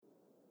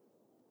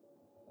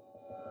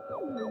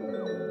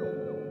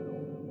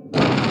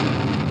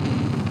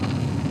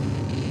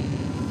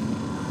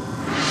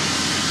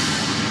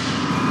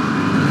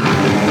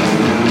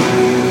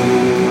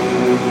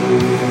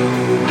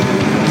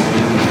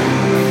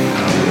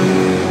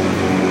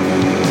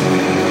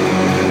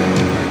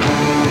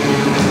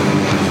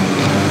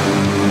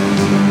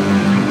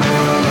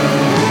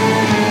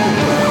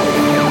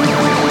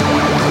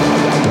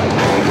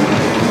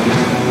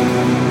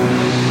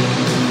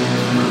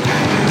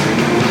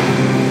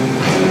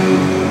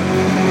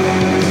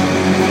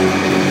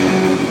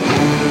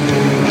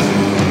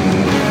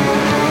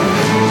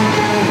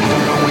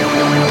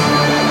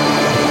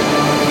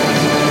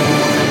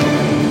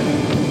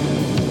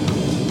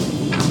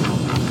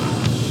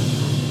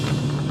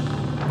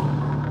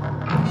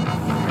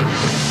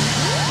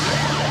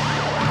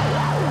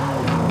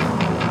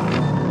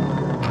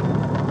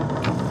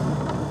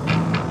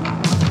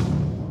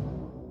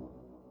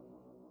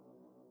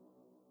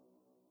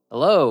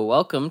Hello,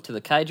 welcome to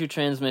the Kaiju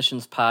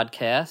Transmissions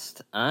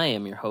podcast. I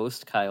am your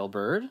host, Kyle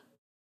Byrd.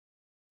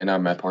 And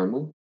I'm Matt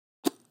Parnell.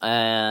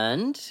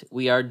 And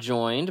we are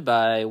joined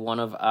by one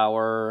of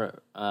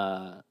our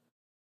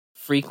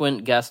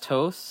frequent guest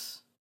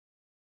hosts.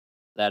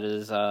 That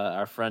is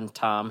our friend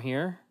Tom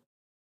here.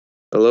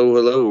 Hello,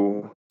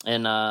 hello.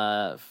 And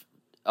of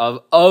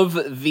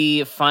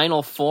the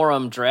Final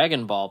Forum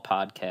Dragon Ball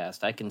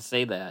podcast. I can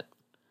say that.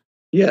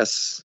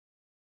 Yes.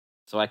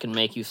 So I can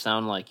make you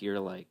sound like you're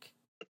like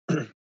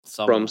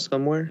from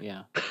somewhere?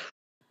 Yeah.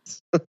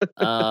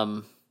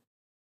 All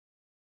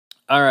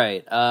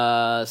right.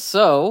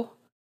 So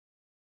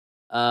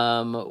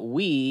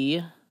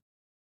we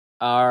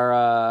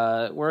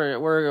are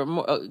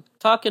we're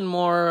talking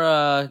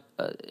more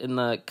in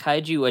the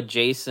kaiju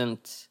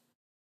adjacent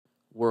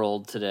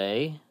world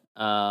today.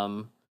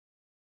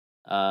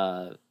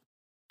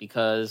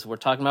 Because we're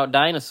talking about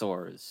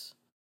dinosaurs.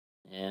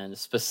 And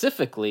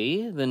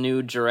specifically the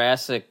new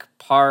Jurassic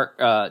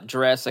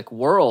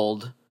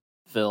World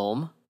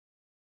film.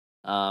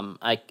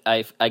 I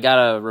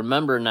gotta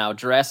remember now.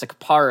 Jurassic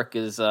Park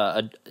is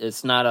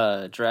it's not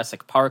a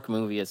Jurassic Park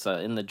movie. It's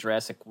in the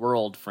Jurassic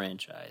World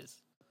franchise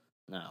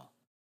now.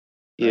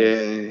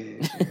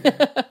 Yeah.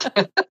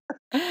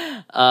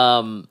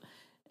 And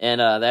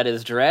that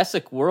is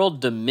Jurassic World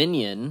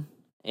Dominion.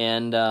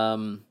 And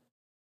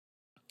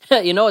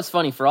you know, it's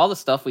funny for all the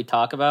stuff we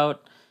talk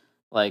about,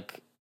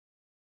 like.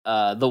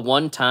 The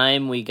one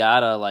time we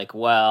gotta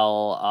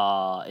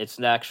it's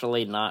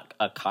actually not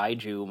a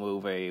kaiju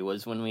movie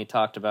was when we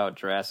talked about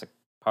Jurassic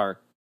Park,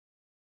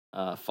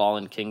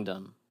 Fallen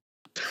Kingdom.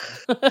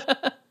 We're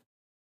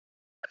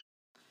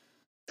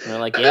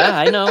like, yeah,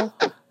 I know.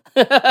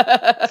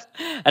 I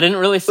didn't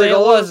really say it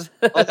was.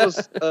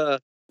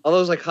 all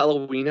those like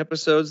Halloween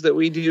episodes that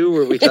we do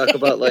where we talk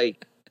about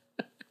like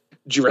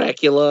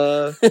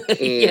Dracula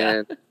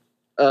and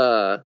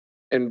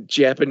and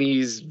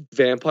Japanese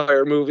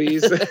vampire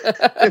movies.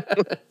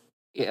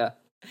 Yeah.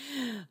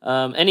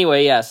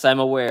 Anyway, yes, I'm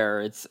aware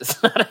it's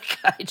not a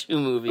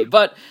kaiju movie,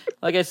 but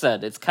like I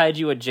said, it's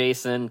kaiju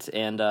adjacent,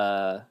 and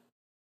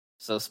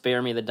so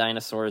spare me the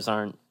dinosaurs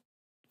aren't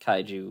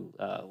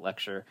kaiju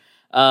lecture.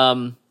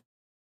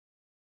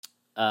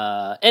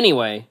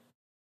 Anyway,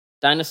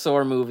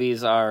 dinosaur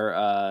movies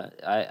are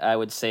I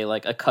would say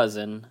like a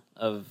cousin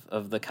of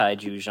the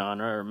kaiju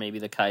genre, or maybe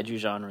the kaiju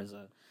genre is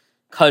a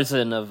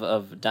cousin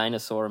of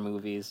dinosaur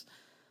movies.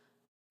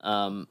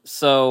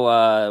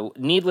 So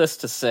needless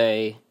to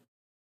say,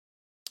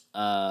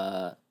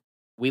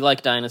 we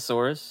like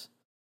dinosaurs.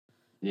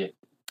 Yeah.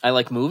 I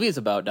like movies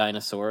about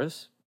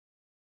dinosaurs.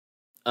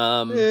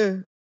 Yeah.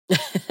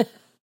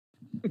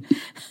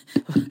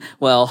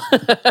 Well,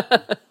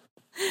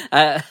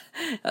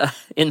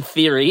 in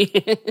theory.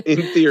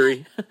 In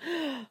theory.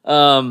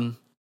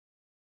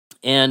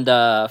 And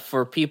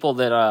for people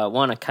that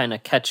want to kind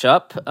of catch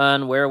up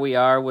on where we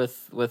are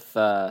with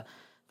the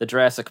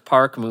Jurassic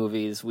Park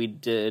movies, we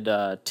did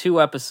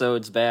 2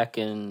 episodes back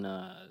in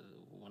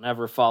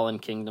whenever Fallen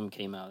Kingdom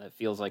came out. It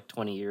feels like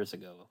 20 years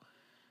ago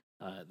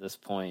at this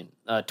point.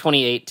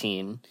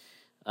 2018.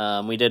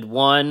 We did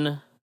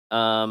one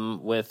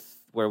with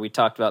where we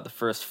talked about the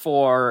first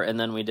 4, and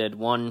then we did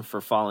one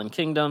for Fallen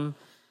Kingdom.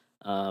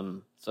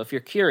 So if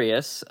you're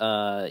curious,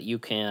 you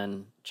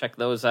can check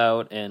those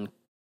out, and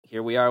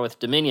here we are with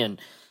Dominion.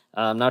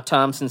 Now,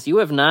 Tom, since you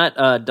have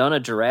not done a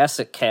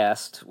Jurassic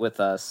cast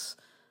with us,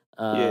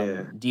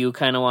 do you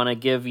kind of want to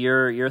give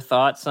your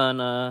thoughts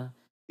on, I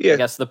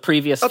guess, the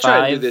previous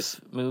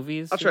 5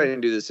 movies? I'll try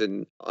and do this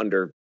in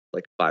under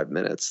like 5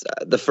 minutes.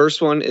 The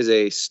first one is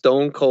a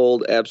stone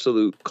cold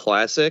absolute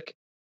classic.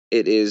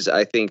 It is,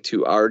 I think,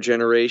 to our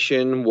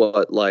generation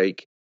what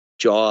like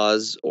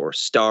Jaws or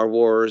Star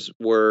Wars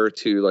were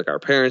to like our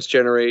parents'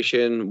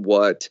 generation,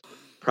 what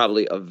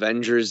probably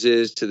Avengers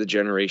is to the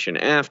generation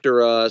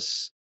after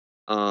us.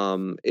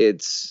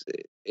 It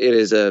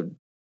is a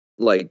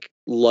like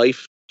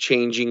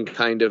life-changing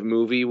kind of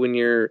movie when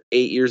you're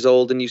 8 years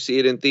old and you see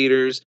it in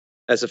theaters.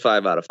 That's a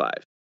 5 out of 5.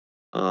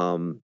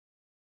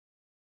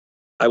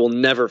 I will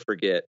never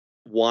forget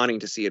wanting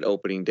to see it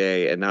opening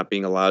day and not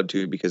being allowed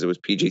to because it was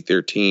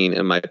PG-13,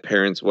 and my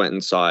parents went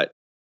and saw it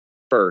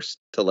first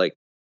to like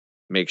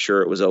make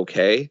sure it was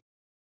okay.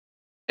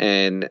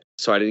 And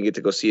so I didn't get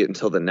to go see it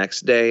until the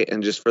next day.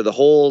 And just for the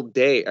whole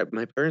day,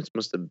 my parents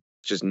must have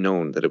just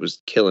known that it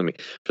was killing me.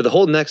 For the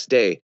whole next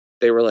day,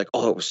 they were like,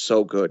 "Oh, it was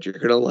so good. You're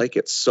gonna like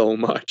it so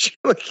much."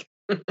 Like,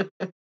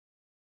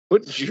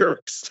 what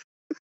jerks.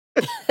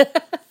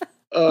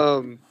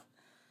 um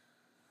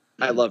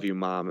I love you,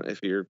 Mom,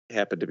 if you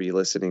happen to be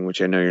listening,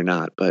 which I know you're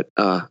not, but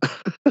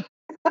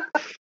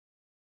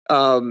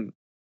um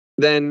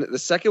then the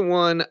second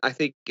one I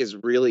think is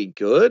really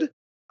good.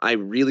 I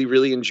really,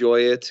 really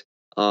enjoy it.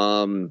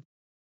 Um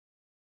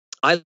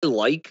I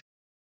like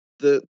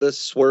the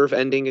swerve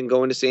ending and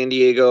going to San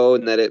Diego,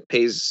 and that it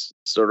pays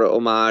sort of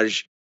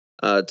homage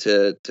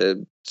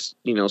to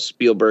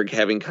Spielberg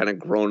having kind of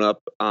grown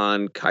up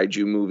on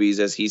kaiju movies,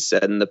 as he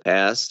said in the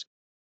past.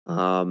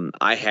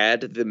 I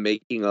had the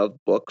making of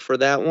book for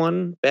that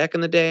one back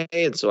in the day,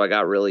 and so I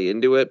got really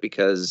into it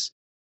because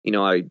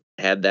I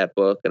had that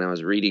book and I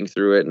was reading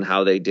through it and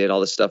how they did all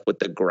the stuff with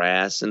the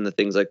grass and the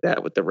things like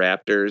that with the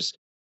raptors.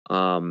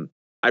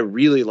 I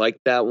really liked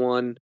that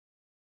one.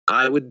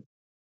 I would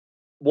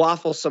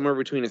waffle somewhere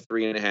between a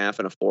 3.5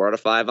 and a 4 out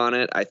of 5 on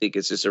it. I think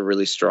it's just a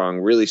really strong,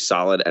 really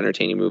solid,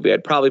 entertaining movie.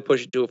 I'd probably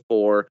push it to a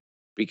 4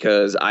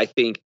 because I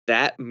think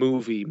that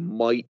movie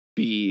might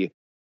be,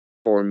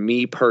 for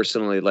me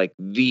personally, like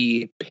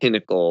the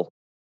pinnacle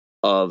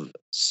of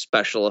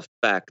special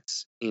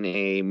effects in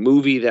a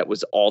movie that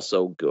was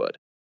also good.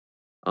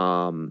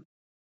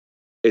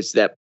 It's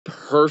that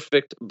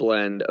perfect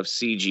blend of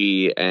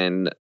CG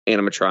and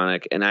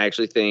animatronic, and I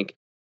actually think,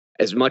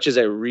 as much as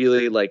I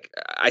really like,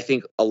 I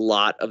think a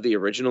lot of the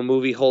original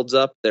movie holds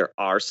up. There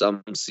are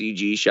some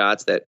CG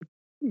shots that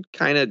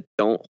kind of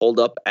don't hold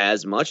up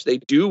as much. They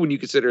do when you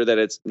consider that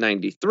it's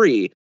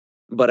 93,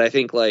 but I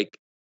think like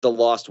The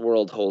Lost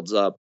World holds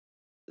up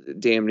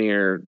damn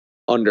near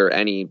under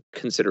any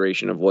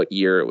consideration of what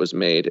year it was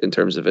made in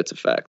terms of its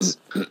effects.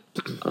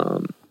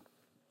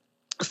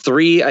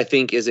 3, I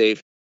think, is a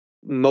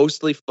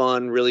mostly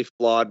fun, really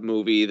flawed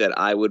movie that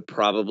I would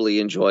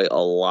probably enjoy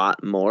a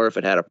lot more if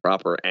it had a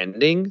proper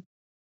ending.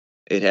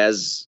 It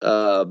has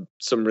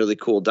some really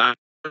cool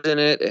dinosaurs in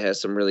it. It has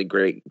some really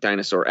great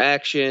dinosaur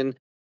action.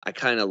 I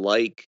kind of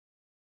like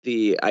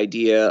the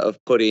idea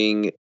of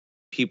putting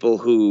people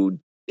who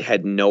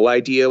had no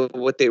idea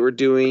what they were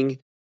doing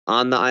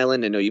on the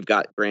island. I know you've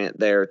got Grant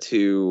there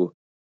to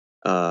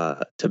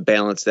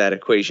balance that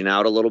equation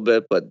out a little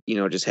bit, but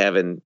just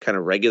having kind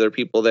of regular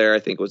people there, I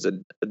think was a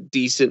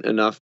decent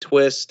enough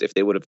twist. If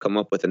they would have come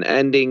up with an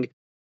ending,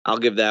 I'll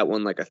give that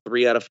one like a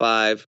 3 out of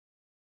 5.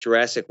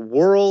 Jurassic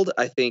World,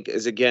 I think,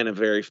 is again a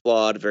very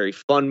flawed, very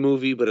fun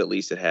movie, but at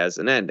least it has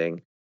an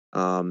ending.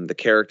 The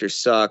characters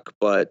suck,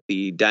 but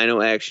the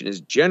dino action is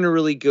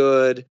generally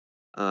good.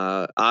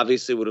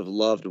 Obviously, would have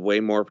loved way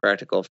more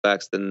practical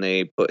effects than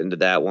they put into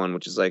that one,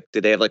 which is like,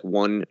 did they have like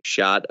one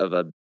shot of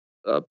a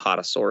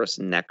Potosaurus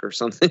neck or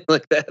something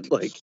like that?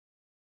 Like,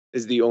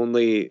 is the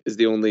only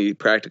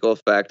practical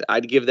effect.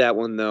 I'd give that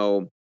one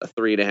though a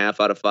 3.5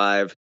 out of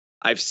 5.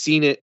 I've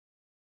seen it,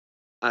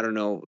 I don't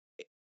know,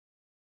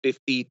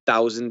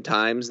 50,000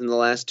 times in the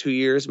last 2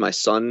 years. My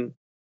son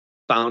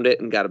found it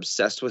and got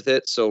obsessed with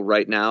it. So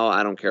right now,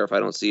 I don't care if I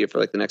don't see it for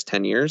like the next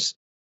 10 years.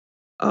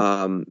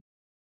 Fallen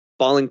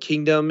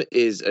Kingdom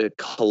is a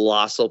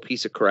colossal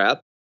piece of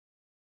crap.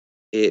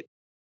 It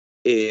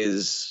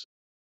is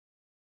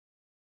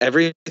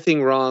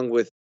everything wrong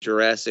with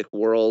Jurassic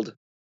World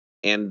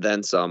and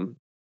then some.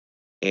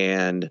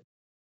 And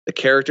the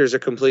characters are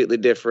completely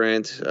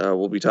different.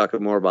 We'll be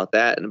talking more about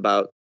that in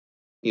about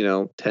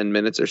 10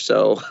 minutes or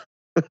so.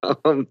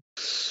 um,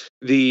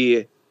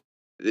 the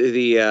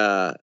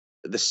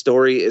the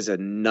story is a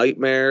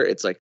nightmare.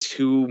 It's like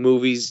two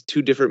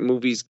different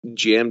movies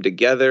jammed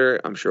together.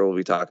 I'm sure we'll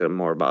be talking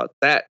more about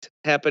that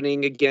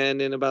happening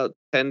again in about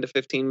 10 to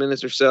 15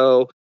 minutes or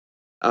so.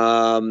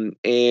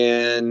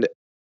 And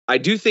I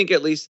do think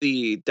at least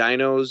the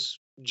dinos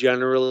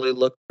generally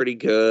look pretty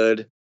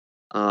good.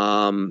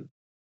 I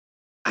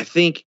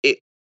think it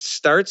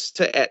starts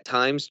to at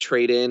times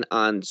trade in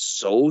on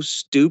so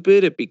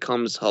stupid it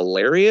becomes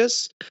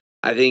hilarious.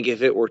 I think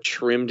if it were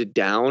trimmed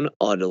down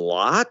a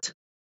lot,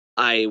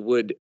 I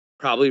would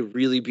probably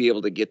really be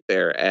able to get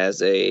there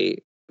as a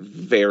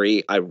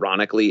very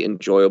ironically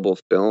enjoyable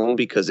film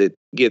because it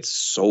gets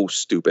so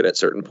stupid at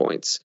certain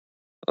points.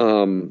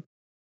 I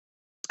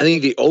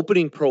think the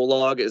opening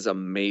prologue is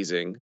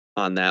amazing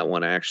on that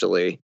one,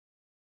 actually.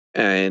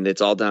 And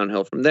it's all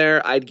downhill from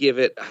there. I'd give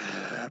it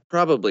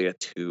probably a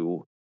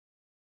 2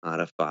 out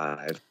of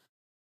 5.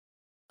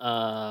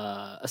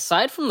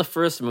 Aside from the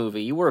first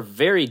movie, you were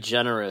very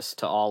generous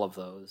to all of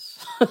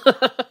those.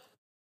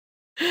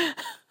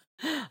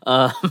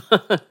 um,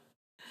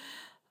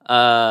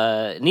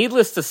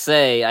 needless to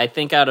say, I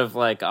think out of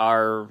like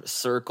our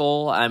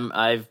circle,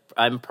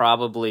 I'm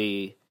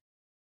probably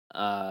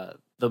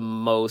the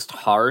most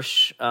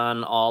harsh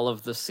on all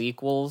of the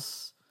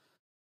sequels.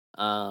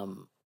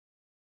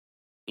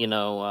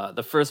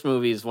 The first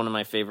movie is one of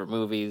my favorite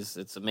movies.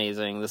 It's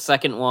amazing. The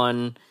second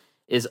one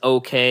is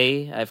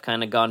okay. I've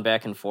kind of gone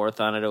back and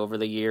forth on it over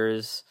the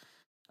years.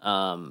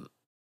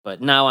 But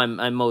now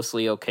I'm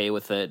mostly okay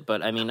with it.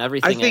 But I mean,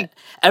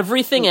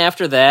 everything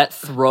after that,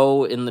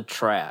 throw in the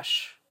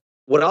trash.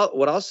 What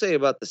I'll say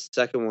about the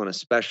second one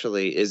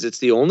especially is it's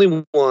the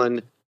only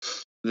one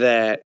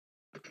that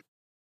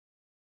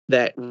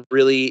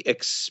really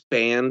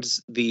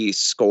expands the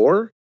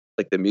score,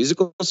 like the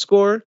musical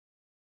score.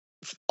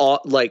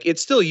 Like it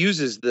still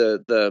uses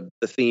the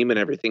theme and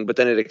everything, but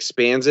then it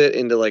expands it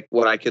into like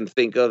what I can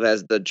think of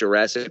as the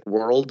Jurassic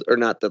World, or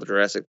not the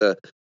Jurassic, the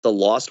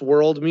Lost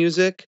World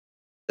music,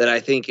 that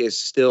I think is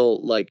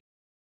still like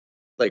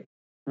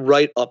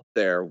right up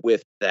there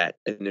with that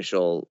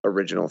initial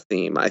original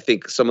theme. I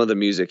think some of the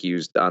music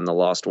used on the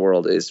Lost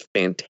World is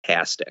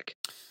fantastic.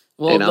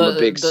 Well, and I'm a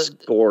big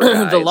score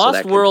guy. The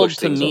Lost so World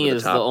to me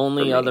is the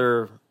only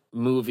other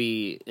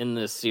movie in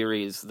this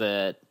series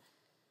that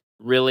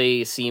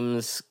really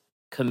seems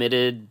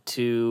committed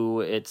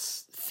to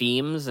its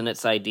themes and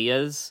its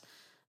ideas.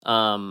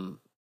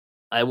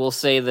 I will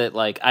say that,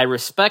 like, I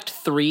respect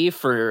 3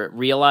 for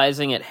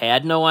realizing it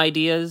had no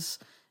ideas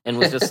and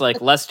was just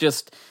like, let's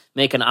just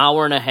make an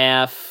hour and a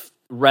half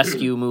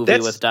rescue movie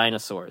with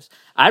dinosaurs.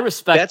 I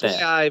respect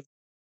that.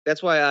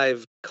 That's why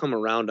I've come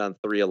around on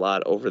 3 a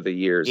lot over the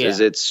years. Yeah. Is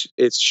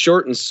it's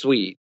short and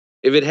sweet.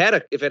 If it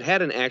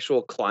had an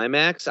actual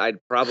climax,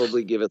 I'd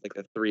probably give it like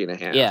a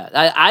 3.5. Yeah,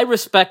 I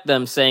respect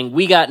them saying,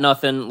 we got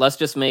nothing, let's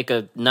just make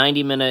a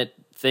 90-minute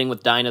thing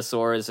with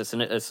dinosaurs.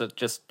 It's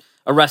just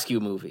a rescue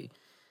movie.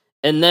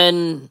 And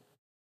then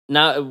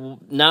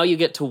now you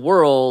get to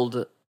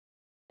World,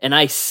 and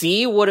I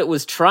see what it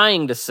was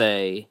trying to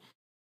say,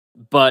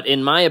 but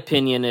in my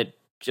opinion, it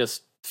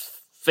just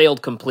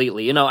failed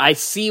completely. I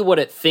see what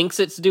it thinks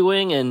it's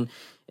doing,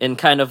 and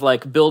kind of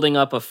like building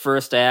up a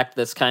first act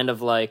that's kind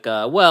of like,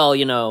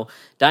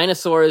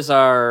 dinosaurs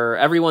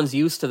everyone's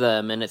used to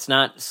them, and it's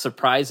not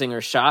surprising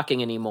or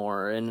shocking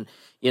anymore. And,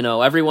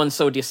 everyone's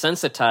so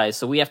desensitized,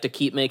 so we have to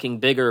keep making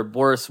bigger,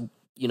 worse,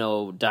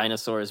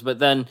 dinosaurs. But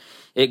then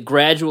it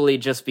gradually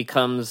just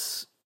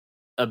becomes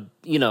a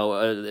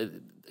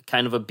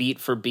kind of a beat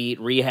for beat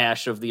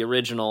rehash of the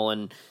original.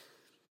 And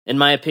in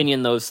my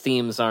opinion, those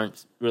themes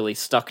aren't really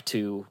stuck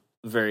to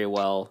very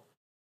well.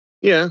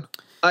 Yeah.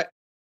 I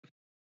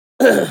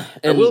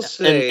will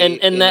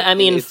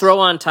say, throw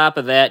on top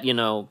of that,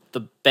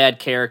 the bad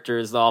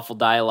characters, the awful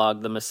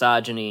dialogue, the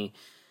misogyny,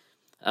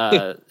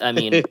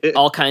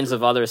 all kinds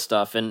of other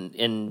stuff,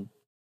 and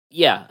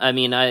yeah,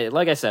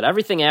 like I said,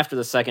 everything after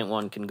the second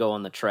one can go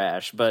in the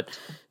trash, but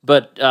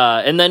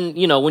and then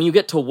when you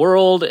get to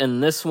World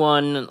and this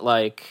one,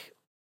 like,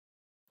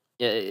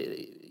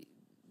 they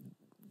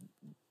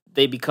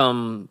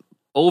become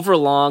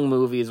overlong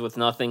movies with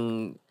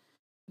nothing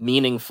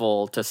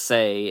meaningful to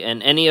say,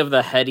 and any of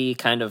the heady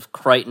kind of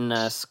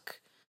Crichton-esque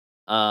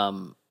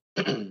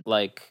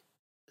like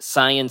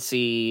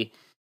science-y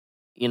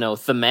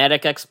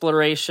thematic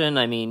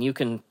exploration, you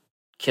can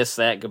kiss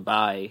that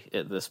goodbye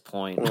at this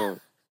point. Well,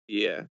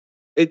 yeah,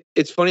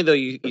 it's funny though,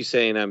 you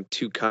saying I'm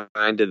too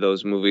kind to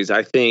those movies.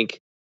 I think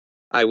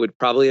I would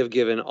probably have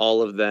given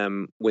all of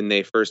them, when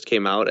they first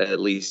came out, at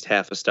least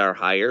half a star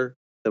higher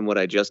than what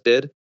I just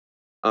did.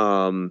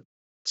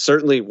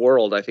 Certainly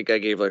World, I think I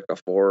gave like a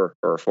 4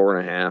 or a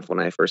 4.5 when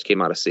I first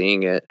came out of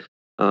seeing it.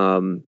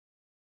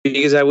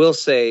 Because I will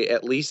say,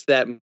 at least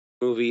that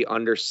movie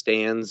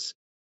understands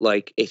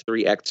like a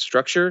 3-act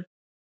structure,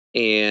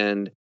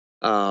 and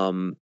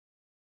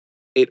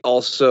it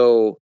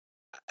also,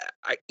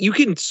 you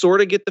can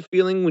sort of get the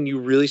feeling when you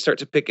really start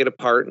to pick it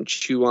apart and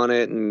chew on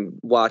it and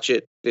watch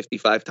it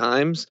 55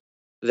 times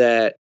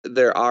that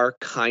there are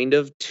kind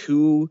of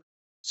 2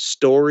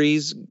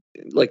 stories.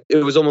 Like,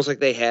 it was almost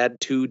like they had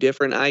 2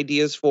 different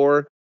ideas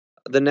for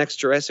the next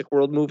Jurassic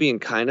World movie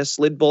and kind of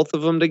slid both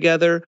of them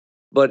together,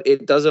 but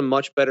it does a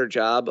much better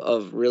job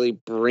of really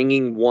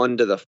bringing one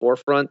to the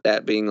forefront,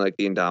 that being like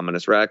the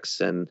Indominus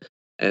Rex and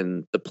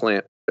the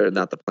plant, or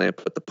not the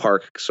plant, but the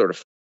park sort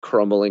of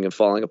crumbling and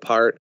falling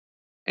apart,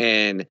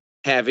 and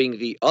having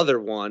the other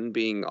one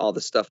being all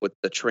the stuff with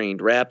the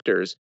trained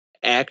raptors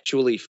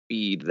actually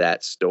feed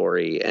that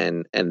story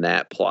and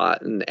that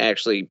plot, and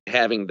actually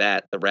having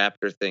the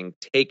raptor thing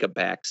take a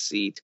back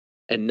seat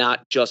and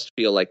not just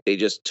feel like they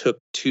just took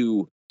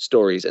 2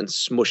 stories and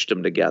smushed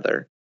them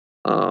together.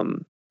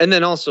 And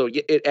then also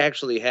it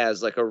actually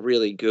has like a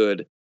really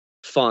good,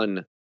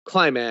 fun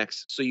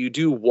climax, so you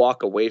do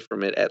walk away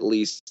from it. At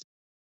least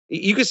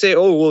you could say,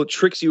 oh, well, it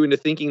tricks you into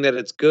thinking that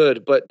it's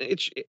good, but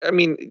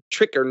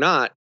trick or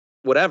not,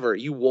 whatever,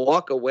 you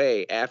walk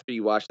away after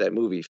you watch that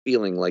movie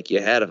feeling like you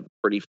had a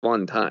pretty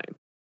fun time.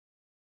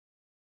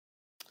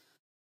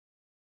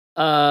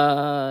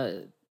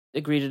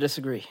 Agree to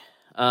disagree.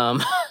 I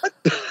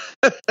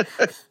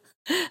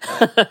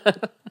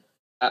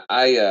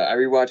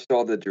rewatched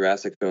all the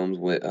Jurassic films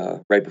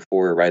right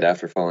before or right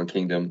after Fallen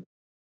Kingdom.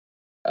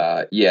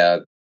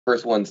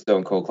 First one,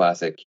 Stone Cold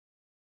classic.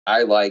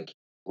 I like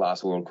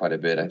Lost World quite a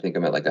bit. I think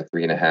I'm at like a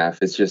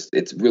 3.5.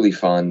 It's really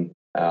fun.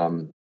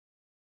 I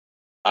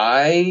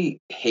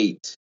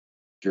hate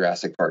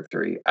Jurassic Park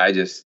 3.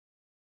 I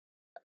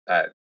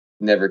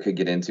never could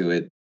get into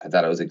it. I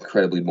thought it was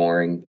incredibly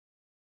boring.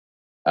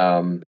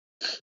 I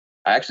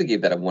actually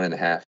gave that a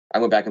 1.5. I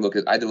went back and I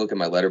had to look at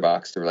my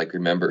letterbox to like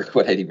remember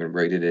what I'd even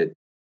rated it.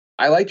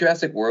 I like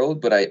Jurassic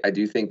World, but I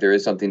do think there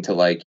is something to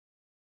like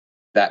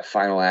that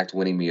final act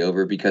winning me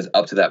over, because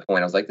up to that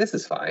point I was like, this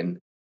is fine.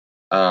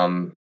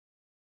 But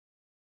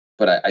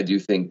I do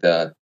think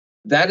that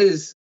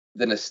is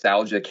the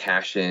nostalgia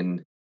cash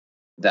in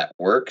that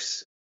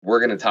works. We're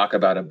going to talk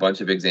about a bunch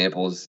of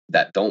examples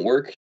that don't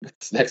work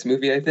this next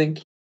movie, I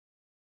think.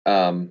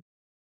 And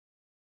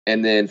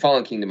then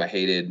Fallen Kingdom I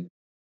hated.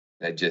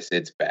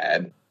 It's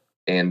bad.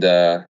 And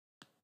I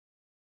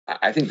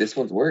think this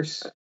one's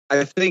worse.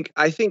 I think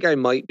I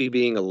might be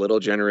being a little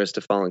generous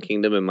to Fallen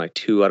Kingdom in my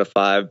 2 out of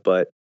 5,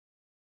 but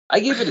I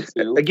gave it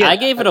a 2. Again, I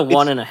gave it a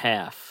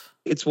 1.5.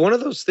 It's one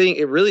of those things.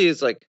 It really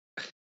is like,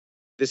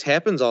 this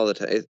happens all the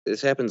time.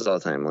 This happens all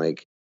the time.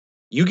 Like,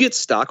 you get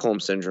Stockholm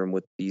syndrome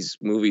with these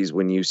movies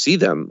when you see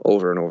them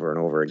over and over and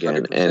over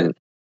again. 100%. And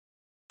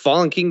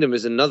Fallen Kingdom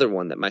is another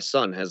one that my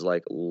son has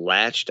like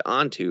latched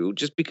onto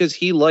just because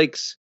he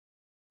likes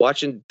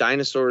watching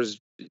dinosaurs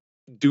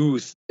do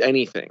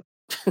anything.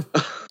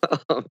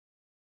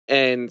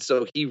 And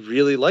so he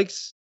really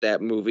likes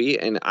that movie,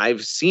 and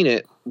I've seen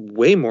it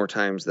way more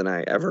times than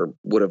I ever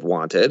would have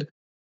wanted.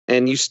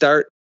 And you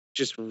start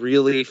just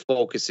really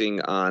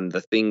focusing on the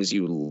things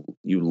you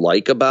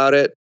like about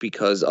it,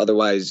 because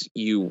otherwise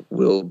you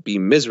will be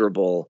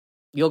miserable.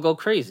 You'll go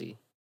crazy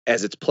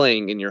as it's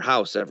playing in your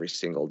house every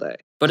single day.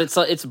 But it's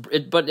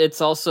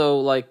also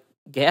like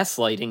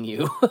gaslighting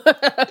you.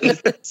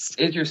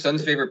 Is your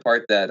son's favorite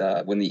part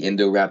that when the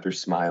Indoraptor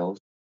smiles?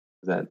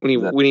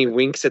 When he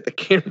winks at the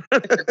camera?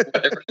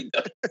 Whatever he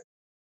does.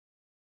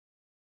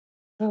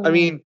 I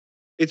mean,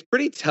 it's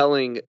pretty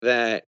telling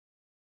that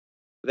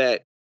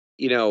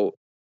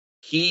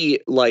he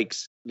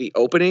likes the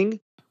opening,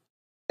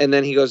 and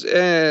then he goes,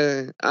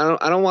 I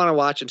don't want to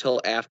watch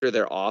until after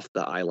they're off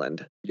the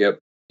island. Yep.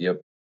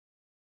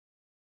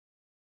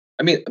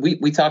 I mean,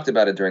 we talked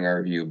about it during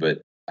our review,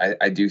 but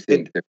I do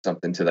think there's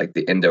something to like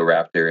the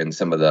Indoraptor, and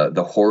some of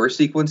the horror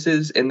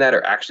sequences in that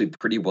are actually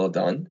pretty well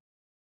done.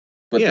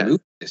 But the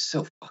movie is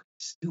so fucking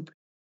stupid.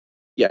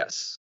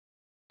 Yes.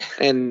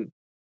 And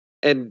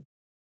if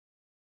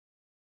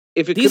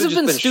it these have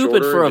been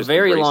stupid for a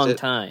very long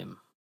time.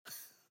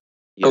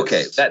 Yes.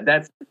 Okay,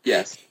 that's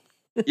yes.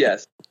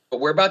 Yes.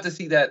 But we're about to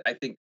see that, I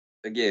think,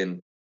 again.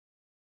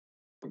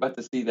 We're about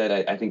to see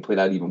that I think played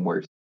out even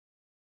worse.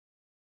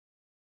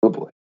 Oh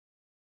boy.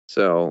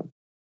 So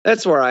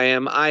that's where I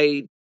am.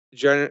 I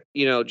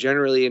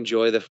generally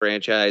enjoy the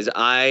franchise.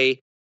 I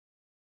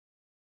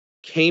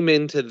came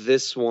into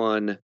this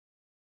one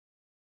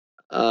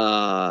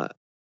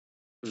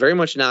very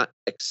much not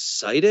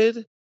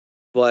excited,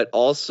 but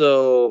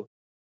also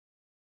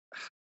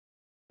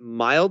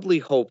mildly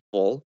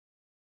hopeful,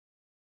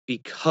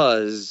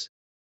 because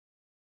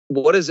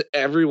what has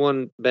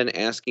everyone been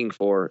asking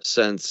for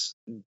since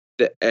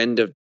the end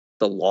of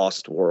The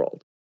Lost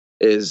World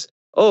is,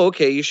 oh,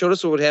 okay, you showed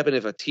us what would happen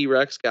if a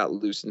T-Rex got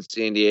loose in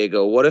San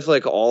Diego. What if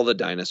like all the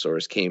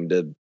dinosaurs came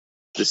to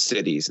the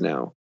cities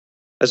now?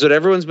 That's what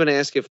everyone's been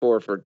asking for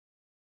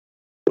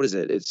what is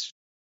it? Is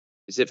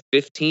it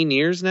 15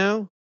 years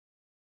now?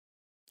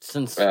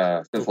 Since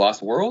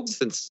Lost World?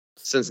 Since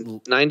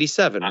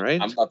 97,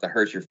 right? I'm about to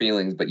hurt your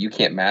feelings, but you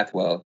can't math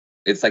well.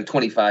 It's like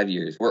 25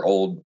 years. We're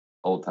old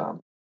Tom.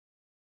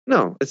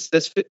 No,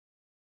 that's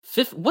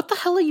what the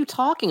hell are you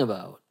talking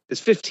about?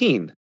 It's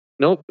 15.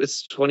 Nope,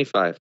 it's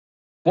 25.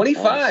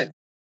 25.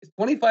 It's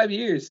 25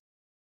 years.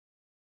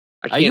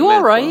 Are you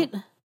all right?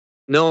 Well.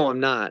 No, I'm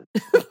not.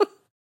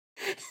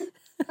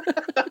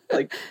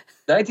 Like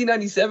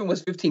 1997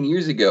 was 15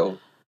 years ago.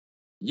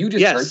 You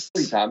just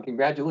turned 30, Tom.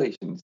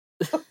 Congratulations.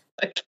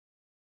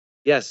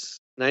 Yes,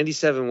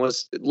 97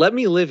 was. Let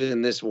me live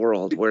in this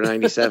world where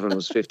 97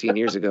 was 15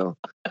 years ago.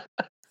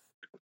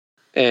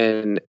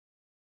 And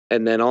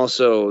then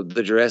also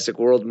the Jurassic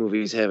World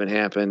movies haven't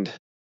happened.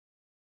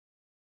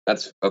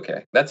 That's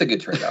okay. That's a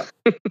good trade-off.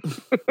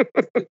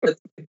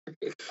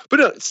 But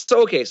no,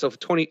 so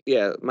 20.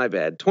 Yeah, my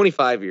bad.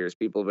 25 years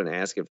people have been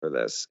asking for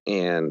this,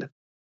 and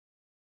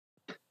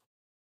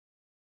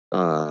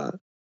no,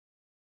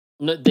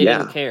 they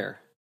didn't care.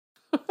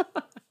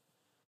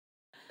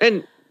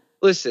 And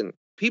listen,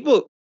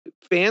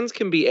 fans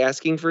can be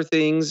asking for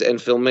things and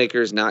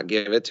filmmakers not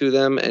give it to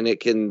them, and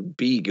it can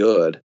be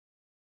good.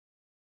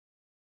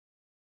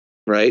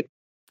 Right?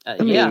 I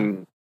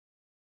mean,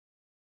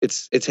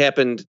 it's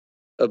happened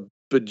a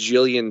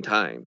bajillion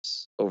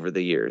times over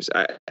the years.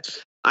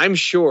 I'm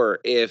sure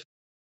if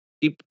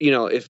you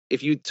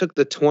took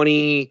the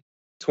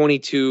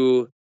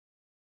 2022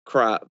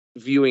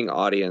 viewing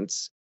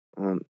audience,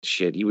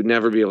 you would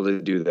never be able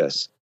to do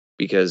this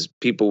because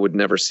people would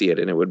never see it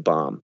and it would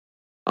bomb.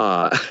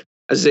 As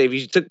I say, if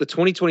you took the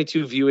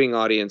 2022 viewing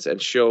audience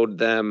and showed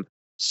them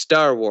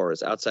Star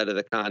Wars outside of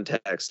the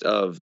context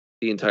of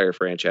the entire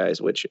franchise,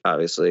 which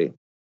obviously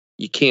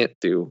you can't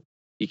do,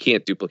 you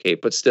can't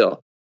duplicate. But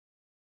still,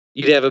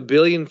 you'd have a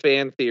billion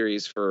fan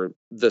theories for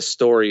the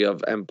story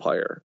of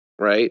Empire,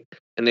 right?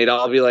 And they'd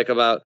all be like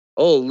about,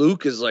 oh,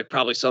 Luke is like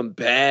probably some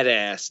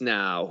badass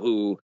now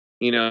who,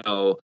 you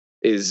know,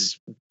 is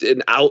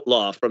an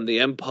outlaw from the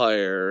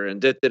Empire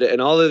and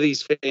and all of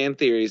these fan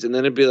theories. And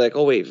then it'd be like,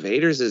 oh, wait,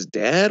 Vader's his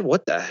dad?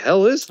 What the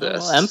hell is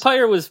this? Well,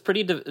 Empire was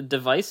pretty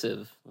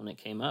divisive when it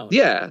came out.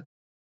 Yeah.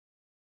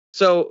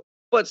 So,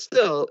 but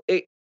still,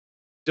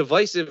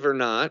 divisive or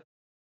not,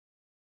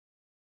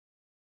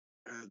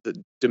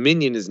 the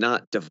Dominion is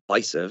not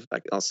divisive.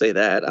 I'll say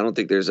that. I don't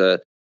think there's a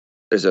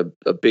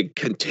big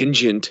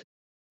contingent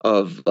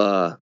of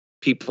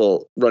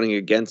people running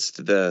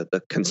against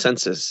the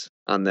consensus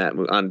on that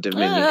on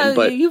Dominion.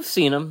 But you've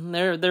seen them;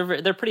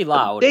 they're pretty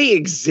loud. They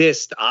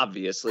exist,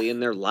 obviously, and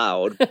they're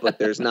loud, but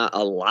there's not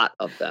a lot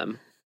of them.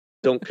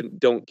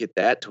 Don't get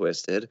that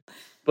twisted.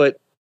 But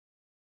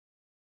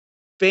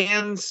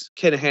fans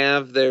can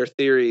have their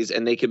theories,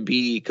 and they can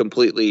be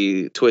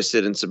completely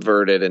twisted and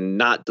subverted, and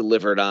not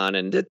delivered on,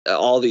 and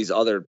all these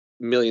other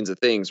millions of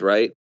things,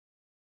 right?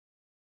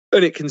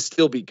 And it can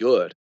still be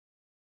good.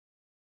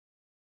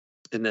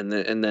 And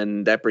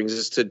then that brings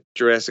us to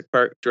Jurassic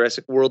Park,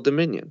 Jurassic World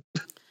Dominion.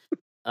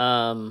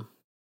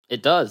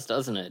 It does,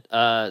 doesn't it?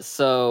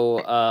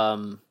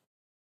 So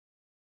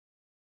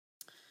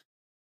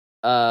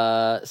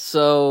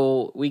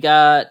we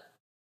got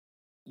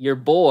your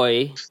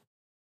boy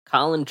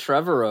Colin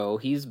Trevorrow.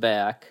 He's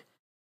back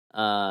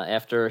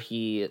after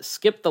he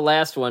skipped the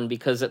last one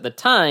because at the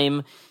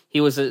time he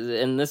was,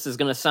 and this is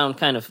going to sound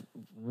kind of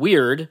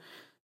weird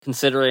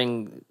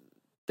considering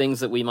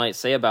things that we might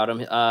say about him.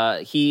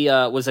 He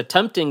was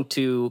attempting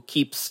to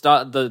keep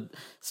the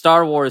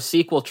Star Wars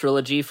sequel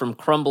trilogy from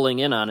crumbling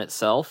in on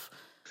itself.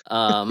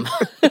 And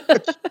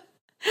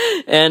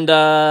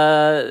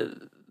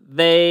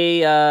they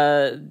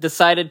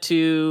decided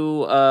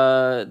to,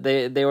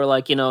 they were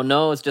like,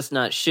 no, it's just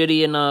not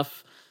shitty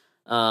enough.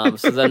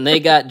 So then they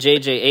got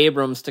J.J.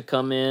 Abrams to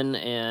come in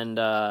and,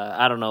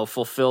 I don't know,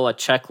 fulfill a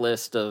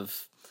checklist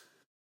of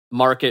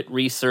market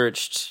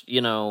researched,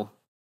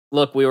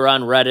 look, we were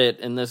on Reddit,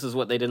 and this is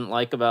what they didn't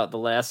like about the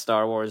last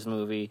Star Wars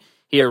movie.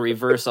 Here,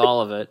 reverse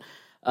all of it.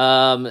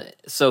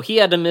 So he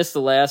had to miss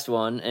the last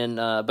one, and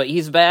but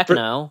he's back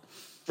now.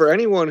 For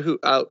anyone who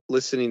out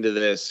listening to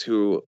this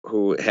who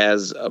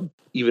has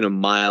even a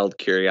mild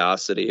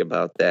curiosity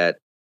about that,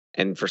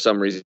 and for some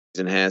reason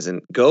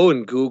hasn't, go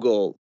and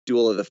Google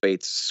Duel of the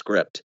Fates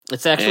script.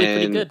 It's actually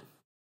pretty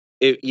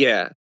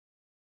good.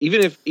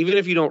 Even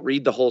if you don't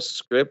read the whole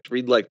script,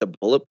 read like the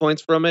bullet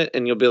points from it,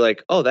 and you'll be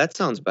like, "Oh, that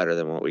sounds better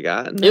than what we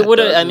got." And it would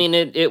have. I mean,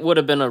 it would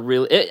have been a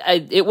real.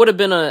 It would have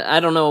been a. I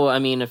don't know. I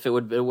mean, if it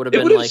would have been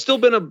like. It still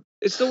would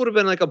have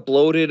been like a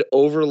bloated,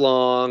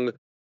 overlong,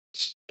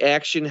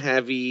 action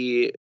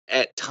heavy,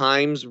 at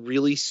times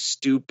really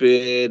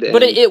stupid.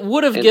 But it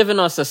would have given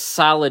us a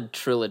solid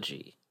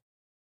trilogy.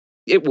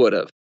 It would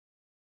have.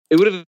 It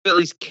would have at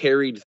least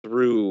carried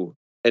through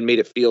and made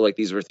it feel like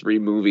these were three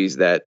movies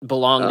that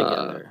belong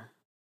together.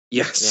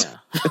 Yes.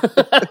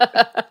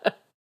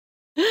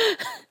 Yeah.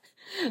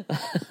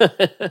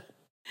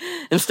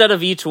 Instead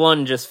of each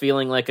one just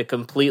feeling like a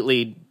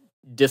completely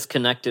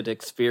disconnected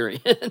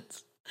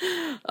experience.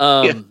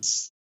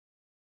 Yes.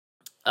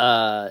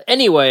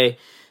 Anyway,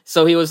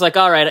 so he was like,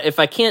 all right, if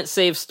I can't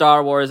save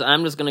Star Wars,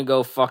 I'm just going to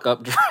go fuck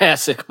up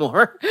Jurassic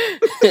more.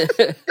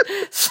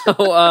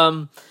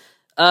 So,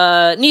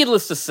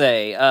 needless to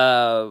say,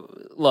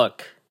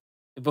 look,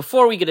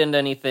 before we get into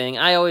anything,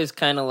 I always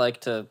kind of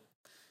like to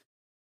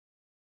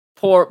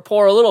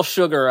pour a little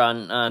sugar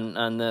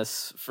on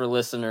this for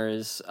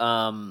listeners.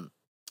 We're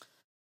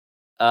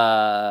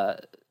not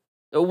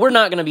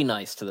going to be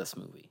nice to this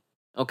movie,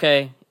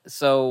 okay?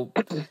 So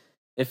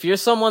if you're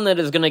someone that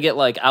is going to get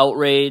like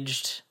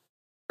outraged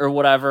or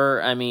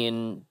whatever, I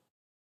mean,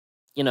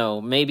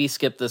 maybe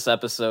skip this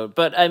episode.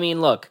 But I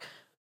mean, look,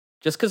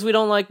 just because we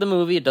don't like the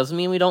movie, it doesn't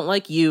mean we don't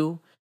like you.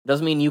 It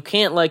doesn't mean you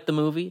can't like the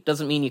movie. It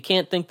doesn't mean you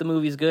can't think the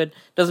movie's good.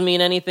 It doesn't mean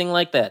anything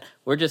like that.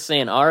 We're just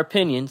saying our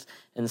opinions.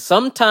 And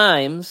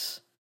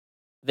sometimes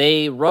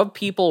they rub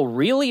people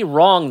really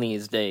wrong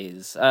these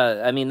days.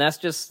 I mean, that's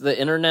just the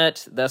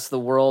internet. That's the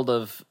world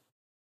of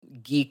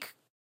geek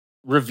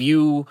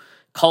review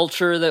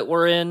culture that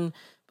we're in.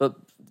 But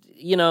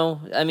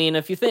I mean,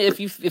 if you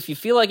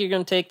feel like you're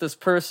going to take this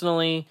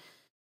personally,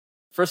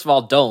 first of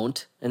all,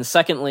 don't. And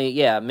secondly,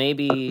 yeah,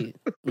 maybe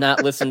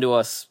not listen to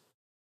us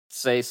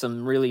say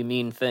some really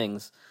mean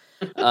things.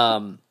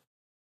 And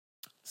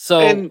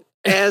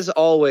as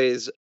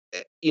always,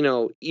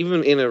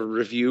 even in a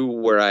review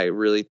where I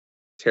really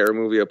tear a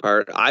movie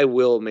apart, I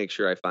will make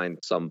sure I find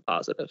some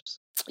positives.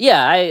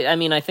 Yeah, I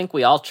mean, I think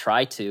we all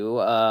try to.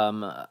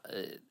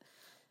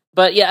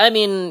 But yeah, I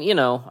mean,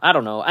 I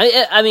don't know.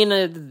 I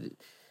mean,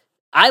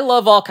 I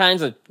love all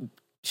kinds of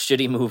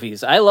shitty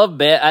movies. I love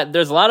bad.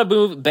 There's a lot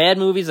of bad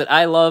movies that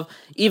I love,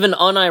 even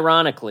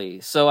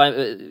unironically. So I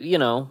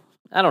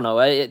don't know.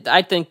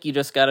 I think you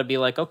just got to be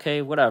like,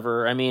 okay,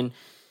 whatever. I mean,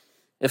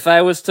 if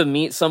I was to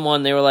meet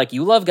someone, they were like,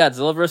 "You love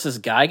Godzilla versus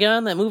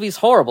Gigan? That movie's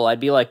horrible."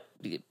 I'd be like,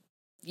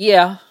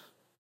 Yeah,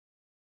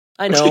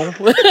 I know.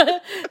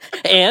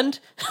 And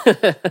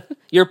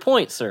your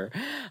point, sir.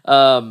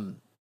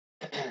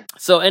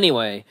 So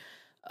anyway,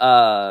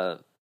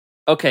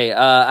 okay,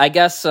 I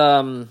guess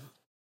Tom,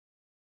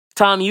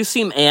 you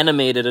seem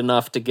animated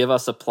enough to give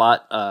us a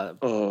plot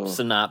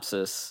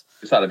synopsis.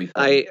 This ought to be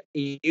fun. I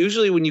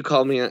usually when you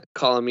calling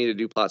me to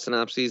do plot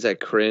synopses, I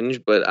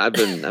cringe, but I've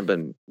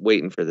been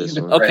waiting for this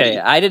one. Okay,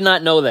 I did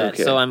not know that,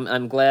 Okay. so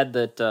I'm glad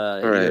that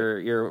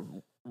right. you're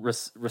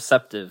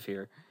receptive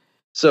here.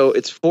 So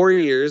it's 4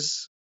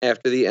 years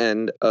after the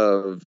end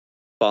of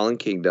Fallen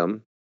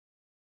Kingdom,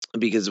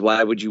 because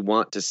why would you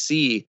want to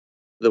see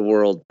the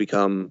world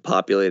become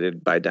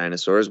populated by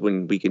dinosaurs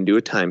when we can do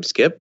a time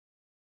skip?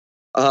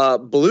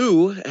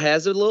 Blue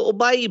has a little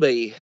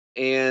baby,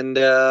 and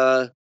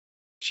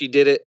she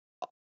did it.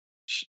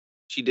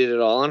 She did it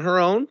all on her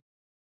own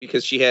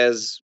because she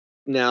has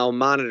now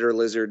monitor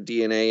lizard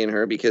DNA in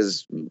her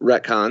because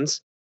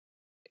retcons,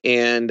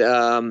 and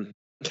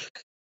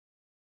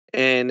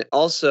and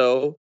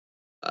also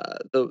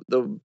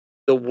the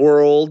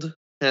world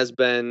has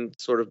been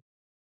sort of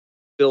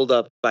filled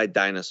up by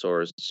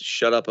dinosaurs.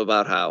 Shut up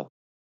about how.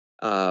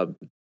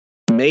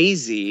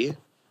 Maisie,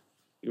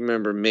 you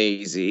remember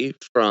Maisie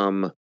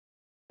from,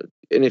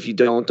 and if you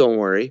don't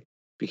worry,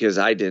 because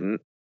I didn't.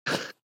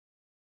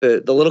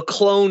 The little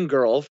clone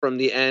girl from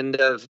the end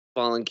of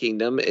Fallen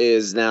Kingdom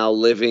is now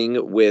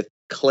living with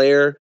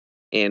Claire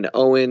and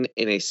Owen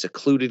in a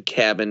secluded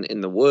cabin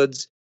in the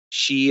woods.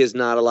 She is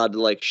not allowed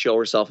to show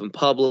herself in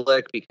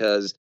public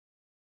because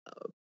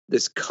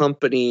this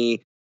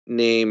company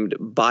named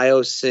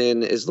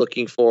Biosyn is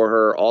looking for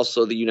her.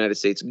 Also, the United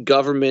States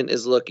government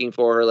is looking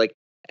for her.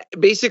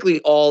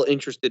 Basically, all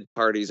interested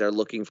parties are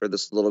looking for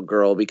this little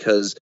girl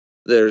because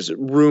there's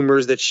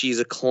rumors that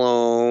she's a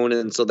clone,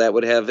 and so that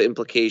would have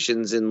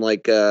implications in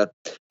a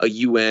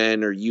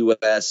UN or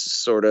US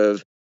sort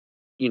of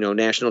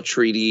national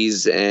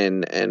treaties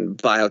and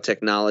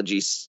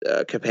biotechnology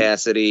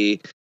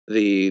capacity.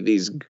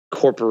 These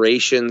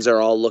corporations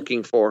are all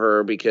looking for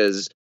her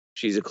because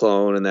she's a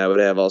clone, and that would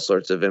have all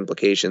sorts of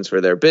implications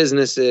for their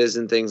businesses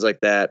and things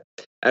like that.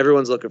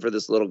 Everyone's looking for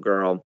this little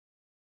girl.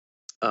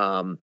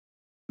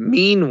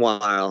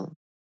 Meanwhile,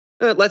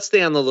 let's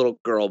stay on the little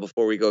girl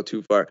before we go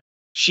too far.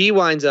 She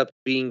winds up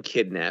being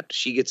kidnapped.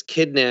 She gets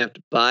kidnapped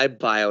by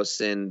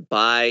Biosyn,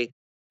 by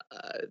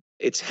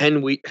it's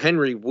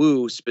Henry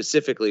Wu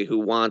specifically who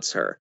wants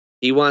her.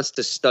 He wants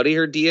to study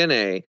her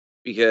DNA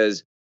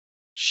because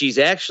she's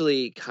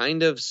actually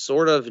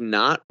sort of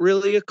not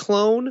really a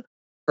clone.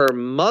 Her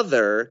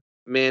mother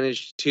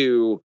managed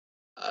to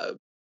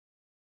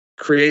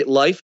create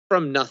life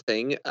from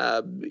nothing,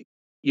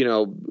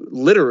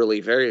 literally,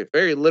 very,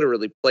 very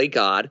literally play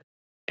God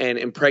and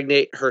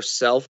impregnate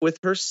herself with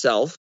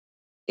herself.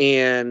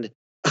 And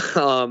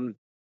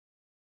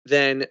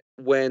then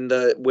when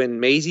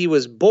Maisie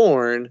was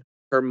born,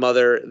 her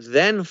mother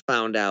then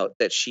found out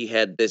that she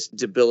had this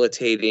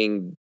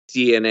debilitating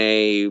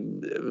DNA,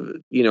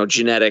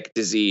 genetic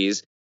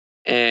disease.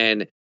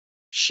 And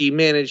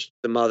the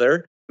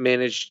mother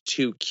managed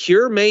to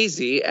cure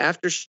Maisie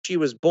after she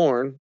was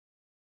born,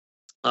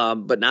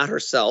 but not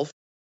herself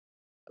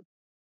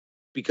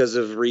because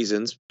of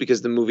reasons,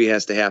 because the movie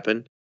has to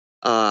happen.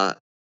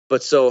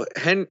 But so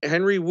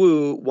Henry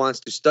Wu wants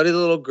to study the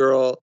little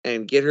girl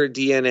and get her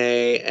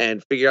DNA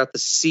and figure out the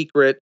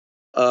secret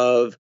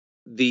of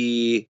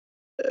the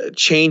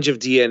change of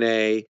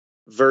DNA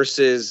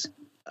versus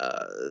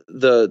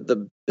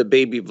the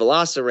baby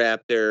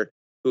Velociraptor,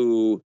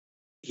 who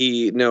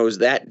he knows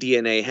that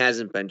DNA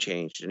hasn't been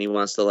changed, and he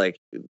wants to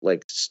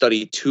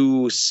study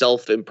two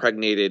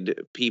self-impregnated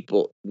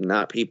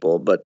not people,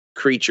 but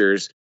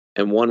creatures,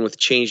 and one with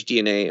changed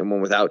DNA and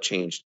one without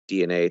changed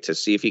DNA, to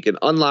see if he can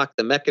unlock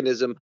the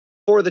mechanism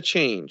for the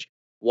change.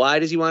 Why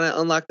does he want to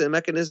unlock the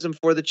mechanism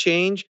for the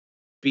change?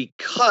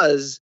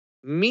 Because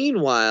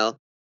meanwhile,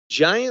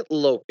 giant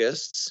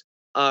locusts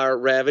are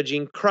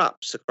ravaging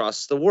crops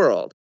across the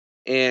world.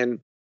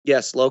 And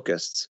yes,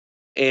 locusts.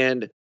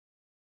 And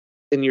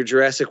in your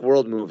Jurassic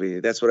World movie,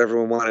 that's what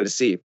everyone wanted to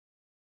see.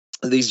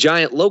 These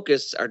giant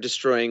locusts are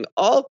destroying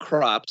all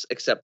crops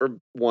except for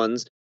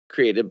ones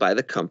created by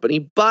the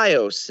company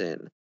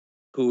Biosyn,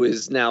 who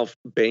is now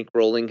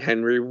bankrolling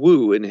Henry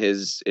Wu in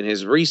his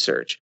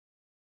research.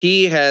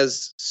 He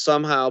has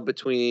somehow,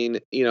 between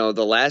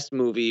the last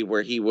movie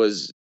where he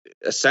was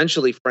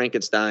essentially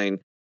Frankenstein,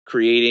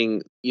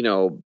 creating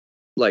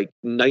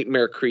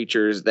nightmare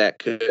creatures that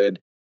could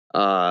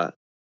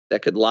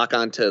lock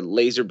onto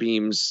laser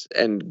beams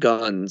and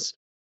guns,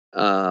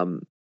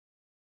 done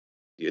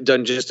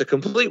just a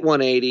complete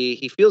 180.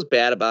 He feels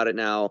bad about it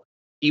now.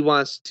 He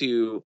wants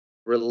to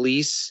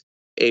release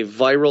a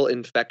viral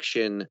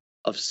infection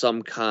of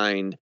some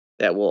kind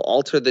that will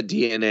alter the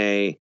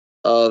DNA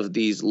of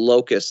these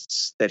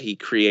locusts that he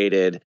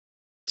created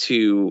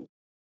to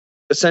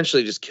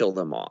essentially just kill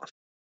them off.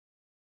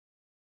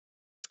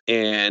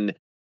 And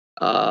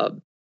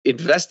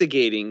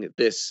investigating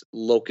this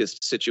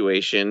locust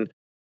situation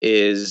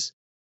is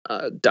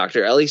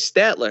Dr. Ellie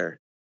Statler.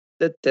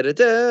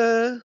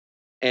 Da-da-da-da.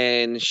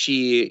 and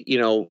she,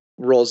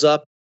 rolls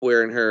up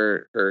wearing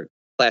her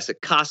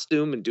classic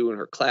costume and doing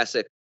her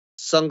classic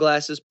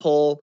sunglasses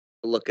pull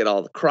to look at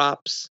all the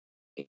crops.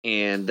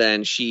 And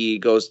then she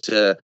goes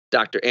to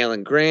Dr.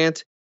 Alan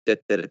Grant, da,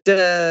 da, da,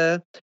 da,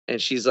 and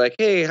she's like,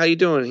 "Hey, how you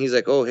doing?" And he's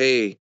like, "Oh,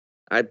 hey,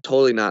 I'm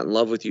totally not in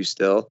love with you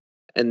still."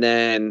 And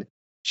then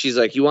she's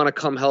like, "You want to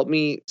come help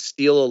me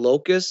steal a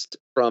locust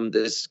from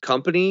this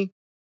company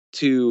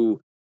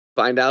to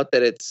find out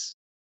that it's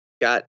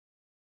got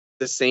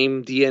the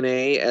same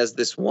DNA as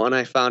this one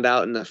I found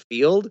out in the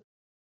field?"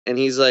 And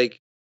he's like,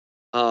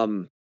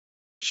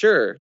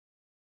 "Sure,"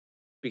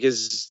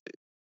 because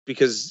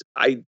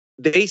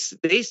they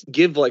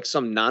give like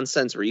some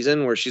nonsense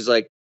reason where she's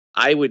like,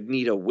 "I would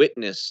need a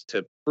witness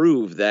to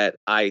prove that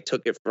I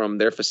took it from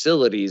their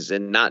facilities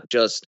and not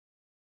just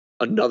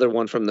another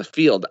one from the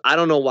field." I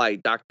don't know why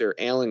Dr.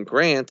 Alan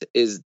Grant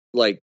is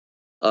like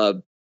a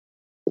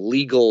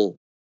legal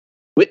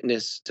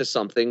witness to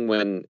something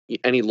when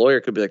any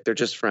lawyer could be like, they're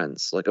just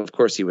friends. Like, of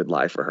course he would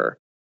lie for her.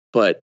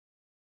 But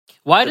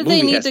why did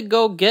they need to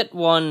go get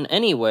one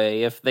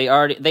anyway if they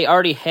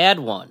already had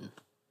one?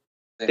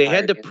 They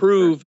had to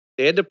prove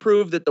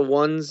that the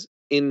ones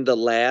in the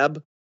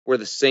lab were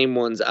the same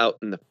ones out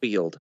in the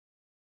field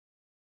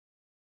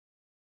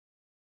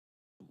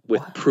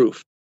with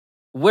proof.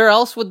 Where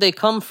else would they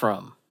come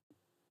from?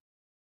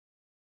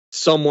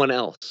 Someone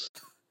else.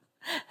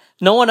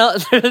 No one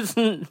else. There's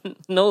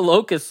no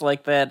locusts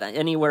like that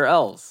anywhere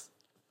else.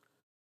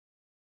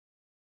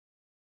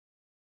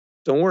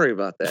 Don't worry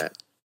about that.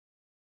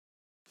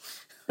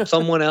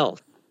 Someone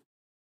else.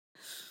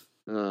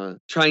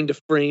 Trying to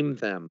frame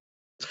them.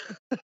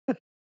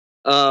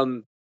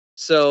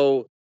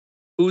 So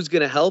who's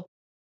going to help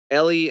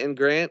Ellie and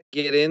Grant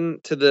get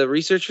into the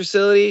research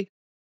facility?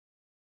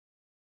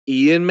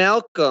 Ian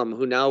Malcolm,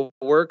 who now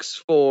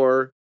works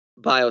for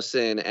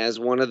Biosyn as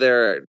one of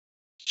their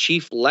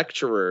chief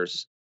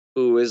lecturers,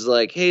 who is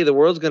like, "Hey, the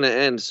world's going to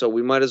end, so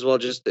we might as well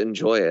just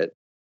enjoy it."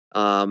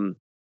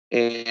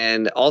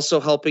 And also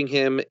helping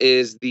him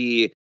is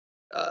the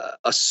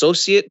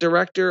associate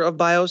director of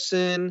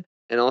Biosyn,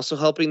 and also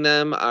helping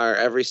them are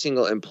every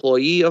single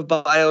employee of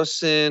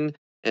Biosyn,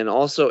 and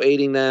also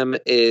aiding them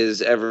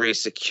is every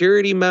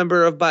security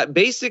member of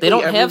basically they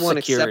don't everyone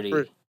have security.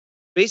 except for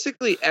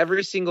basically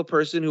every single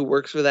person who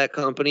works for that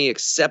company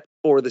except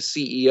for the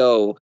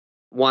CEO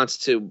wants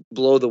to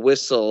blow the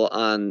whistle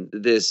on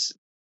this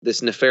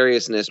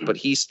nefariousness, but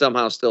he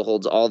somehow still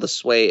holds all the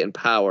sway and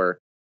power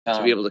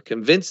to be able to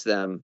convince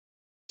them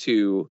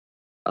to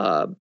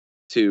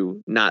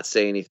not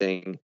say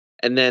anything.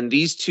 And then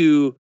these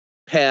two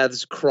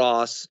paths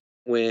cross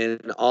when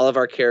all of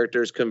our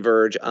characters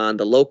converge on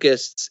the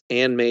locusts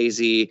and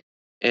Maisie,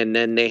 and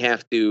then they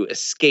have to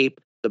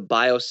escape the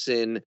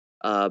Biosyn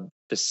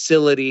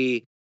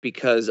facility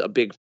because a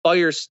big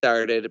fire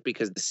started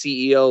because the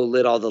CEO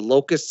lit all the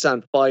locusts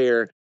on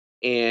fire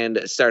and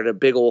started a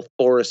big old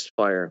forest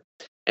fire.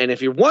 And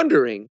if you're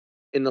wondering,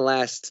 in the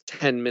last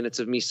 10 minutes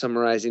of me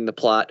summarizing the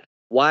plot,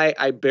 why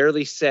I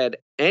barely said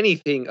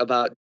anything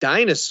about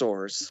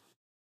dinosaurs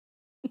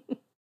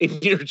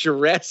in your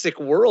Jurassic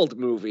World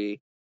movie,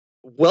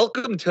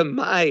 welcome to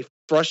my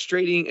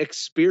frustrating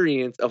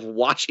experience of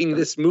watching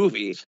this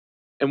movie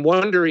and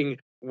wondering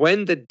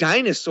when the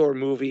dinosaur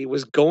movie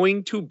was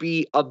going to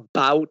be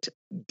about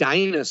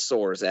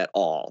dinosaurs at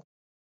all.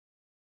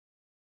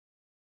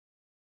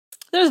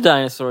 There's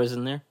dinosaurs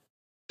in there.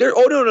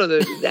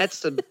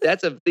 That's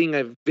a thing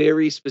I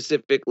very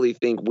specifically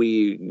think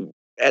we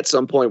at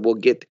some point will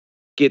get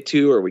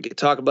to, or we could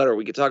talk about it, or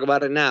we could talk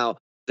about it now.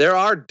 There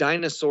are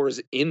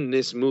dinosaurs in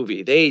this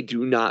movie. They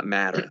do not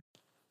matter.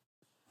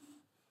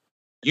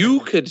 You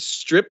could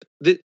strip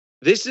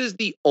this is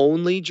the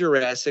only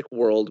Jurassic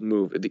World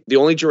movie, the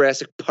only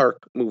Jurassic Park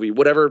movie,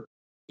 whatever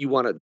you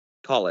want to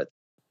call it.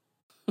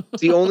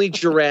 It's the only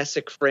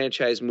Jurassic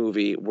franchise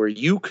movie where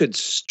you could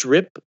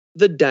strip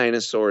the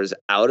dinosaurs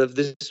out of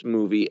this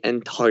movie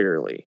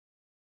entirely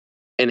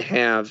and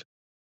have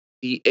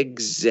the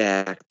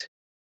exact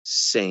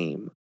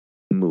same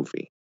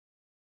movie.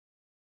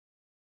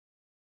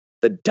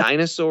 The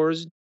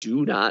dinosaurs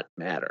do not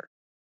matter.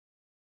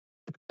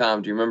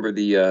 Tom, do you remember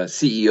the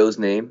CEO's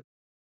name?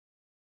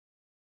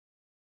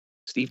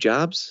 Steve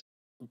Jobs?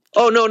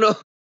 Oh, no.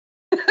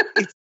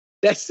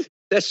 That's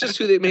just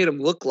who they made him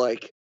look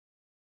like.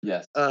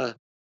 Yes.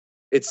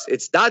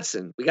 It's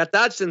Dodson. We got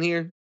Dodson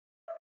here.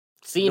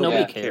 See,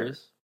 nobody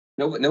cares.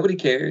 Nobody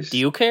cares. Do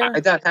you care?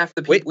 I thought half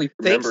the people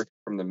remember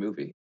from the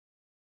movie.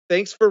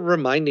 Thanks for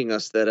reminding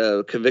us that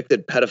a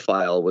convicted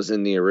pedophile was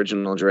in the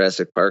original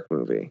Jurassic Park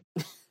movie.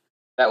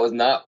 That was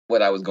not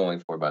what I was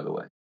going for, by the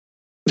way.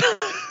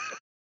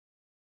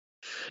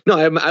 No,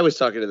 I was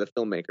talking to the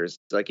filmmakers.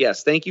 It's like,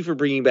 yes, thank you for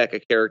bringing back a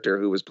character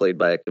who was played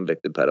by a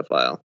convicted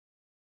pedophile.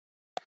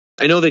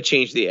 I know they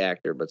changed the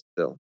actor, but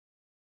still.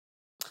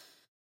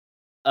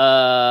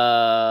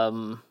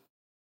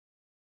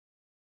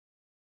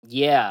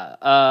 Yeah.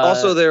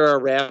 Also, there are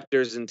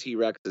raptors and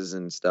T-Rexes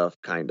and stuff,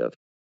 kind of.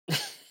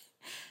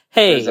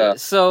 Hey,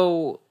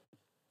 so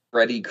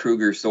Freddy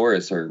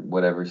Krueger-saurus or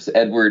whatever.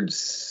 Edward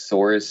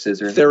Saurus is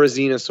her name.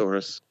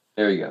 Therizinosaurus.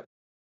 There you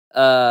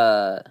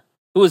go.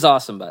 Who is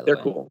awesome, by the way. They're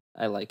cool.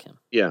 I like him.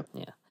 Yeah.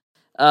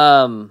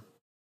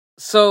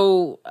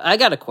 So I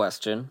got a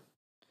question.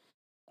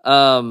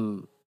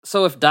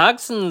 So if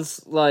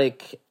Dogson's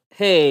like,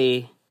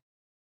 hey,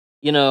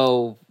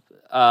 we'll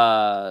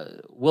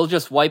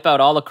just wipe out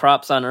all the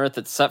crops on Earth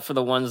except for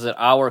the ones that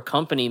our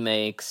company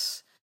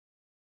makes,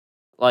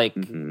 like,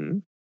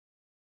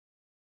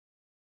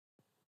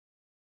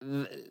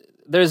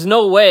 there's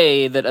no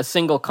way that a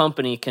single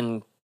company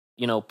can,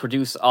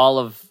 produce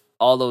all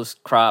those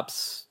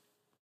crops,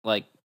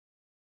 like,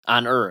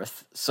 on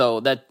Earth. So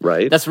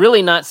that's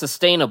really not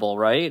sustainable,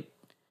 right?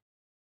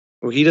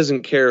 Well, he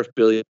doesn't care if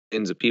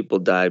billions of people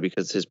die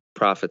because his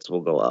profits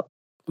will go up.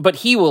 But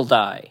he will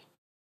die.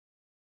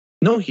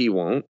 No, he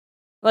won't.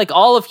 Like,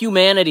 all of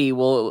humanity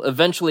will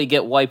eventually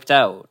get wiped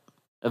out.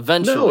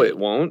 Eventually. No, it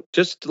won't.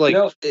 Just like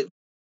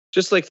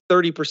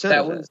 30%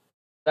 of it.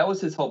 That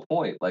was his whole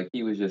point. Like,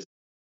 he was just,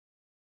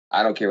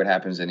 I don't care what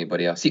happens to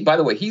anybody else. See, by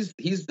the way, he's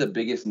the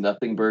biggest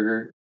nothing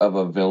burger of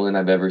a villain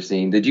I've ever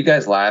seen. Did you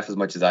guys laugh as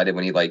much as I did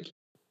when he, like,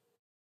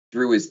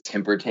 threw his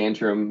temper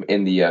tantrum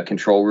in the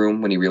control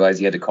room when he realized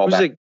he had to call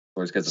back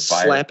because of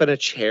fire? Slapping a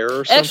chair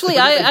or something? Actually,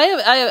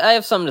 I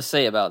have something to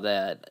say about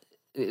that.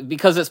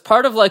 Because it's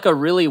part of, like, a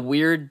really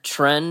weird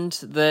trend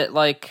that,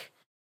 like,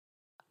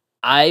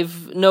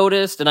 I've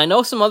noticed, and I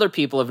know some other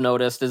people have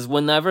noticed, is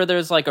whenever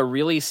there's, like, a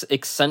really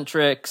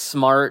eccentric,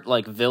 smart,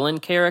 like, villain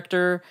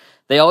character,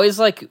 they always,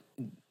 like,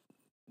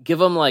 give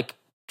them, like,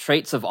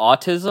 traits of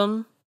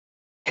autism.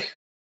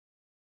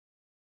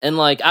 And,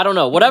 like, I don't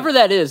know, whatever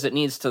that is, it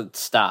needs to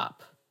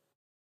stop.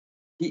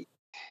 You're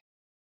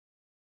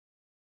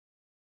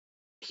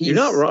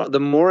not wrong. The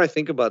more I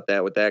think about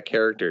that with that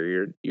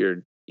character,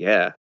 you're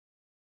yeah.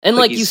 And,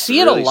 like, you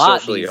see it a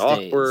lot these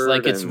days.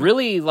 Like, it's and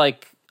really,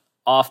 like,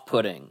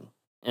 off-putting,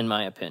 in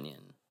my opinion.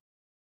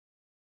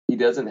 He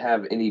doesn't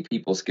have any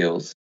people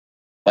skills.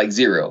 Like,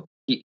 zero.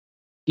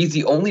 He's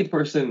the only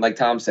person, like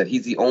Tom said,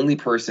 he's the only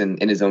person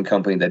in his own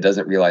company that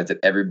doesn't realize that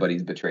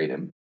everybody's betrayed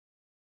him.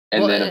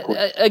 And then, of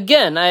course,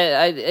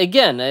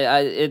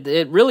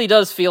 it really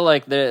does feel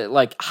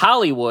like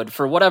Hollywood,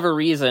 for whatever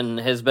reason,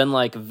 has been,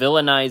 like,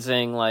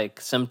 villainizing, like,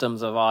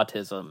 symptoms of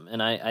autism.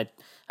 And I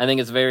think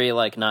it's very,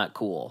 like, not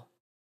cool.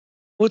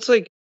 Well, it's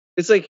like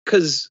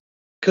because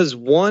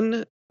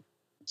one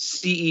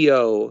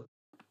CEO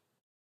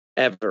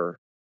ever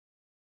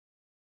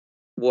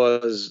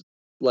was,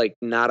 like,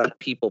 not a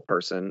people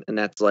person, and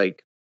that's,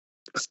 like,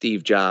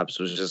 Steve Jobs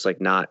was just, like,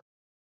 not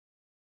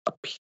a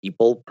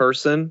people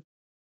person,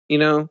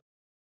 and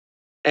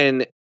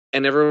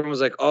everyone was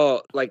like,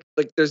 oh, like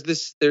there's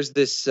this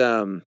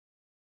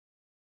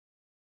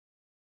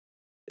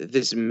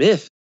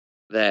myth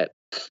that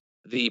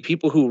the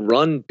people who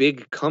run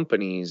big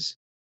companies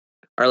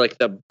are, like,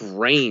 the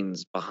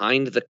brains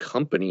behind the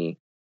company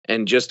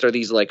and just are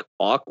these, like,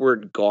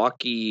 awkward,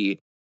 gawky,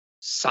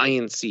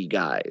 science-y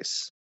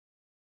guys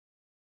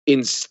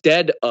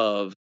instead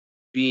of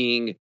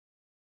being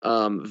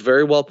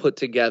very well put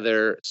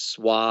together,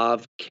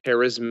 suave,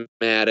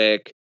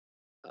 charismatic,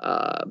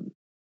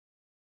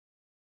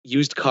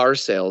 used car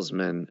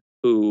salesmen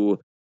who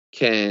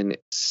can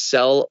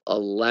sell a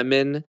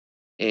lemon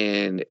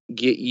and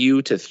get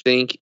you to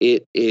think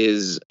it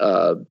is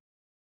a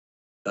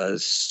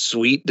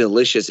sweet,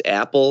 delicious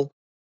apple,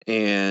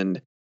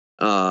 and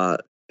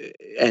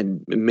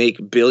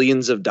make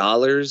billions of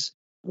dollars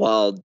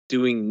while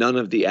doing none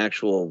of the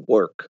actual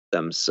work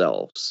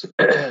themselves.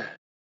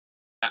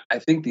 I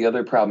think the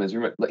other problem is,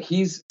 remember, like,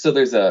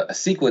 there's a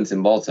sequence in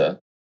Malta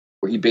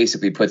where he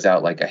basically puts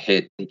out, like, a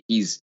hit.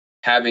 He's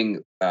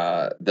having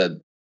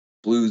the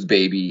Blues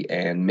Baby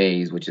and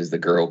Maze, which is the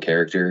girl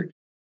character,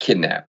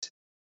 kidnapped.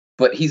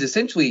 But he's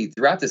essentially,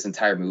 throughout this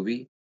entire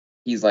movie,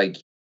 he's, like,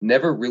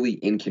 never really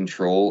in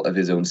control of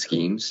his own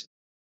schemes.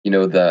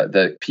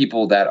 The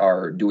people that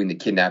are doing the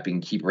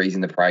kidnapping keep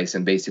raising the price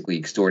and basically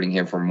extorting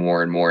him for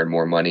more and more and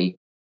more money.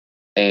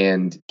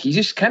 And he's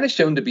just kind of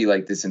shown to be,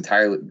 like, this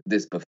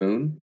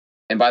buffoon.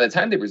 And by the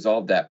time they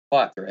resolve that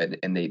plot thread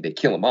and they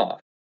kill him off,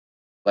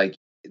 like,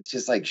 it's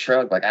just like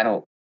shrug. Like,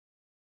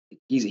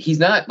 he's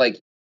not, like,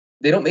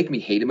 they don't make me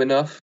hate him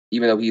enough,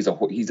 even though he's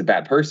a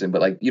bad person.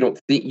 But, like, you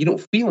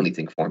don't feel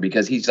anything for him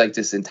because he's like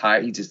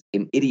he's just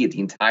an idiot the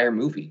entire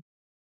movie.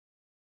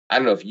 I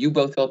don't know if you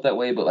both felt that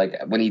way, but,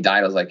 like, when he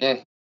died, I was like,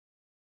 eh.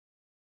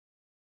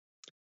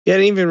 Yeah, I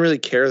didn't even really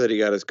care that he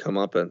got his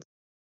comeuppance.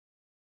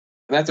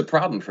 And that's a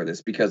problem for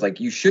this because, like,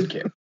 you should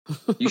care.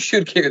 You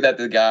should care that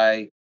the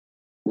guy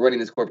running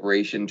this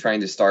corporation, trying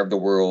to starve the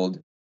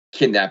world,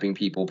 kidnapping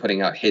people,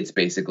 putting out hits,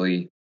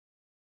 basically.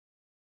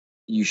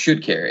 You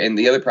should care. And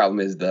the other problem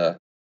is the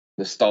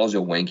nostalgia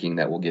wanking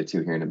that we'll get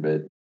to here in a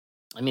bit.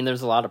 I mean,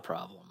 there's a lot of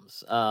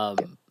problems.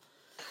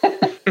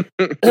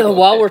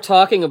 While we're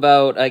talking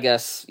about, I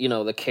guess,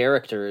 the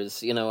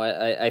characters,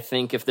 I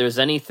think if there's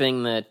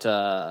anything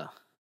that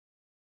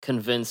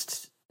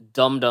convinced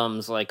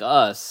dum-dums like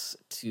us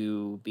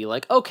to be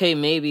like, okay,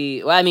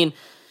 maybe, well, I mean,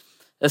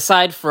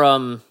 aside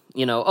from,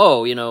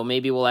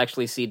 maybe we'll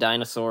actually see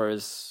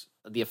dinosaurs,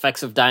 the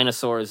effects of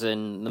dinosaurs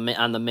on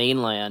the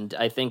mainland.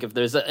 I think if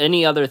there's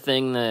any other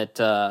thing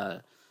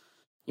that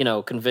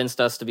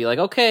convinced us to be like,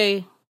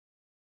 okay,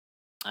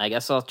 I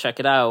guess I'll check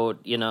it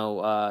out.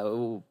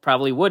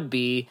 Probably would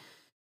be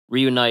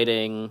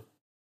reuniting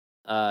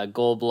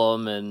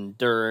Goldblum and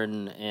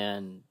Dern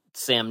and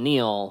Sam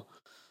Neill.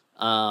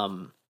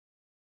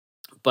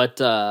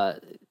 But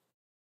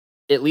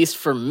at least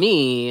for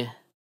me,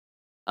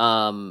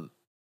 they're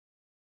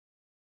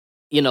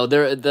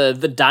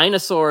the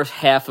dinosaur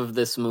half of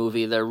this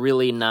movie, they're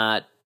really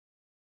not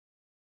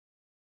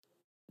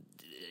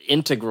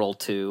integral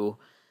to.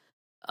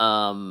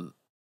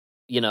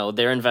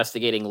 They're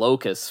investigating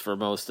locusts for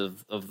most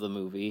of the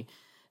movie.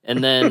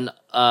 And then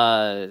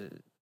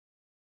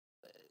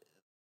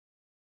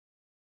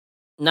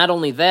not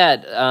only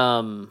that,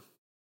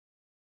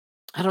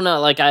 I don't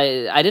know, like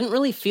I didn't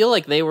really feel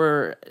like they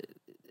were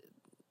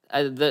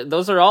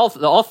those are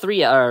all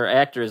three are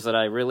actors that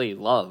I really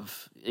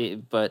love,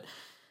 but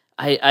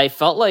I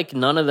felt like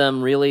none of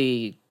them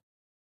really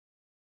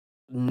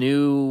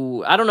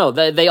knew. I don't know,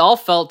 they all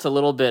felt a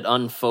little bit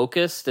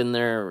unfocused in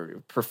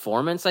their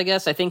performance, I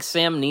guess. I think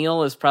Sam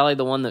Neill is probably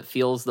the one that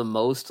feels the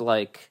most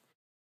like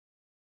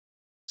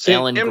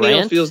Alan Grant.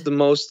 Neill feels the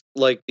most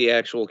like the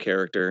actual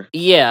character.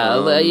 Yeah,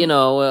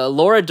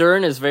 Laura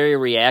Dern is very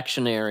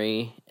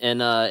reactionary,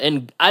 and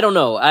I don't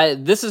know.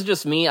 This is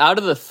just me. Out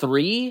of the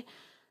three,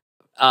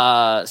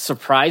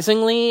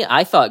 surprisingly,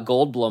 I thought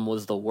Goldblum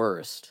was the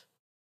worst.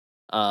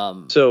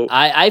 So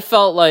I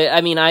felt like,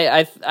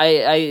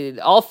 I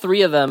all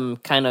three of them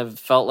kind of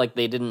felt like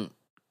they didn't,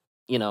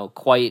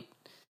 quite,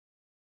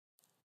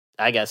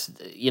 I guess,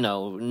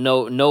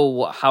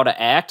 know how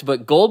to act.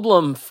 But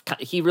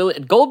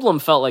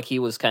Goldblum felt like he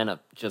was kind of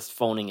just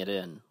phoning it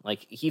in.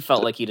 Like he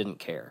felt like he didn't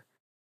care.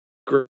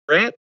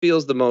 Grant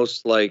feels the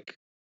most like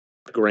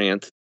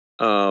Grant.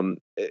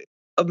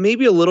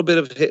 Maybe a little bit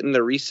of hitting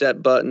the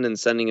reset button and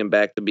sending him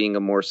back to being a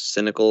more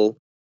cynical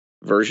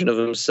version of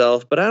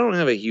himself, but I don't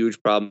have a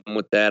huge problem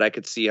with that. I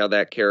could see how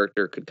that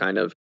character could kind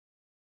of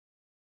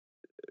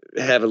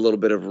have a little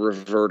bit of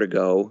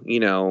vertigo,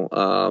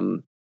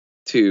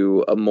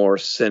 to a more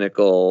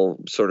cynical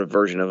sort of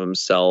version of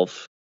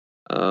himself.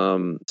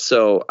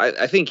 So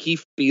I think he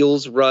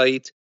feels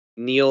right.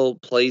 Neil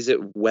plays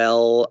it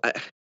well.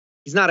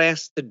 He's not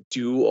asked to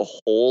do a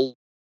whole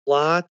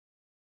lot,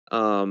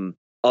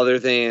 other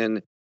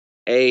than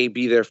A,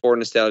 be there for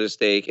nostalgia's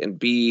sake, and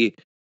B,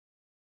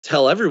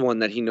 tell everyone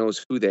that he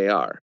knows who they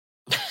are.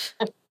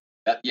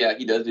 Yeah,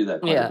 he does do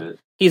that quite a bit.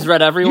 He's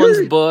read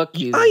everyone's book.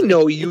 I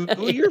know you.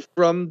 You're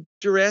from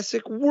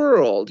Jurassic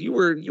World. You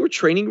were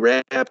training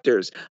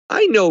raptors.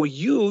 I know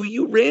you.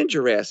 You ran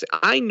Jurassic.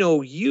 I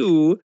know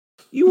you.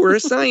 You were a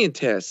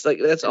scientist. Like,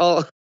 that's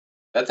all.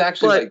 That's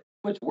actually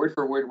much word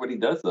for word what he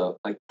does, though.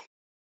 Like,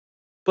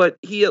 but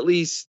he at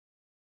least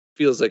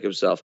feels like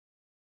himself.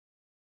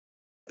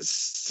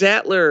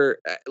 Sattler,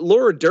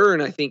 Laura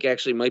Dern, I think,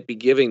 actually might be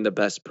giving the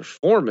best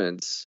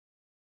performance,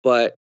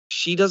 but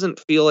she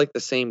doesn't feel like the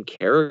same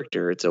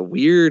character. It's a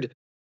really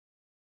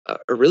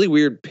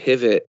weird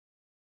pivot,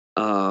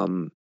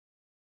 and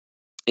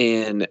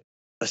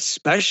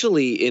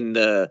especially in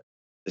the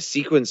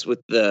sequence with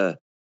the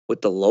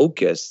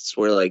locusts,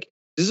 where like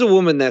this is a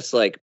woman that's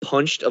like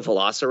punched a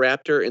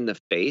velociraptor in the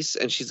face,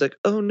 and she's like,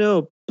 "Oh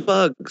no,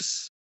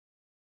 bugs!"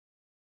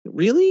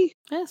 Really?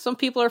 Yeah, some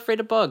people are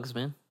afraid of bugs,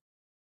 man.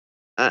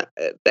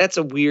 It's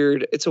a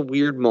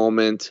weird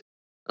moment.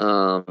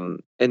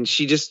 And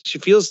she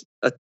feels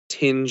a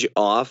tinge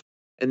off.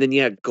 And then,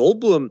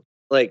 Goldblum,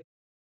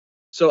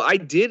 so I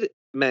did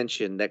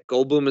mention that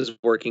Goldblum is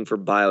working for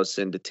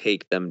Biosyn to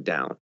take them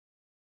down,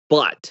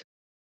 but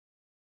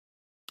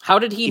how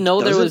did he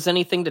know there was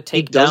anything to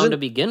take down to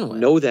begin with?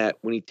 Know that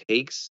when he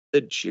takes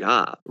the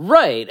job.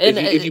 Right. And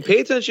if you pay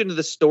attention to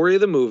the story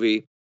of the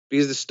movie,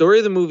 because the story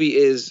of the movie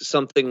is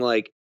something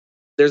like,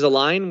 there's a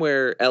line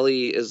where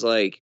Ellie is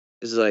like,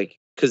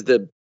 because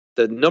the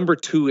number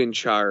 2 in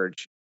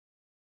charge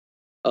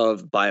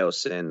of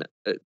Biosyn,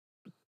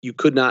 you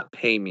could not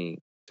pay me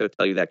to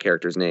tell you that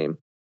character's name.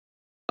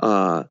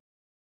 Bio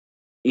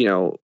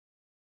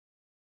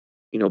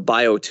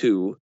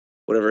 2,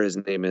 whatever his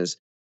name is,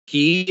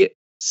 he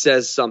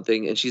says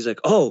something, and she's like,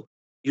 "Oh,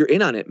 you're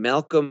in on it.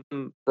 Malcolm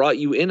brought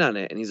you in on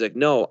it." And he's like,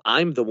 "No,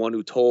 I'm the one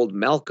who told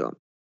Malcolm."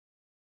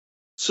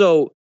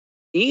 So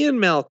Ian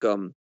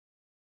Malcolm,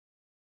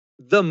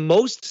 the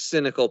most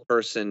cynical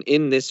person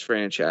in this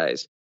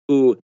franchise,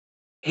 who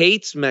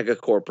hates mega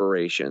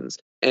corporations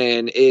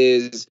and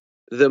is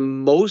the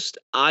most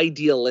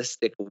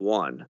idealistic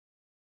one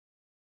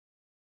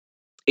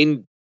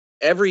in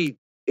every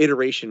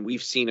iteration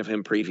we've seen of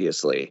him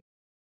previously,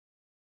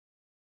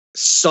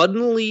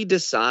 suddenly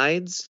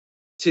decides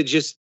to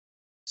just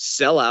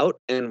sell out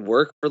and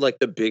work for like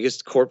the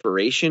biggest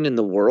corporation in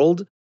the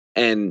world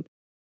and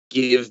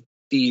give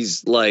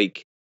these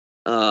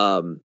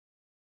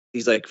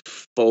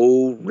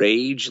faux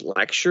rage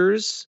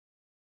lectures.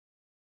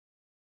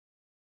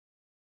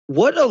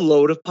 What a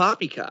load of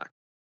poppycock.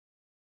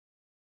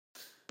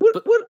 What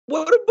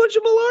a bunch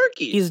of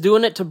malarkey. He's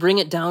doing it to bring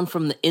it down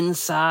from the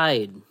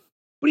inside.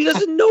 But he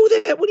doesn't know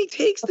that when he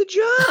takes the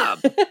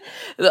job.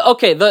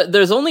 Okay,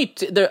 there's only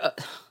there.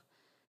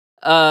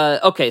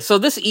 Okay, so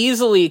this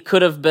easily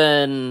could have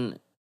been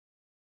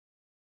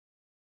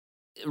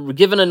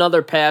given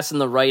another pass in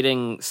the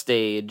writing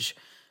stage,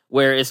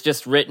 where it's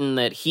just written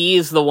that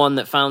he's the one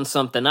that found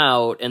something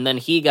out, and then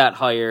he got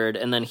hired,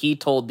 and then he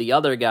told the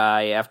other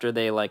guy after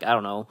they, like, I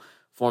don't know,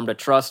 formed a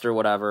trust or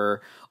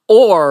whatever,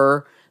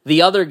 or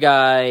the other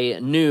guy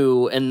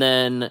knew and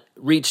then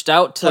reached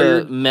out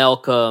to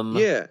Malcolm,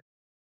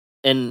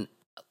 and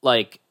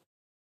like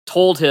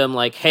told him,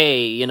 like,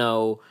 hey, you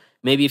know,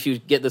 maybe if you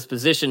get this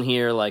position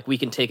here, like, we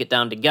can take it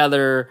down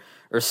together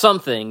or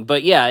something.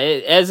 But yeah,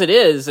 as it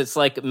is, it's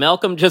like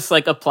Malcolm just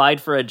like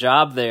applied for a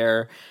job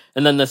there,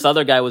 and then this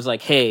other guy was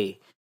like, hey,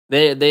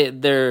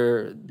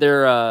 they're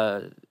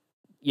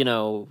you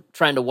know,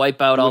 trying to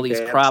wipe out all these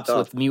crops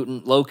with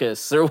mutant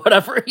locusts or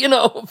whatever, you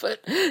know.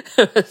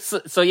 But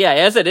so yeah,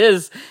 as it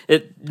is,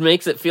 it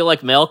makes it feel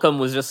like Malcolm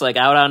was just like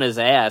out on his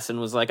ass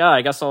and was like, oh,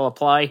 I guess I'll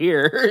apply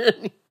here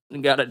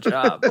and got a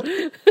job.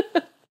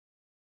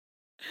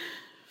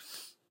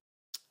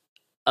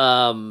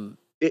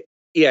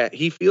 Yeah,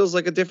 he feels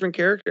like a different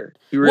character.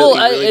 He really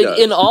does.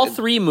 In all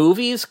three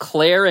movies,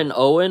 Claire and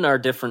Owen are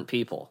different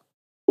people.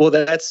 Well,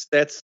 that's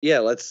yeah.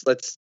 Let's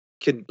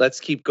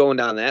keep going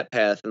down that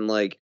path, and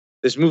like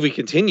this movie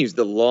continues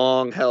the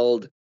long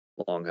held,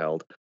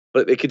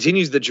 but it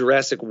continues the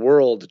Jurassic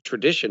World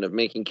tradition of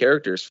making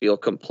characters feel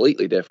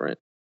completely different.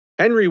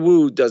 Henry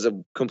Wu does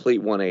a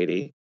complete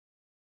 180.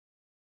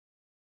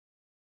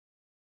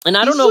 And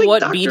I don't know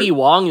what BD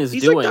Wong is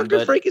doing. Like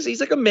Dr. Frank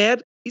he's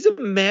a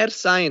mad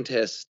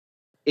scientist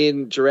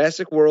in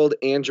Jurassic World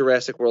and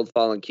Jurassic World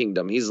Fallen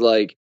Kingdom. He's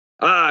like,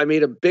 I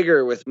made him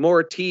bigger with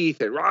more teeth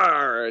and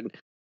rawr, and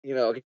you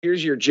know,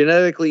 here's your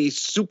genetically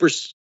super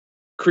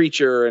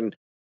creature, and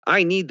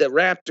I need the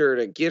raptor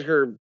to get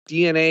her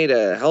DNA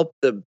to help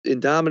the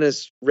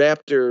Indominus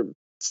raptor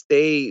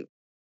stay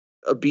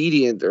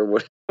obedient or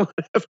whatever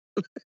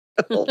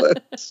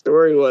that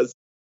story was.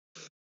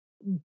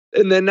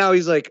 And then now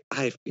he's like,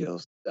 I'm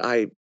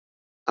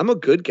a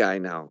good guy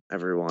now,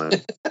 everyone.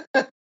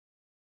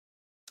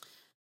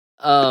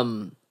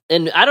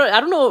 And I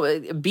don't know.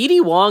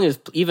 BD Wong is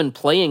even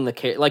playing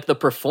the like the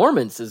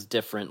performance is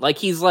different. Like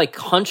he's like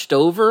hunched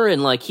over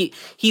and like he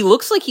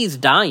looks like he's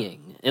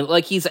dying and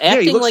like he's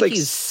acting he like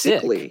he's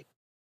sickly. Sick.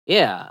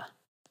 Yeah,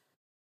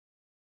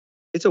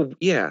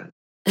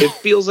 It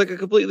feels like a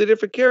completely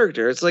different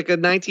character. It's like a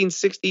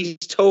 1960s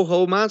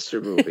Toho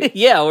monster movie.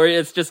 Yeah, where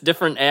it's just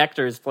different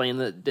actors playing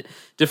the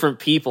different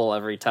people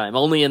every time.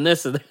 Only in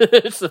this,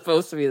 it's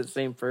supposed to be the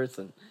same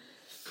person.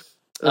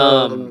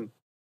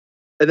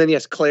 And then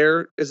yes,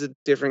 Claire is a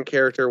different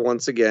character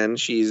once again.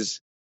 She's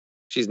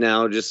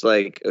now just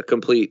like a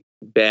complete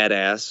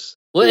badass.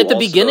 Well, at the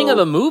beginning of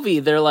the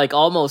movie, they're like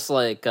almost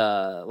like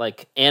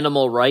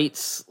animal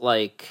rights,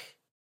 like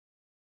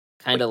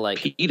kind of like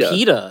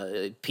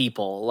PETA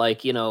people,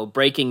 like, you know,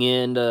 breaking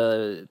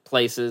into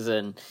places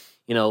and,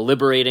 you know,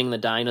 liberating the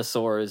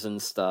dinosaurs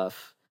and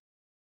stuff.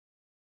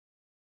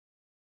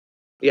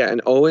 Yeah,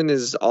 and Owen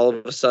is all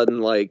of a sudden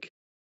like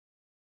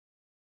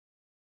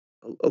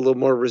a little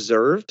more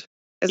reserved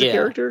as a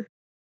character.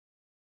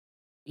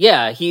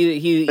 Yeah,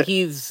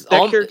 he's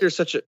that character is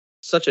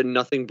such a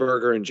nothing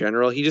burger in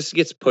general. He just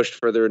gets pushed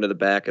further into the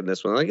back in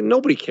this one. Like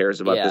nobody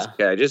cares about this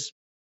guy.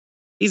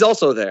 He's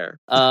also there.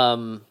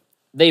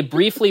 They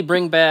briefly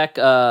bring back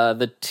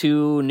the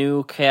two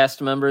new cast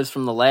members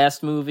from the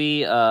last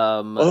movie.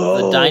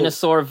 The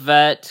dinosaur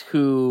vet,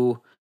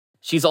 who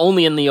she's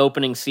only in the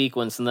opening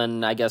sequence, and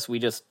then I guess we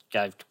just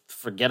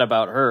forget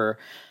about her.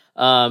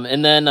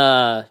 And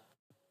then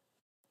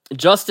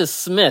Justice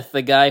Smith,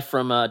 the guy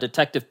from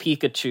Detective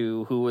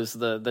Pikachu, who was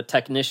the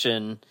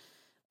technician.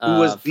 Who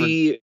was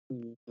the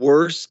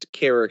worst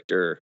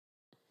character.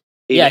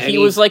 Yeah, he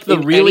was like the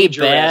really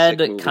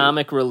bad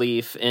comic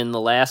relief in the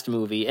last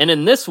movie. And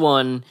in this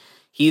one,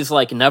 he's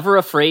like never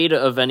afraid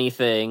of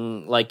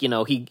anything. Like, you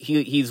know,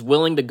 he's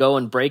willing to go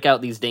and break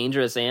out these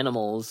dangerous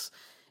animals.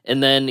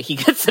 And then he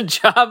gets a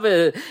job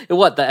at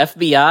what, the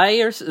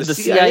FBI or the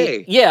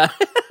CIA? Yeah.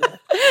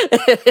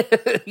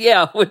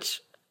 Yeah,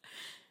 which...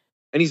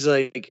 And he's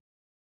like,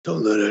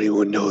 don't let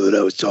anyone know that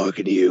I was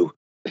talking to you.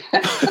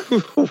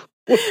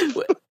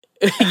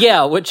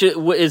 Yeah, which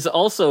is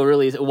also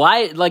really...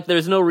 Why? Like,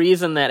 there's no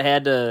reason that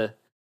had to...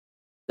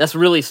 That's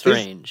really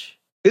strange.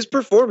 His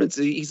performance,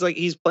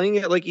 he's playing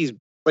it like he's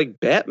like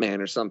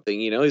Batman or something,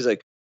 you know? He's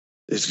like,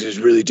 this is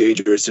really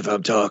dangerous if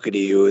I'm talking to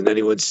you and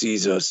anyone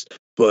sees us.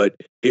 But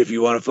if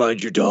you want to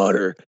find your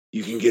daughter,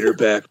 you can get her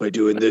back by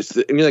doing this.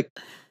 And you're like,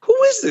 who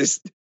is this?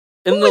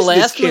 In the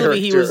last movie,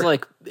 he was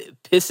like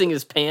pissing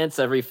his pants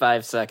every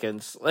 5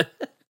 seconds.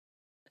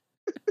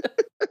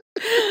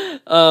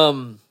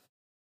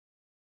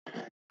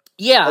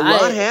 Yeah,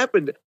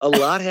 a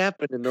lot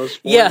happened in those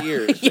 4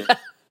 years. Yeah.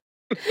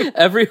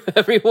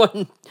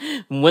 Everyone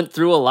went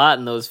through a lot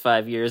in those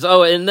 5 years.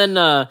 Oh, and then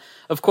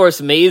of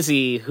course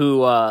Maisie, who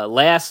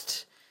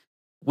last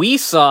we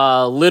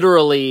saw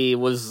literally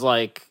was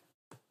like,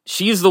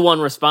 she's the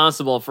one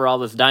responsible for all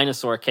this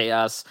dinosaur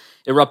chaos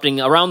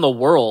erupting around the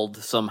world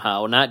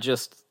somehow, not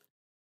just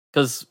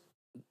because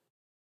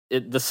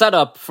the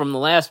setup from the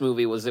last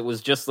movie was it was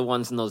just the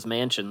ones in those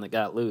mansion that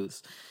got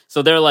loose.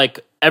 So they're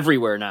like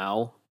everywhere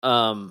now.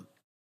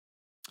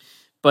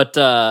 But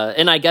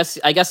and I guess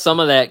some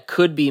of that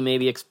could be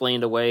maybe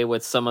explained away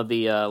with some of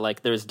the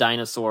like there's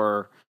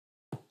dinosaur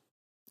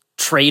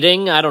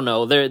trading. I don't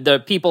know.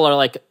 The people are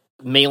like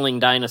mailing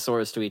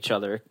dinosaurs to each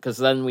other, because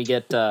then we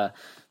get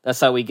that's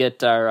how we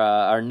get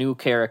our new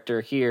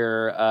character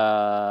here,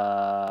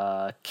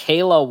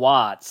 Kayla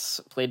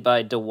Watts, played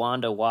by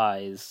DeWanda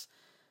Wise.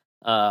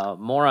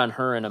 More on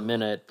her in a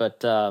minute,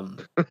 but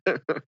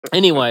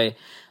anyway,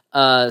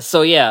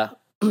 so yeah.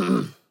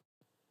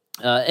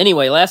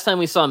 Anyway, last time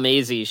we saw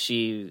Maisie,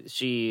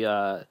 she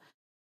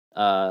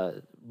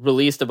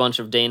released a bunch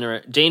of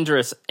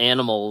dangerous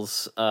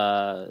animals,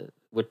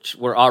 which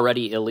were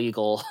already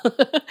illegal.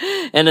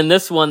 And in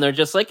this one, they're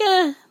just like,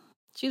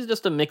 she's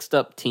just a mixed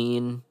up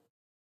teen,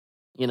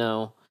 you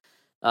know.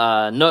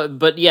 No,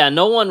 but yeah,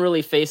 no one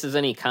really faces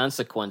any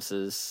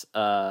consequences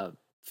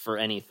for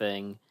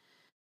anything.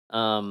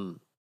 I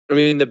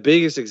mean, the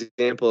biggest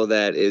example of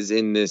that is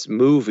in this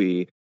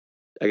movie.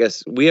 I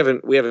guess we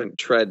haven't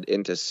tread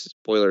into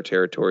spoiler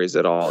territories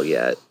at all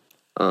yet,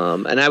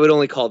 and I would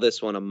only call this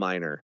one a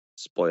minor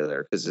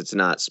spoiler because it's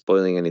not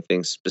spoiling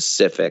anything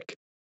specific.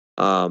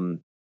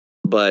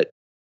 But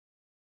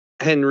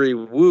Henry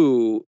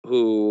Wu,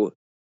 who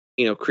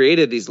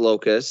created these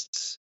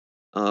locusts,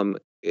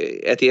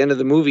 at the end of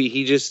the movie,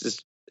 he just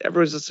is.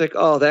 Everyone's just like,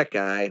 "Oh, that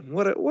guy!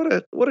 What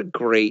a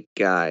great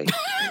guy!"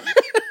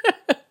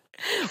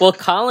 Well,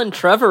 Colin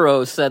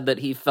Trevorrow said that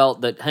he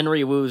felt that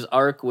Henry Wu's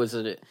arc was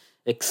an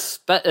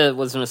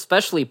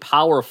especially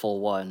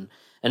powerful one,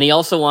 and he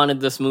also wanted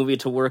this movie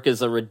to work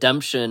as a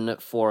redemption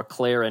for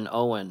Claire and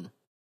Owen.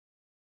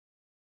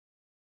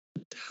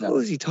 What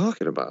is he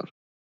talking about?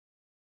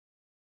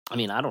 I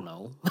mean, I don't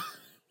know.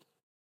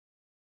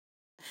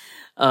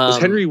 Is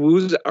Henry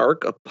Wu's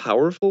arc a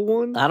powerful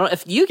one? I don't.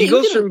 If you he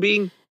goes from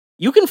being,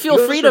 you can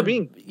feel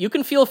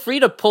free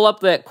to pull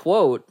up that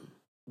quote.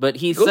 But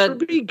he goes said from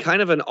being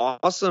kind of an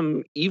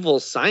awesome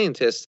evil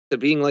scientist to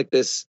being like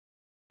this,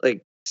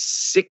 like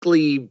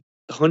sickly,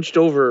 hunched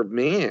over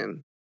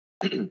man.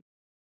 I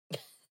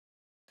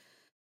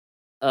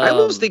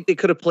almost think they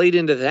could have played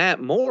into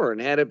that more and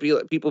had it be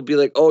like people be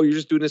like, "Oh, you're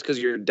just doing this because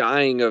you're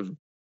dying of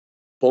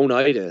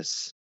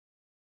bonitis."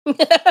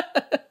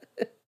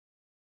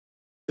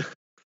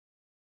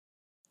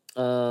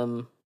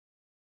 All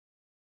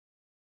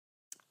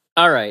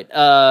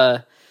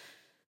right.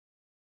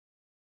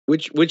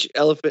 Which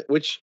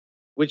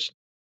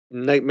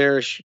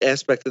nightmarish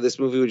aspect of this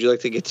movie would you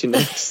like to get to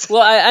next?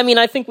 Well, I mean,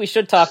 I think we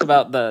should talk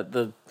about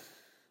the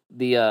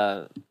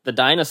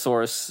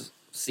dinosaurs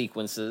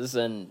sequences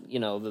and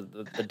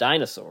the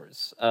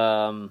dinosaurs.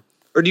 Or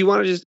do you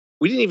want to just?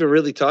 We didn't even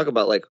really talk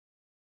about like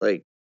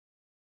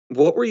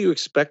what were you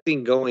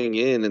expecting going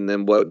in, and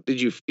then what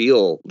did you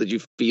feel? Did you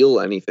feel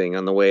anything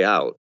on the way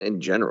out in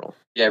general?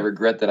 Yeah, I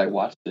regret that I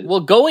watched it.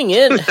 Well, going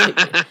in,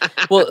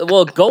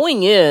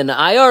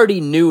 I already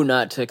knew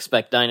not to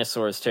expect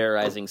dinosaurs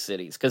terrorizing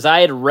cities because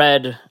I had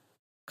read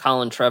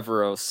Colin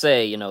Trevorrow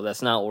say,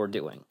 that's not what we're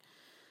doing.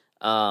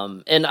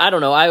 And I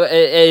don't know.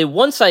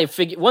 Once I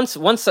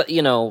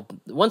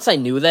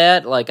knew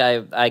that, like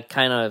I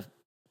kind of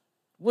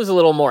was a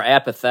little more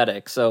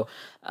apathetic. So,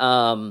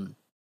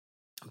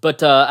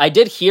 but I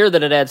did hear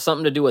that it had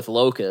something to do with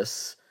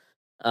locusts.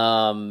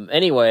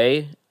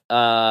 Anyway.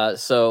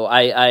 So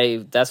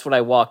I that's what I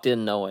walked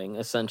in knowing,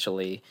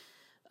 essentially.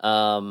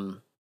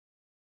 And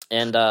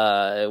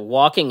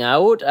walking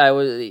out,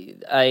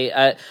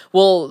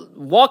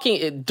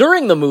 walking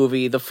during the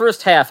movie, the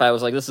first half, I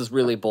was like, this is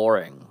really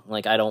boring.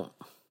 I don't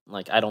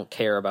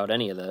care about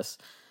any of this.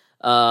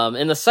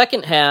 In the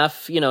second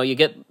half, you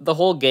get the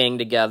whole gang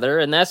together,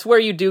 and that's where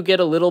you do get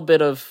a little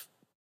bit of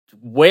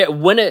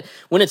when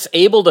it's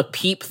able to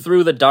peep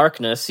through the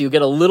darkness, you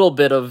get a little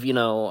bit of I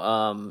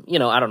don't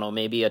know,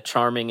 maybe a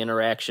charming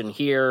interaction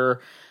here,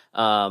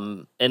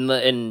 and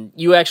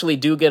you actually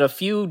do get a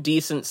few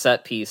decent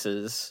set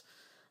pieces.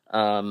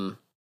 The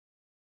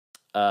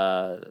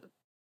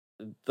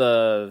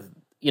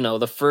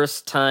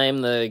first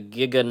time the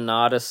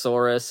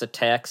Giganotosaurus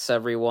attacks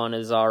everyone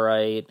is all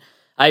right.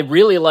 I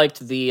really liked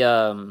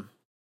the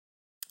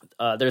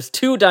there's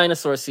two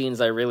dinosaur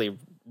scenes I really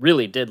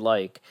really did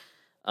like.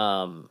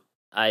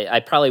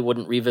 I probably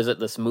wouldn't revisit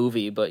this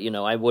movie, but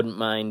I wouldn't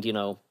mind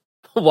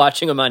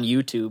watching them on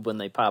YouTube when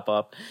they pop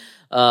up.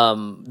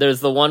 There's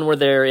the one where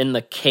they're in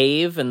the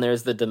cave and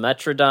there's the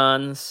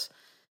Dimetrodons.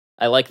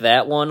 I like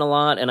that one a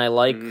lot, and I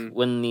like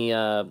when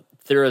the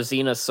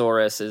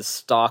Therizinosaurus is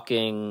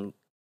stalking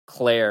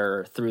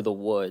Claire through the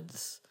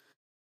woods.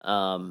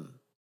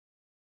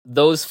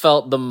 Those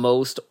felt the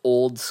most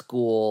old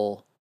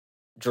school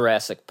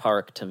Jurassic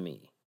Park to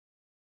me.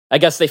 I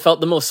guess they felt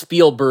the most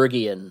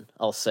Spielbergian,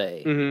 I'll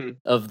say, Mm-hmm.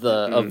 of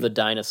the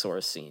dinosaur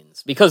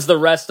scenes, because the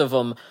rest of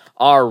them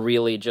are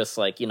really just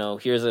like,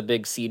 here's a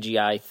big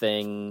CGI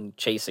thing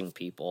chasing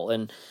people.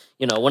 And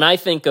when I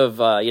think of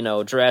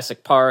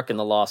Jurassic Park and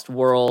the Lost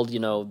World,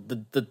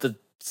 the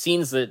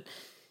scenes that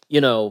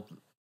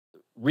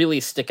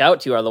really stick out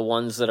to you are the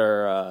ones that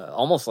are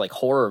almost like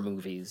horror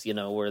movies,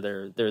 where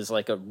there's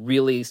like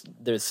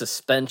there's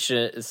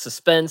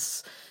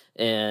suspense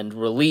and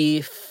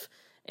relief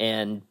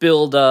and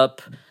build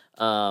up,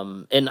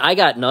 and I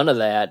got none of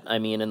that. I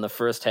mean, in the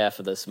first half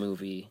of this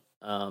movie,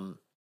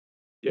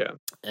 Yeah.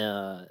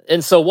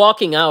 And so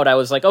walking out, I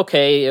was like,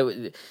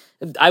 okay,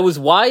 I was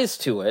wise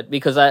to it,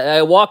 because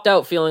I walked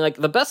out feeling like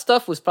the best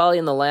stuff was probably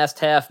in the last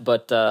half,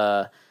 but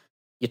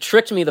you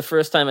tricked me the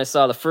first time I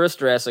saw the first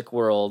Jurassic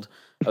World.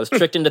 I was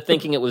tricked into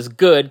thinking it was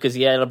good because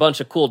you had a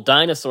bunch of cool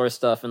dinosaur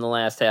stuff in the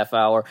last half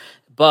hour,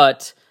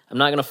 but I'm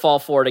not going to fall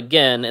for it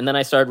again. And then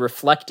I started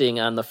reflecting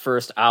on the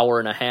first hour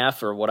and a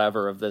half or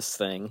whatever of this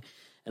thing,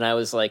 and I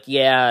was like,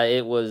 yeah,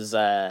 it was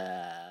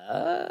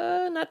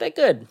not that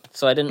good.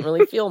 So I didn't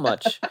really feel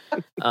much.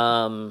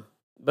 The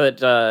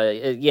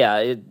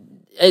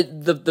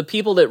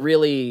people that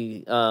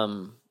really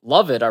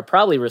love it are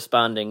probably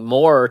responding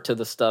more to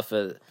the stuff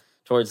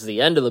towards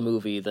the end of the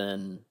movie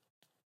than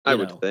I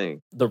would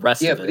think the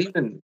rest of it. Yeah, but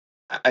even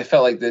I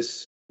felt like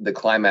the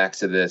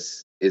climax of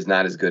this is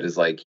not as good as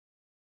like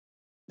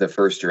the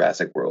first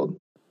Jurassic World,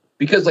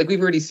 because like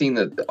we've already seen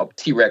the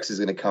T-Rex is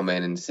going to come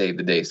in and save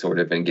the day, sort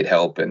of, and get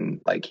help,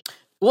 and like.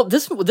 Well,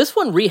 this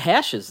one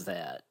rehashes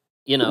that.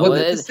 Well,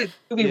 this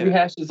movie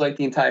rehashes like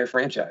the entire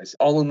franchise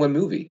all in one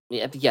movie.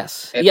 Yeah.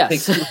 Yes. And yes.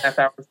 It takes 2.5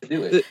 hours to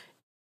do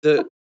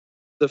it.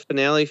 The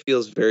finale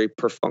feels very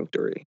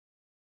perfunctory,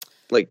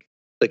 like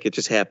it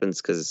just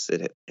happens because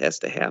it has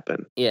to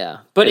happen. Yeah,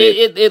 but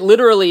it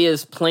literally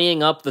is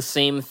playing up the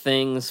same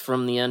things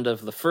from the end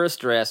of the first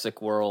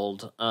Jurassic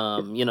World.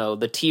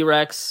 The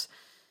T-Rex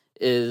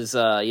is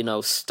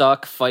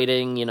stuck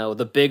fighting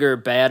the bigger,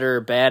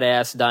 badder,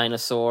 badass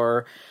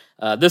dinosaur.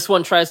 This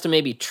one tries to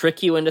maybe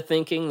trick you into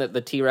thinking that the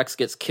T-Rex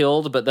gets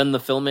killed, but then the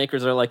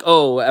filmmakers are like,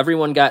 oh,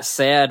 everyone got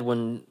sad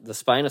when the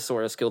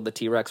Spinosaurus killed the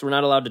T-Rex. We're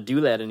not allowed to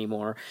do that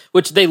anymore,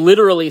 which they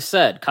literally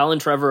said. Colin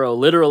Trevorrow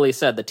literally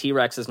said the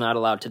T-Rex is not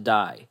allowed to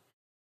die.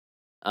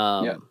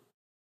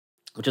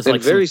 Which is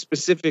like very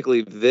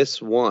specifically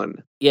this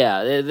one.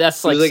 Yeah,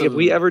 that's like if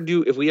we ever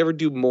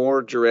do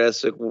more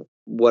Jurassic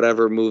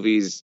whatever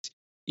movies,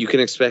 you can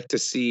expect to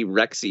see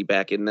Rexy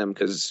back in them,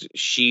 because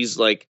she's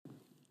like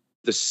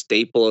the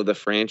staple of the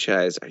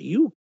franchise. Are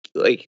you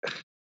like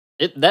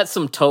that's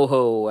some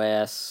Toho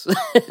ass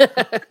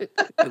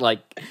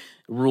like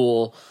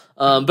rule.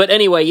 But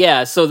anyway,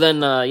 yeah. So then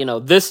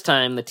this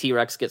time the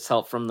T-Rex gets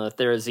help from the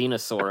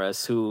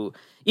Therizinosaurus, who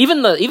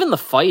even the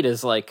fight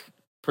is like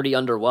pretty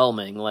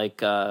underwhelming. Like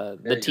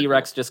the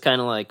T-Rex just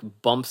kind of like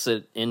bumps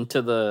it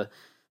into the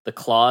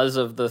claws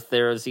of the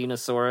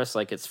Therizinosaurus,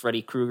 like it's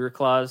Freddy Krueger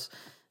claws,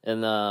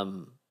 and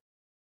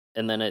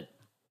then it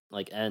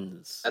like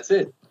ends. That's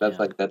it.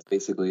 That's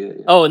basically it.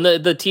 Yeah. Oh, and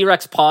the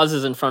T-Rex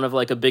pauses in front of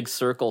like a big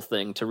circle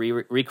thing to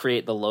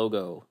recreate the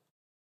logo.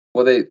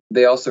 Well,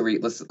 they also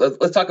let's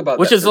talk about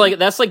which is like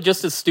that's like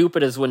just as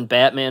stupid as when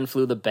Batman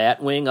flew the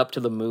Batwing up to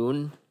the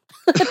moon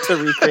to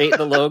recreate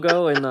the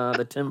logo in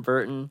the Tim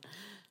Burton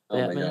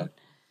Batman. Oh my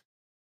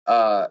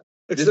god!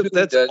 Except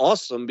that's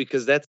awesome,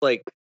 because that's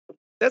like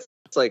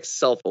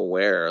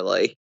self-aware,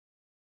 like.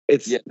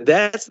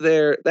 That's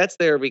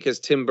there because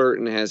Tim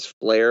Burton has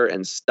flair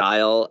and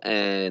style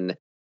and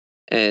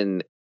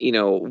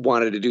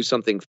wanted to do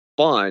something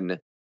fun,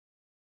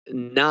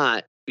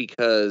 not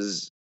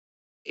because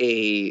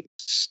a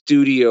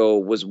studio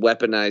was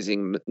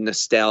weaponizing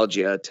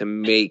nostalgia to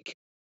make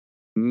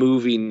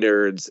movie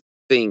nerds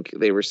think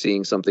they were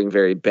seeing something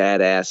very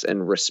badass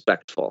and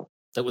respectful.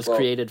 That was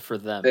created for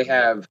them.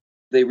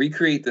 They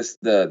recreate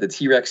the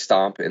T-Rex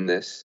stomp in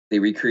this. They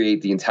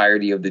recreate the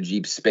entirety of the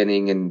Jeep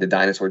spinning and the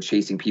dinosaur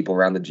chasing people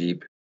around the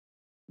Jeep.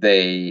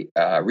 They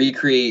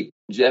recreate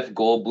Jeff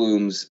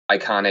Goldblum's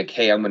iconic,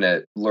 hey, I'm going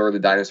to lure the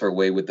dinosaur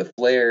away with the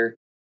flare.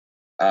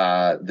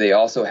 They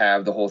also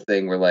have the whole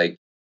thing where like,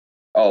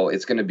 oh,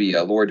 it's going to be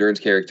a Laura Dern's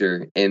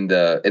character in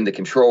the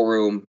control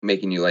room,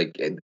 making you like...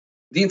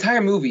 The entire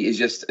movie is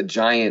just a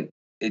giant...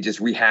 It just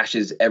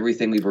rehashes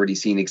everything we've already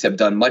seen, except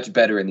done much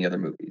better in the other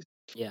movies.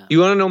 Yeah. You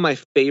want to know my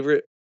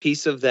favorite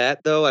piece of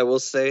that, though? I will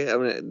say, I'm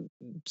going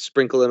to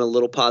sprinkle in a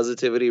little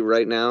positivity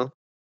right now.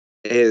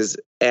 Is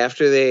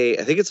after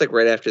I think it's like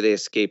right after they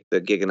escape the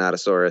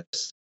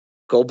Giganotosaurus,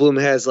 Goldblum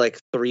has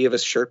like 3 of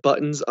his shirt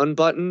buttons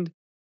unbuttoned,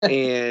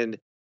 and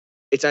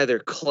it's either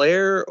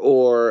Claire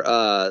or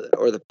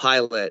the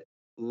pilot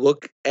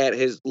looks at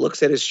his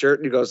shirt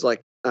and he goes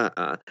like,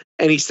 and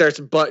he starts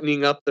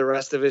buttoning up the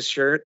rest of his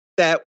shirt.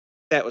 That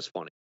was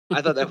funny.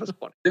 I thought that was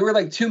funny. There were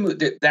like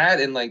 2 that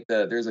and like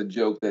there's a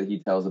joke that he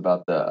tells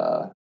about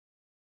the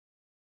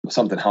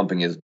something humping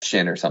his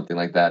shin or something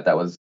like that. That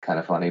was kind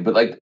of funny. But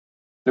like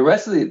the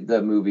rest of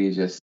the movie is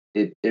just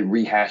it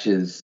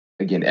rehashes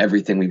again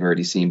everything we've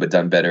already seen, but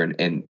done better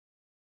in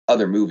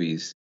other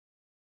movies.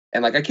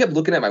 And like I kept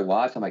looking at my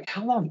watch. I'm like,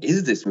 how long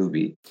is this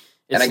movie?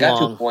 And I got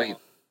to a point,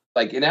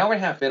 like an hour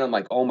and a half in, I'm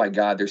like, oh my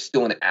God, there's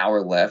still an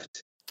hour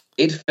left.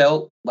 It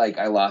felt like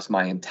I lost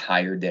my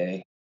entire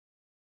day.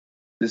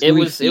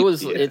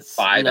 It's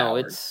 5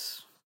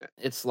 hours.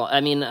 It's long.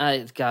 I mean,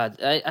 I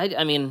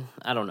mean,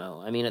 I don't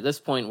know. I mean, at this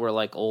point, we're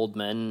like old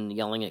men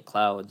yelling at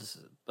clouds.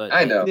 But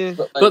I know. Yeah.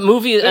 But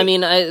movie, I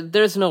mean,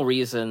 there's no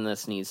reason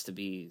this needs to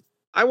be.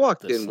 I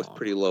walked in with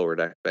pretty lowered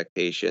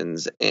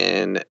expectations,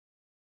 and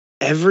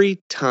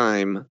every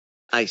time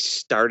I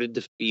started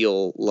to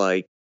feel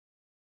like,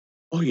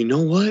 oh, you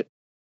know what?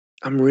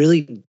 I'm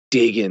really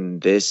digging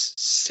this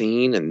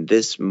scene and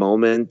this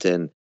moment,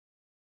 and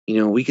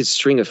we could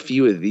string a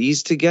few of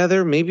these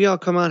together. Maybe I'll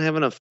come out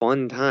having a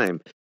fun time.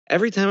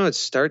 Every time I would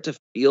start to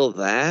feel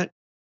that,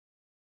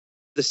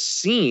 the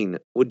scene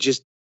would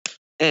just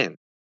end.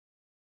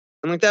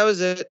 And like that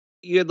was it.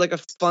 You had like a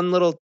fun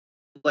little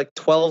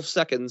 12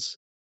 seconds,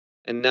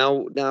 and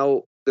now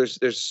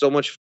there's so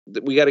much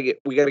that we gotta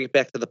get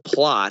back to the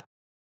plot,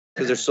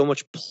 because there's so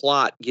much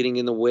plot getting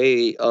in the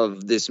way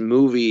of this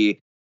movie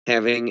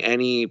having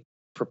any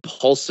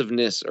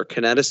propulsiveness or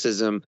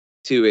kineticism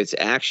to its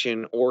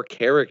action or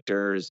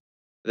characters,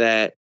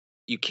 that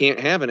you can't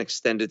have an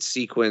extended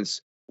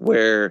sequence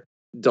where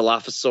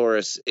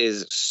Dilophosaurus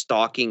is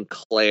stalking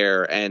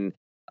Claire and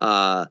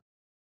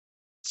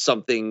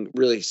something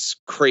really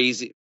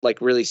crazy,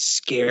 like really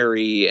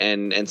scary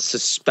and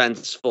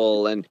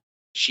suspenseful, and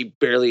she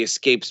barely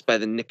escapes by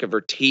the nick of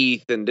her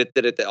teeth, and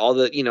all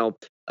the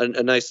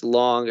a nice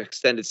long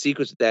extended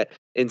sequence of that.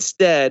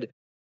 Instead,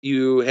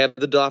 you have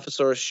the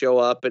Dilophosaurus show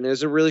up, and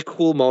it's a really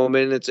cool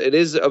moment. It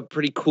is a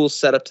pretty cool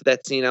setup to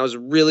that scene. I was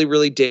really,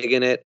 really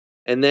digging it.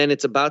 And then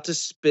it's about to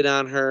spit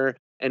on her,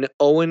 and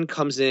Owen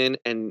comes in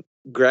and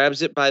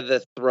grabs it by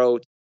the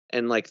throat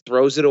and like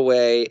throws it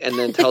away, and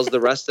then tells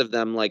the rest of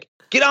them like,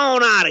 get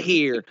on out of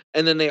here.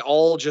 And then they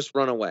all just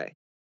run away.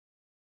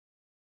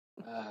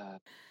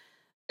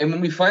 And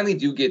when we finally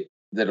do get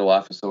the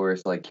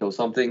Dilophosaurus like kill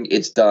something,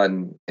 it's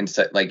done and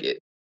set like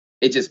it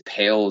just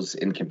pales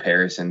in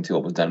comparison to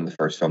what was done in the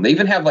first film. They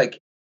even have like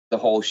the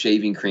whole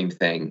shaving cream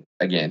thing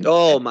again.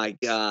 Oh my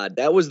God,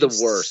 that was the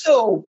worst.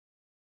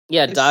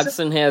 Yeah,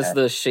 Dodgson has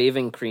the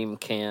shaving cream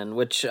can,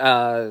 which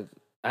I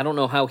don't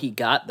know how he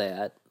got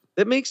that.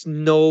 That makes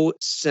no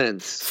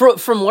sense.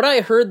 From what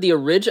I heard,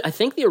 I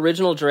think the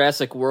original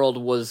Jurassic World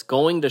was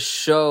going to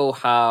show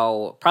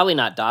how, probably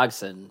not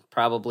Dodgson,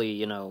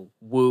 probably,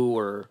 Wu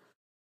or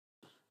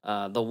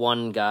the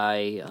one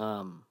guy,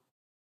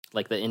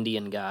 like the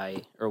Indian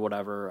guy or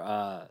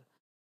whatever,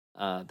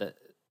 that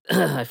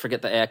I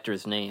forget the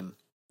actor's name.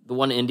 The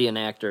one Indian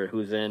actor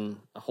who's in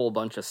a whole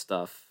bunch of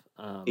stuff.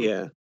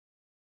 Yeah.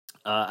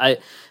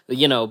 But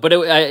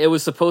it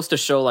was supposed to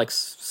show like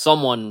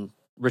someone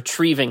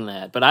retrieving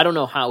that, but I don't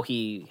know how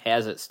he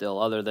has it still,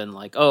 other than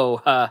like,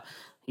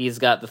 he's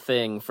got the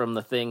thing from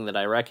the thing that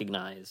I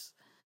recognize.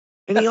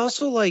 And he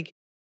also he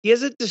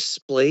has it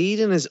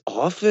displayed in his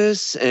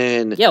office,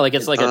 and yeah, like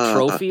it's like a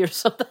trophy or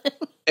something.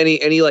 And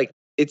he like,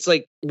 it's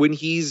like when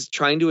he's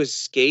trying to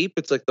escape,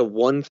 it's like the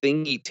one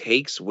thing he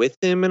takes with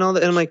him and all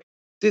that. And I'm like,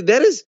 dude,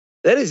 that is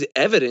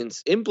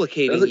evidence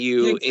implicating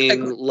you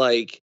in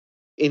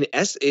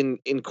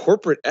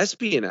corporate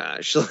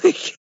espionage.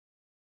 Like,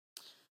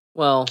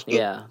 well,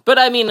 yeah, but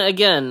I mean,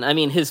 again,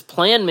 his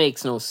plan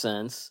makes no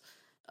sense.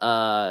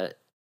 The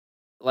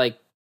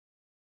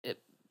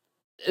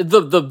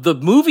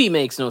movie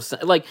makes no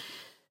sense. Like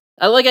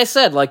I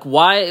said, like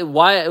why?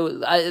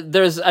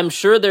 I'm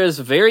sure there's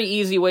very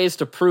easy ways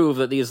to prove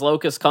that these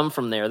locusts come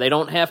from there. They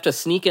don't have to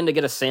sneak in to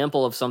get a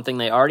sample of something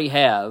they already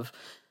have.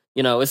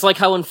 It's like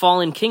how in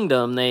Fallen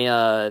Kingdom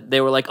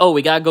they were like, oh,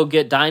 we gotta go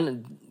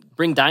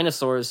bring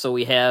dinosaurs, so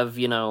we have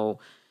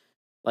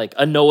like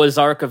a Noah's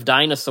Ark of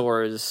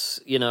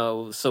dinosaurs,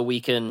 so we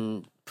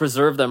can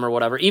preserve them or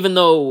whatever. Even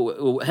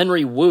though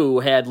Henry Wu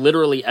had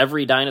literally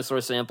every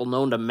dinosaur sample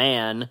known to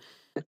man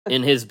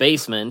in his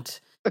basement,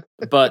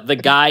 but the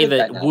guy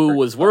that Wu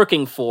was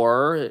working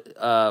for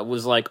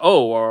was like,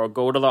 oh, or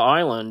go to the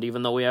island,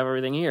 even though we have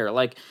everything here.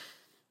 Like,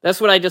 that's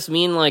what I just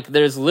mean. Like,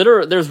 there's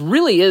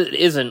really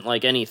isn't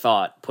like any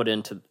thought put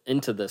into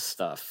this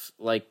stuff.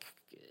 Like,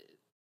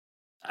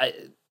 I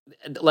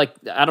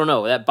don't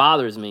know. That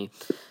bothers me.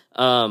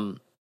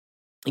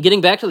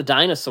 Getting back to the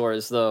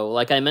dinosaurs, though,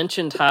 like I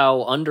mentioned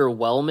how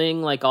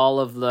underwhelming like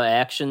all of the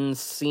action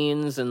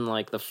scenes in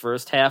like the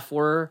first half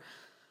were.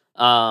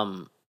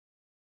 And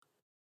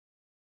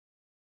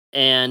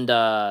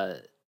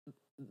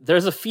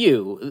there's a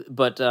few,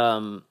 but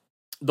the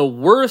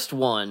worst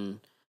one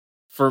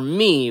for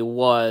me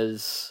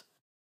was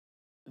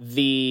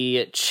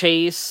the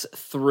chase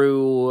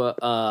through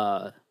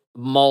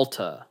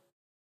Malta.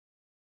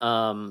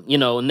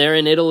 And they're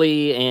in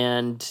Italy,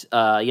 and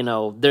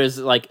there's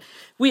like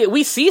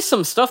we see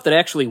some stuff that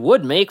actually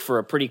would make for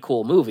a pretty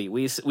cool movie.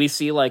 We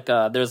see like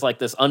there's like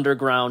this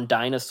underground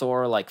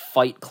dinosaur like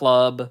fight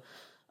club.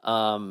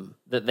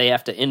 that they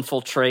have to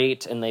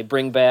infiltrate, and they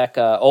bring back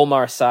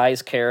Omar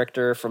Sy's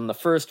character from the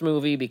first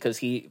movie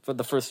for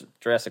the first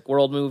Jurassic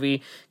World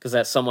movie, because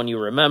that's someone you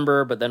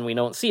remember, but then we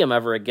don't see him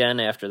ever again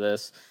after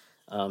this,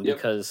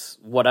 because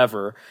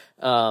whatever.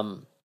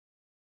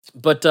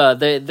 But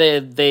they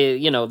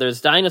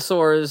there's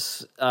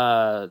dinosaurs.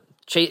 There's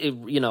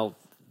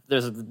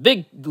a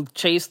big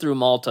chase through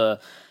Malta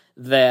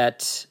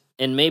that,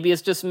 and maybe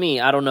it's just me,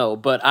 I don't know,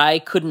 but I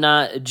could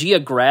not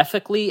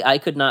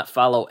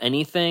follow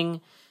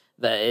anything.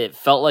 That it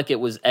felt like it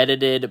was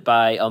edited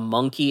by a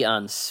monkey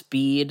on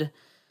speed.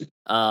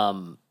 At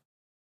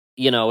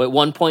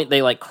one point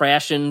they like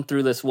crash in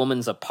through this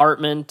woman's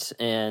apartment,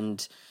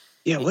 and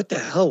yeah, what the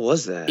hell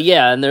was that?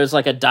 Yeah, and there's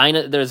like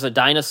there's a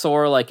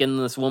dinosaur like in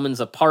this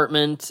woman's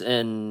apartment,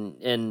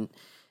 and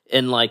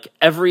like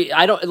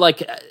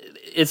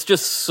it's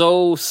just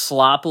so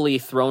sloppily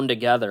thrown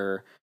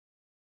together.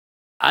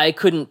 I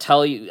couldn't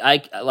tell you.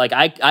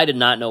 I did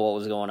not know what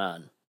was going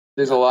on.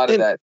 There's a lot of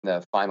that in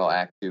the final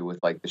act too, with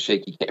like the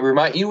shaky. You know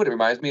what it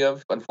reminds me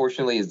of?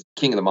 Unfortunately, is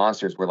King of the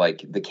Monsters, where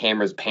like the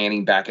camera's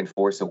panning back and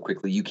forth so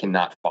quickly you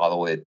cannot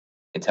follow it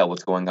and tell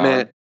what's going on.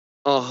 Man,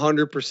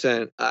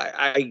 100%.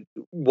 I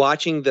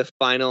watching the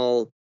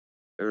final,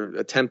 or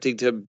attempting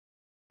to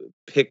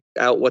pick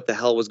out what the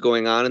hell was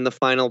going on in the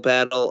final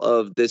battle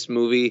of this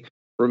movie,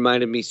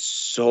 reminded me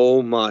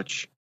so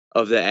much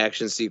of the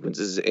action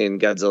sequences in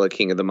Godzilla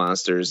King of the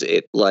Monsters.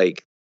 It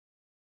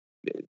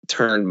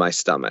turned my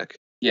stomach.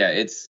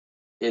 Yeah,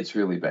 it's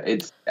really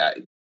bad.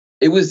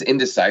 It was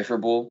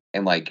indecipherable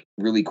and like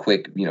really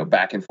quick,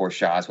 back and forth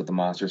shots with the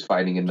monsters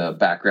fighting in the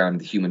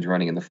background, the humans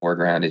running in the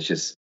foreground. It's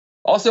just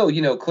also,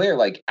 Claire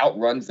like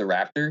outruns the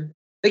raptor.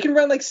 They can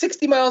run like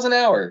 60 miles an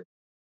hour.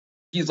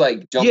 He's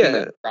like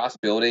jumping across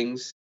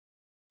buildings.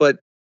 But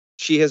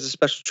she has a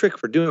special trick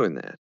for doing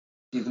that.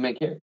 She's the main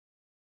character.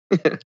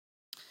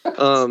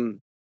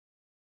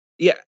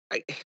 Yeah,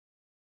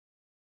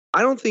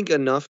 I don't think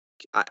enough.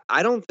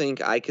 I don't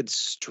think I could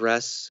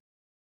stress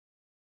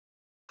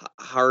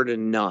hard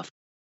enough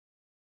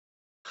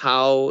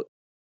how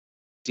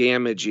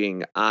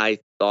damaging I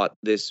thought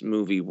this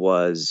movie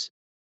was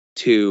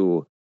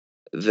to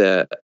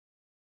the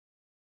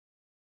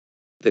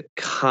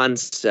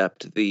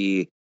concept,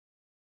 the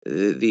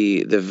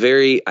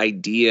very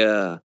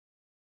idea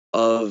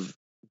of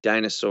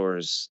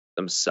dinosaurs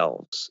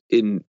themselves,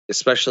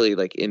 especially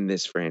like in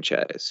this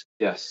franchise.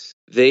 Yes.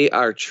 They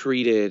are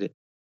treated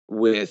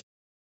with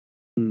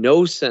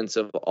no sense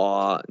of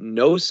awe,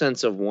 no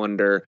sense of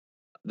wonder.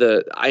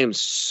 I am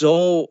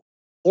so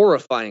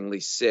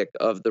horrifyingly sick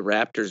of the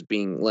raptors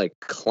being like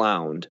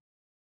clowned.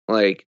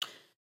 Like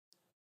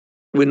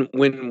when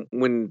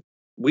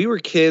we were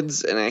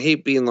kids, and I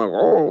hate being like,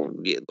 oh,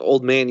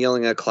 old man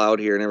yelling at a cloud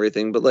here and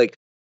everything, but like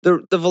the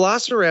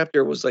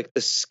Velociraptor was like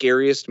the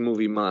scariest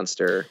movie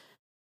monster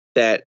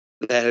that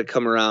had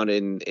come around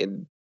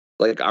in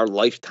like our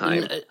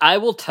lifetime. I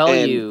will tell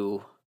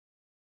you,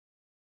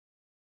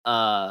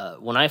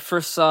 when I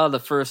first saw the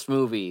first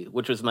movie,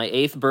 which was my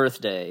 8th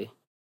birthday,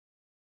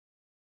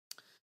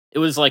 it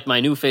was like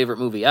my new favorite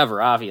movie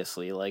ever,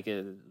 obviously. Like,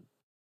 it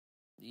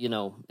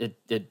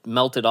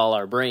melted all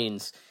our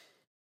brains.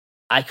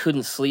 I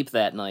couldn't sleep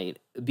that night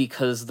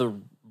because the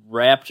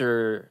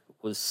raptor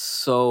was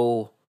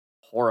so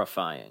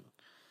horrifying.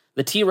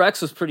 The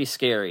T-Rex was pretty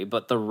scary,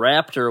 but the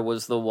raptor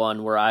was the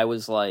one where I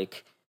was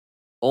like,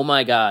 oh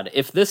my God,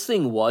 if this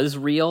thing was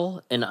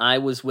real and I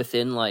was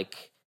within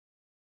like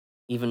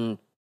even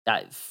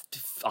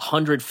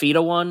 100 feet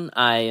of one,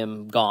 I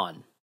am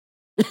gone.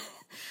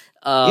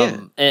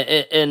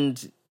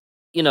 And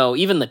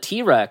even the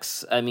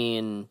T-Rex, I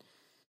mean,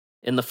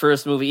 in the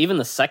first movie, even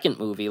the second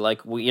movie,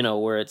 like,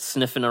 where it's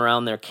sniffing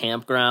around their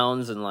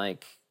campgrounds and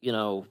like,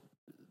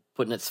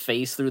 putting its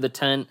face through the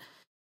tent,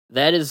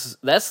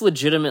 that's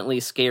legitimately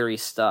scary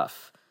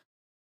stuff.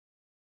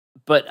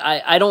 But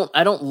I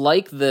don't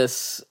like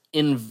this.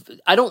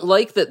 I don't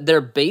like that they're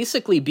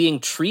basically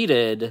being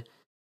treated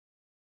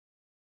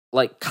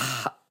like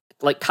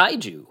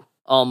kaiju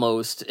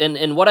almost.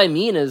 And what I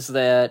mean is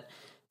that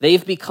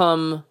they've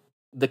become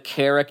the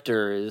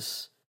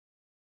characters.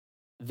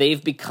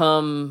 They've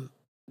become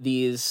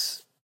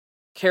these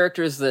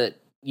characters that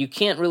you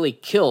can't really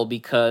kill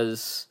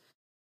because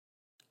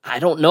I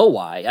don't know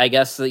why. I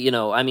guess that, you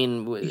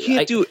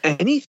can't do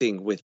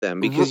anything with them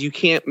because you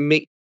can't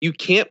make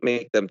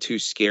them too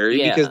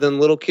scary because then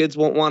little kids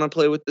won't want to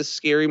play with this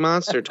scary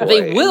monster toy.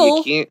 They will.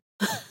 You can't.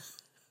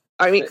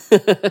 I mean,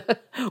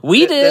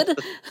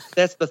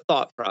 That's the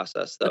thought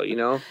process, though.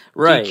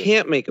 Right? So you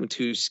can't make them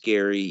too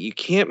scary. You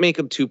can't make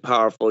them too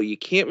powerful. You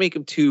can't make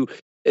them too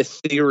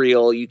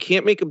ethereal. You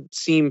can't make them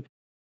seem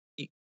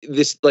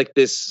this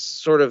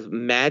sort of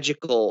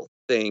magical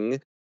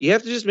thing. You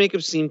have to just make them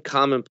seem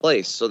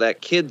commonplace so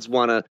that kids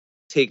want to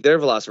take their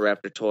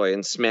Velociraptor toy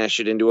and smash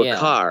it into a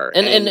car.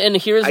 And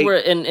here's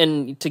where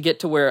to get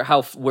to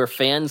where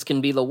fans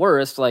can be the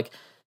worst, like,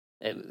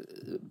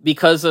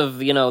 because of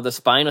the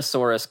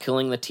Spinosaurus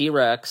killing the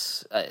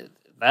T-Rex,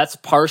 that's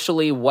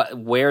partially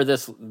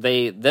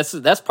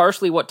that's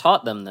partially what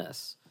taught them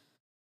this.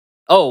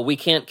 oh, we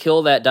can't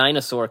kill that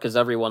dinosaur because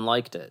everyone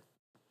liked it.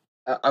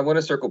 I want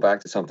to circle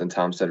back to something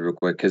Tom said real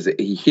quick, because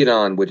he hit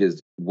on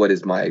what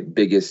is my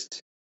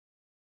biggest,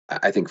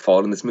 I think,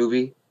 fault in this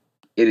movie.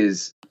 It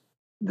is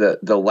the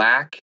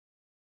lack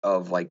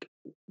of like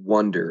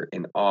wonder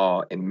and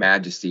awe and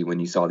majesty when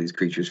you saw these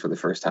creatures for the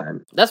first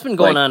time. That's been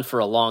going on for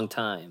a long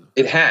time.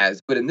 It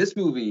has, but in this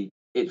movie,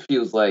 it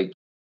feels like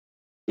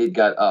it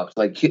got upped.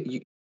 Like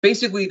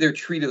basically, they're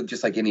treated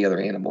just like any other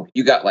animal.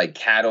 You got like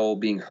cattle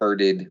being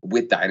herded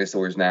with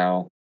dinosaurs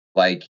now.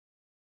 Like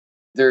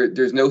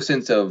there's no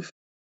sense of,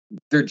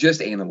 they're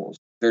just animals.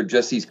 They're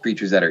just these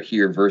creatures that are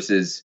here.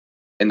 Versus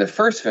in the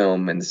first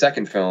film and the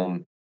second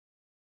film,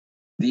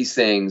 these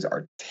things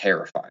are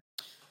terrifying.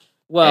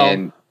 Well,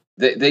 and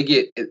they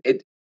get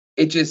it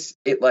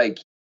eviscerates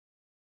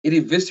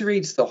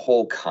the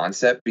whole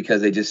concept,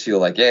 because they just feel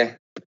like, they're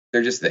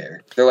just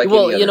there. They're like,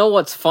 well, you know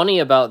what's funny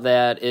about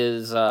that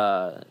is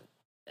the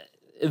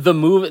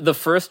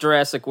first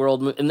Jurassic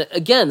World movie, and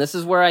again, this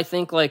is where I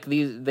think like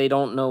they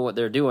don't know what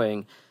they're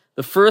doing.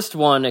 The first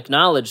one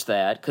acknowledged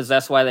that, because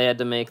that's why they had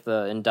to make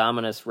the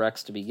Indominus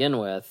Rex to begin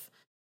with.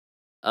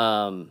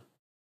 And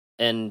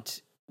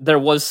there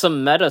was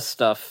some meta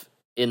stuff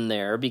in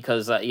there,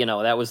 because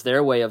that was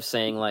their way of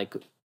saying like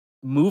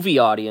movie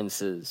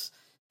audiences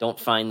don't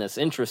find this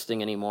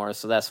interesting anymore,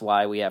 so that's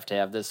why we have to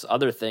have this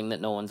other thing that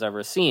no one's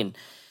ever seen.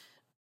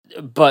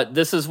 But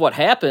this is what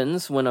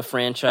happens when a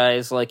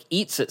franchise like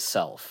eats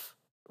itself,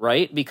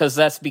 right? Because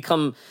that's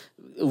become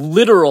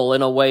literal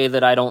in a way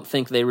that I don't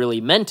think they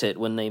really meant it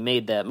when they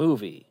made that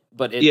movie.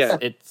 But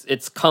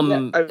it's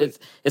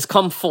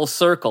come full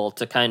circle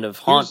to kind of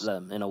haunt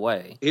them in a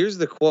way. Here's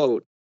the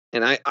quote,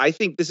 and I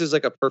think this is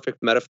like a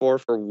perfect metaphor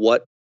for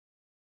what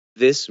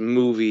this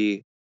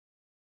movie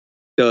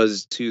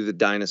does to the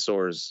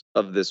dinosaurs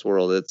of this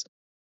world. It's,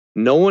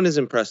 no one is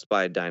impressed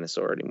by a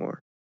dinosaur anymore.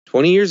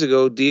 20 years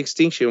ago,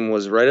 de-extinction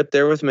was right up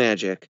there with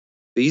magic.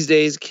 These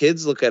days,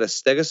 kids look at a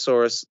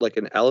stegosaurus like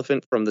an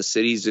elephant from the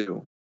city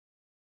zoo.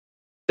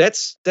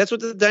 That's what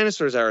the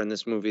dinosaurs are in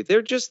this movie.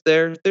 They're just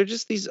there. They're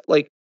just these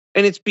like,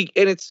 and it's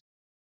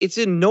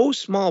in no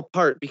small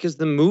part because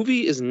the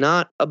movie is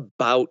not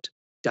about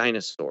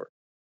dinosaurs.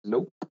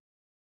 Nope.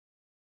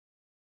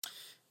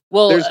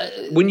 Well,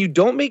 when you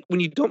don't make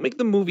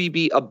the movie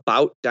be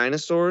about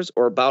dinosaurs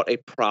or about a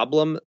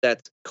problem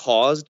that's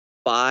caused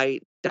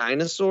by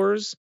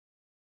dinosaurs,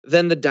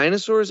 then the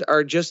dinosaurs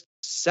are just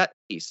set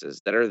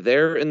pieces that are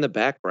there in the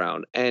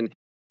background. And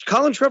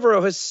Colin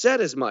Trevorrow has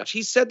said as much.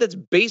 He said that's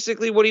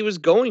basically what he was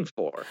going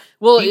for.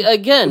 Well,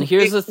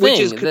 here's the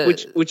thing,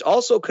 which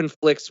also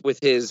conflicts with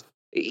his.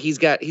 He's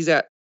got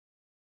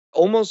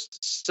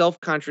almost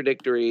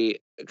self-contradictory,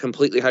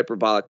 completely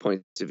hyperbolic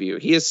points of view.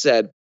 He has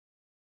said,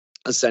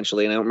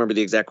 essentially, and I don't remember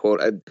the exact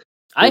quote.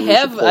 I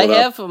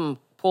have them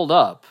pulled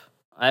up.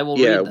 I will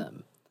read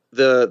them.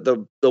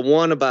 The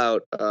one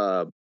about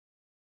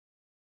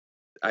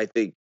I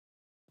think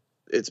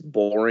it's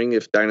boring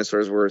if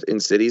dinosaurs were in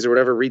cities or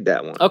whatever. Read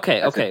that one.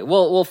 Okay.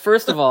 Well,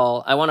 first of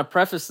all, I want to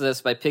preface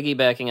this by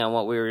piggybacking on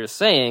what we were just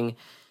saying,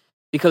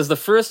 because the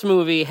first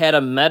movie had a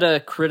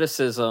meta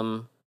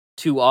criticism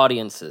to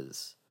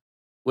audiences,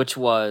 which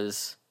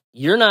was,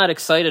 you're not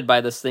excited by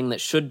this thing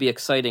that should be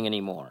exciting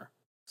anymore.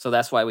 So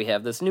that's why we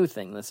have this new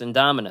thing, this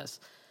Indominus.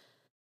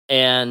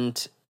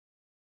 And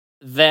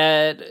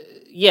that,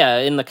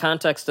 in the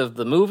context of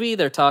the movie,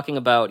 they're talking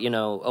about,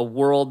 a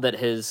world that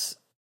has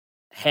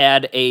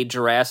had a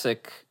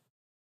Jurassic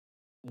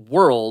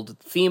World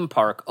theme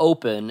park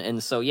open,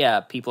 and so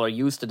people are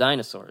used to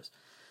dinosaurs.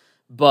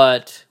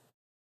 But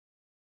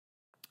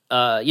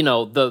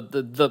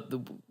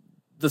the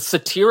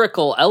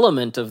satirical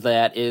element of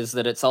that is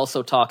that it's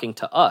also talking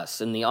to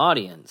us in the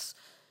audience.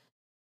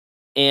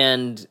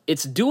 And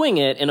it's doing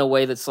it in a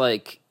way that's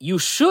like, you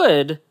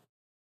should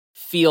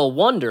feel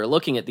wonder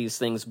looking at these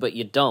things, but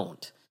you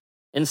don't.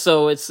 And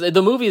so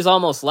the movie is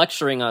almost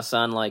lecturing us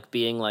on like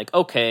being like,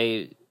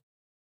 okay,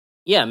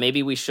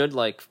 maybe we should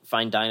like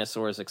find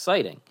dinosaurs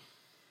exciting.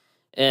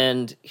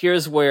 And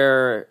here's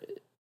where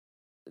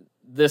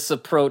this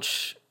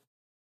approach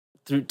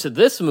to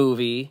this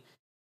movie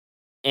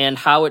and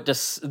how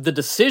the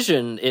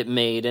decision it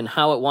made and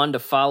how it wanted to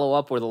follow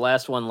up where the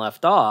last one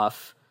left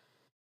off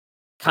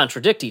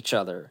contradict each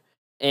other.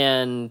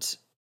 And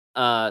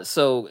Colin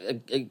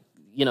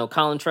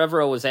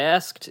Trevorrow was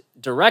asked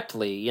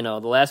directly, the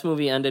last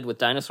movie ended with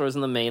dinosaurs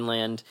in the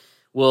mainland.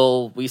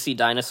 Will we see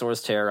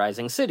dinosaurs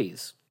terrorizing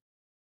cities?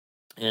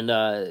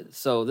 And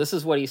so this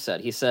is what he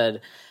said. He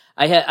said,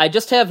 I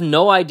just have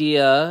no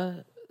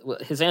idea.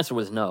 His answer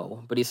was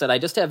no, but he said, I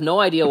just have no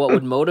idea what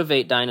would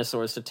motivate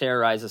dinosaurs to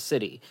terrorize a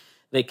city.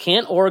 They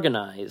can't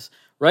organize.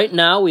 Right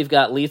now, we've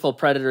got lethal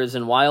predators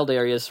in wild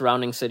areas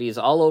surrounding cities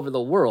all over the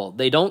world.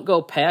 They don't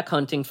go pack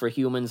hunting for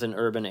humans in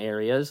urban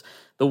areas.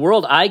 The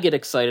world I get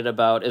excited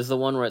about is the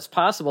one where it's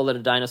possible that a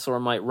dinosaur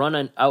might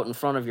run out in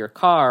front of your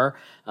car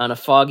on a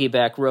foggy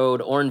back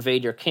road or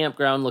invade your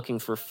campground looking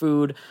for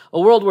food. A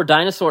world where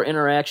dinosaur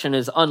interaction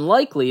is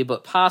unlikely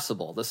but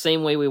possible, the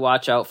same way we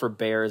watch out for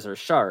bears or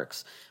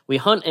sharks. We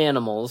hunt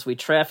animals, we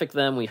traffic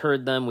them, we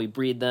herd them, we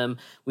breed them,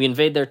 we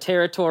invade their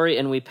territory,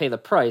 and we pay the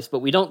price, but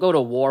we don't go to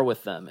war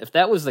with them. If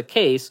that was the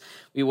case,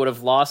 we would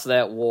have lost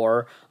that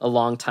war a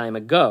long time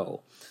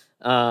ago.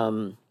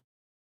 And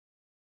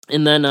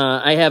then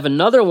I have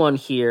another one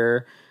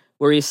here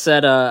where he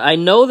said, I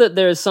know that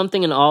there's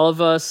something in all of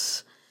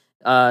us,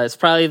 it's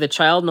probably the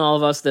child in all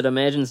of us that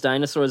imagines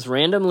dinosaurs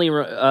randomly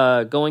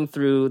going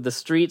through the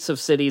streets of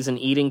cities and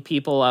eating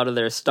people out of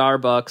their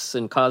Starbucks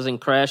and causing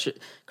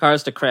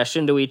cars to crash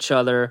into each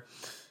other.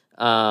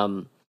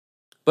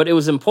 But it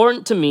was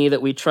important to me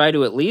that we try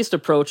to at least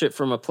approach it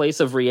from a place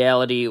of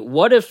reality.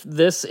 What if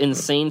this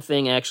insane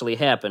thing actually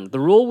happened?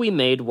 The rule we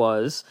made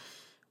was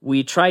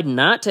we tried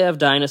not to have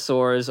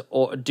dinosaurs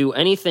or do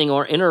anything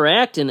or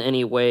interact in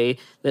any way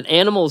that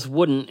animals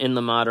wouldn't in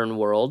the modern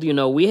world. You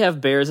know, we have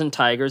bears and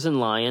tigers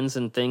and lions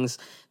and things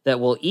that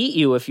will eat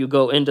you if you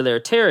go into their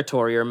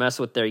territory or mess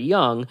with their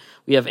young.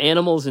 We have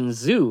animals in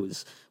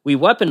zoos. We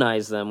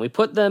weaponize them. We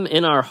put them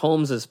in our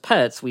homes as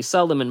pets. We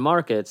sell them in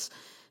markets.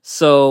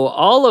 So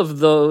all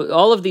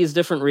of these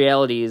different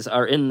realities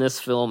are in this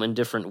film in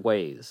different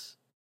ways.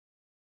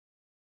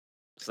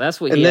 So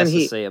that's what he has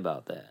to say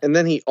about that. And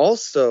then he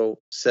also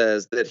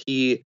says that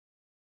he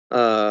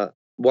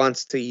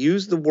wants to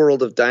use the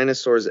world of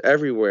dinosaurs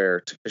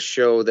everywhere to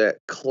show that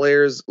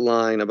Claire's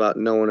line about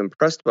no one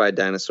impressed by a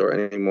dinosaur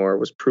anymore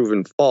was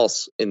proven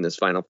false in this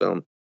final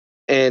film.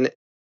 And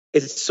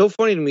it's so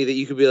funny to me that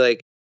you could be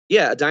like,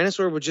 yeah, a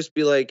dinosaur would just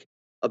be like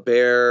a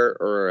bear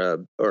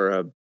or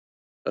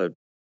a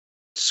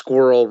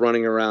squirrel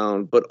running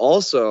around, but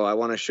also I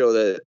want to show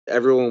that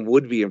everyone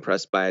would be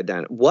impressed by a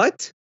dinosaur.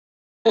 What?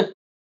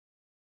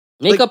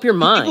 Make up your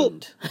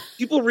mind.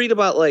 People read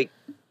about, like,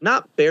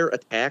 not bear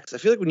attacks. I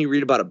feel like when you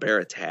read about a bear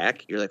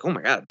attack, you're like, oh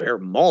my God, a bear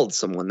mauled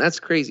someone.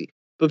 That's crazy.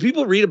 But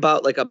people read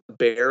about, like, a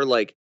bear,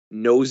 like,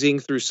 nosing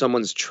through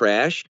someone's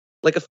trash,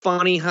 like a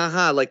funny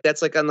haha. Like,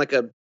 that's on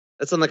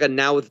a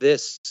now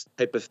this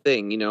type of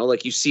thing, you know?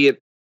 Like, you see it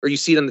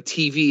on the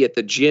TV at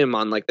the gym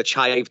on, like, the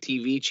Chive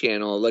TV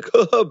channel. Like,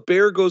 oh,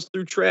 bear goes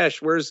through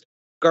trash. Where's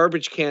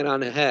garbage can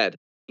on the head?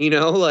 You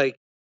know, like,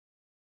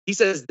 he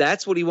says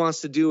that's what he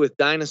wants to do with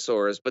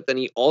dinosaurs, but then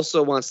he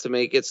also wants to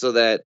make it so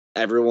that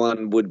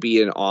everyone would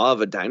be in awe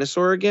of a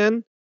dinosaur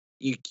again.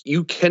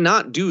 You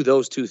cannot do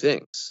those two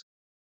things.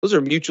 Those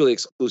are mutually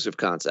exclusive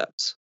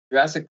concepts.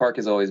 Jurassic Park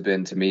has always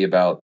been, to me,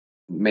 about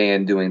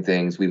man doing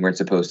things we weren't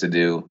supposed to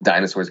do,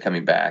 dinosaurs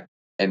coming back,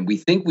 and we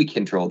think we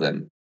control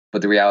them,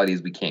 but the reality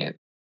is we can't.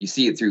 You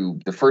see it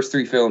through the first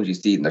 3 films, you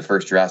see it in the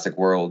first Jurassic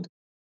World.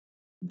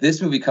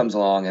 This movie comes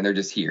along and they're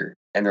just here.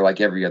 And they're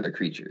like every other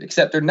creature,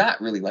 except they're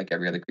not really like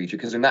every other creature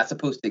because they're not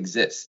supposed to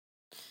exist.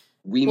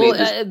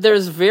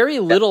 There's very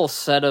little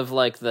said of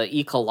like the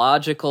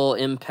ecological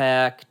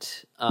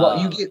impact.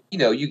 Well,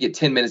 you get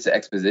 10 minutes of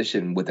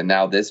exposition with the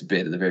now this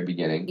bit at the very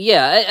beginning.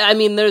 Yeah, I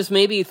mean, there's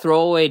maybe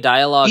throwaway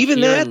dialogue. Even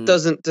that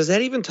doesn't. Does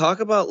that even talk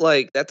about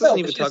like that? Doesn't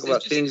even talk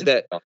about things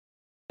that.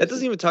 That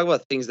doesn't even talk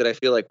about things that I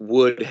feel like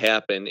would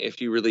happen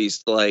if you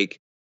released like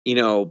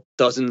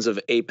dozens of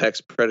apex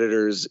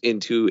predators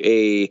into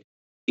a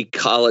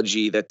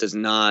ecology that does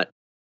not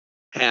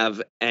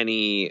have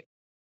any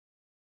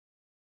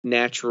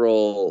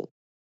natural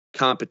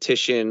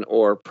competition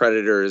or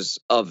predators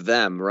of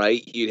them,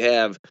 right? You'd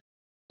have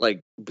like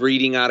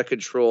breeding out of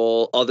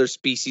control, other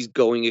species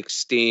going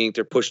extinct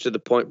or pushed to the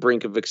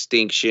brink of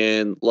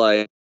extinction.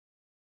 Like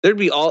there'd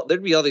be all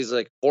these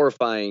like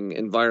horrifying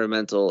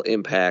environmental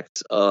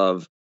impacts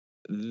of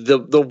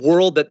the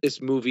world that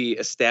this movie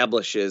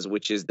establishes,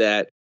 which is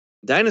that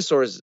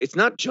dinosaurs, it's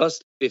not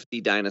just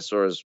 50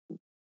 dinosaurs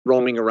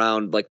roaming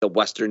around like the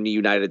western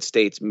United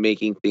States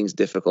making things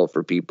difficult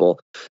for people.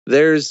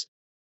 There's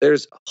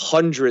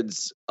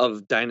hundreds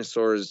of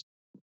dinosaurs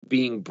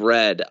being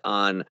bred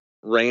on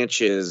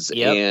ranches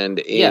and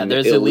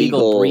there's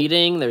illegal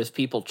breeding, there's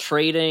people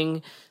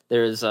trading,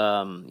 there's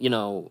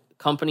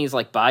companies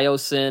like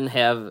Biosyn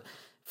have,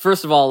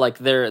 first of all, like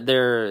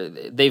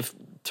they've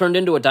turned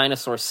into a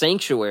dinosaur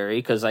sanctuary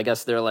because I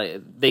guess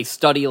they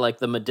study like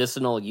the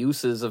medicinal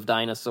uses of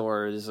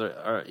dinosaurs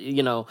or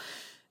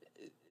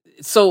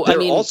so they're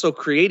also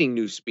creating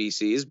new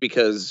species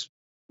because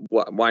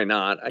why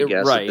not? I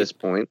guess at this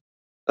point.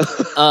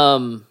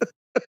 But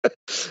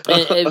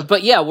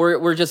yeah,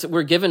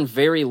 we're given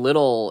very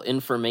little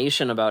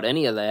information about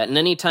any of that. And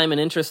anytime an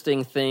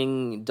interesting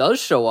thing does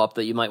show up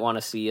that you might want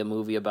to see a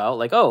movie about,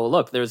 like, oh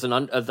look, there's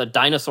the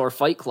dinosaur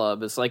fight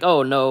club. It's like,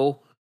 oh no.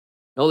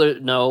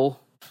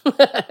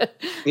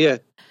 Yeah.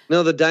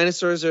 No, the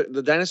dinosaurs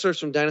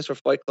from Dinosaur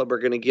Fight Club are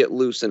going to get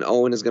loose, and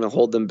Owen is going to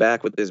hold them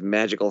back with his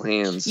magical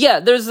hands. Yeah,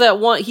 there's that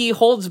one. He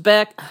holds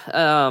back.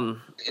 I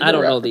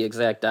don't know the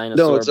exact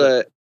dinosaur.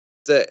 No,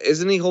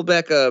 isn't he hold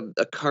back a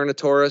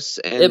Carnotaurus?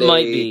 And it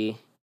might be.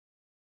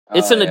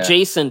 It's an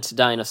adjacent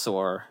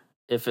dinosaur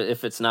if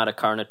it's not a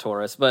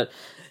Carnotaurus, but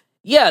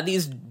yeah,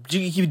 these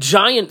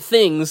giant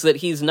things that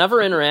he's never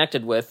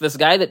interacted with. This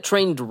guy that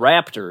trained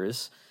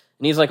raptors,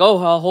 and he's like, "Oh,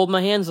 I'll hold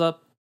my hands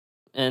up."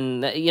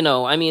 And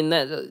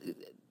that,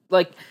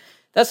 like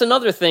That's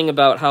another thing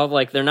about how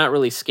like they're not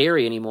really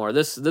scary anymore.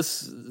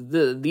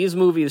 These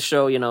movies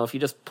show, you know, if you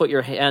just put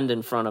your hand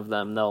in front of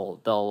them,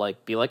 they'll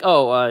like be like,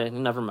 oh,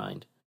 never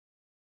mind.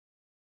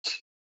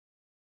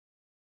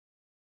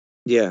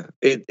 Yeah,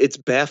 it's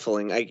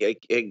baffling. I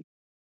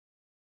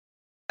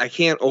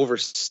can't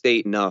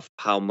overstate enough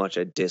how much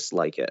I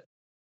dislike it.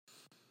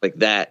 Like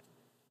that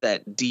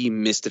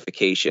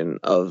demystification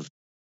of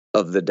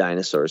the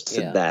dinosaurs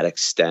to that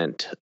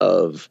extent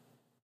of,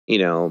 you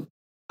know,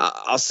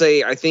 I'll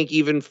say I think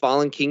even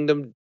Fallen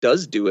Kingdom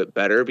does do it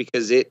better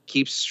because it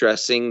keeps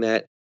stressing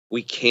that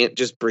we can't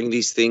just bring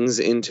these things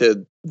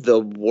into the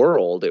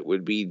world. It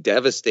would be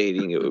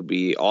devastating. It would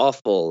be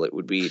awful. It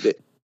would be,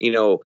 you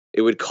know,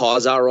 it would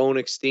cause our own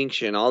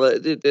extinction. All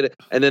that,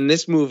 and then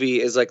this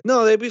movie is like,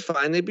 no, they'd be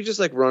fine. They'd be just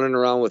like running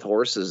around with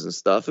horses and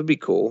stuff. It'd be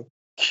cool.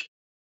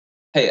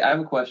 Hey, I have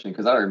a question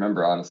because I don't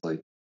remember honestly.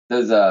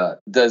 Does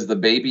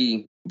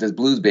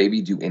Blue's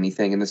baby do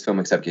anything in this film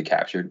except get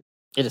captured?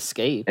 It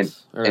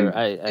escapes,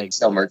 and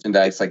sell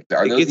merchandise. Like,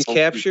 it gets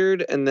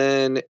captured, and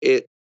then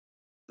the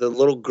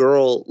little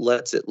girl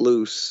lets it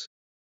loose.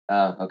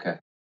 Okay.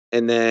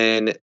 And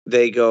then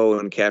they go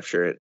and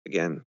capture it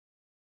again.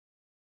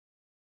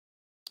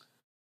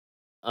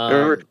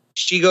 Remember,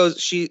 she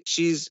goes.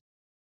 She's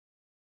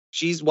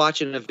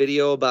watching a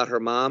video about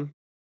her mom,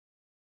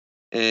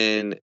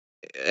 and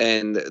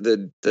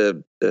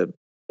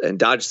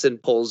Dodgson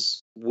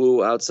pulls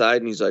Wu outside,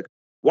 and he's like,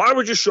 "Why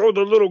would you show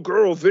the little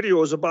girl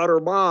videos about her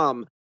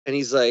mom?" And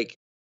he's like,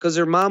 "Because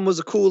her mom was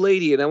a cool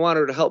lady, and I want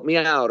her to help me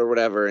out or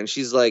whatever." And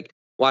she's like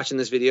watching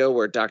this video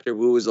where Dr.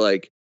 Wu is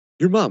like,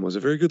 "Your mom was a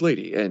very good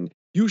lady, and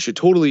you should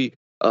totally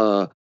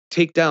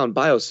take down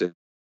Biosyn."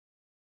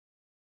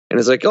 And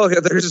it's like, oh,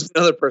 yeah, there's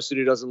another person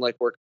who doesn't like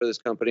working for this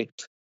company.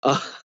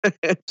 And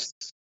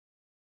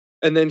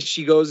then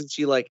she goes and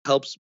she like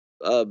helps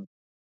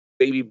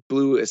Baby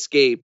Blue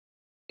escape,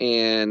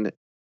 and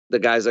the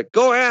guy's like,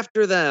 go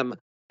after them.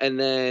 And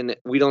then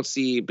we don't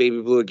see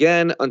Baby Blue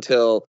again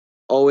until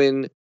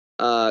Owen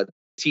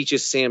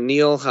teaches Sam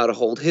Neill how to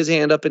hold his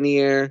hand up in the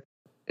air.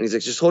 And he's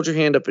like, just hold your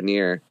hand up in the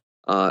air.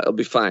 It'll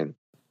be fine.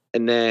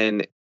 And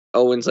then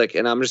Owen's like,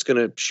 and I'm just going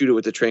to shoot it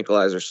with the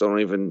tranquilizer, so I don't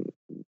even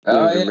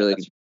really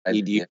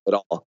need you at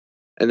all.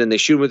 And then they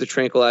shoot him with the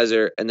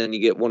tranquilizer, and then you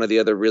get one of the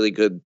other really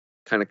good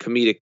kind of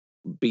comedic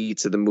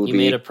beats of the movie. You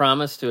made a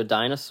promise to a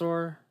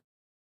dinosaur?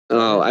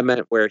 Oh, I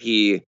meant where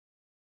he's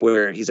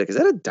like, is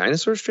that a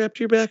dinosaur strapped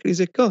to your back? And he's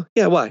like, oh,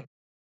 yeah, why?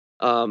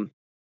 I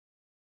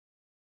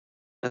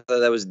thought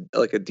that was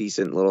like a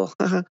decent little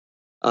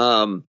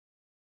and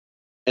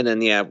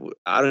then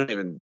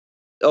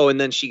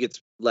and then she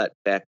gets let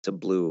back to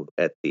Blue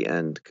at the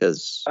end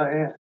because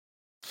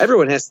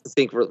everyone has to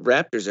think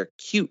raptors are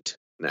cute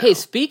now. Hey,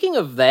 speaking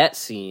of that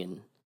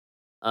scene,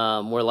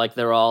 where like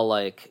they're all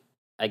like,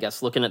 I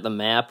guess looking at the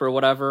map or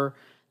whatever,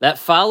 that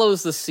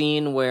follows the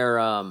scene where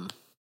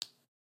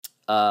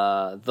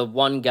the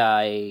one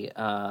guy,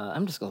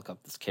 I'm just gonna look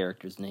up this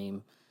character's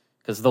name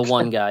because the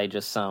one guy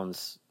just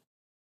sounds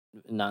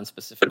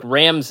non-specific.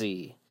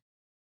 Ramsey.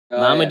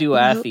 Mamadou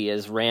Athie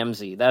is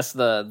Ramsey. That's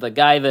the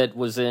guy that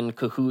was in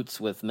cahoots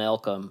with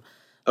Malcolm.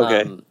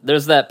 Okay.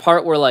 There's that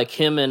part where like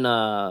him and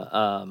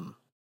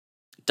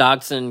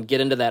Dodgson get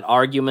into that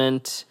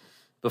argument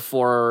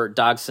before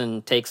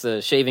Dodgson takes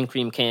a shaving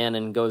cream can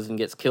and goes and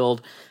gets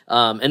killed.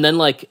 And then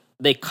like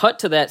they cut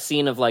to that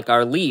scene of like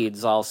our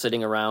leads all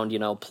sitting around, you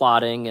know,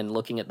 plotting and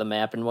looking at the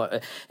map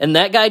and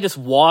that guy just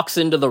walks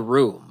into the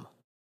room.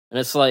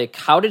 And it's like,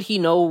 how did he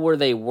know where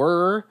they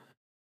were?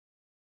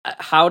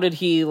 How did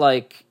he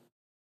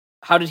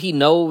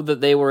know that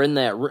they were in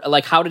that?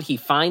 Like, how did he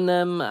find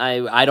them?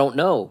 I don't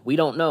know. We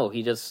don't know.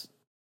 It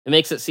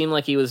makes it seem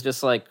like he was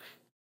just like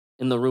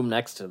in the room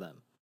next to them.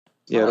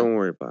 Yeah, don't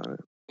worry about it.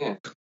 Yeah.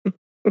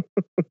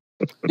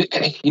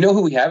 You know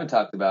who we haven't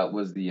talked about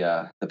was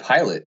the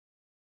pilot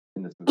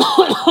in this movie.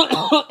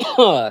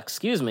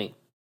 Excuse me.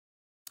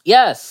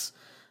 Yes.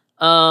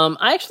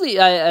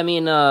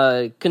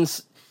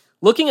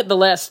 Looking at the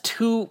last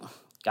two,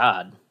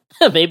 God,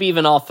 maybe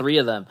even all three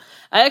of them,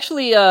 I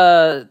actually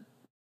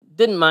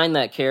didn't mind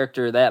that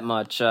character that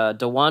much.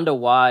 DeWanda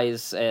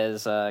Wise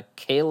as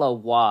Kayla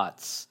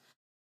Watts.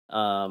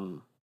 I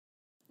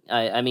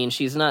mean,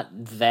 she's not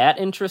that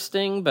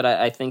interesting, but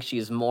I think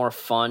she's more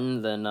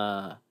fun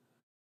than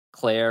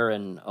Claire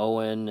and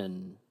Owen.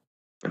 And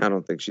I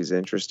don't think she's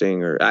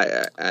interesting, or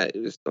I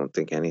just don't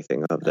think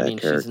anything of that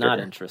character. She's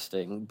not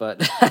interesting,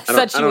 but I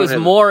said she was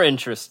more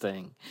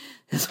interesting,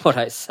 is what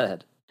I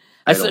said.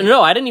 I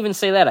didn't even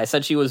say that. I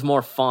said she was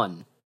more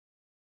fun.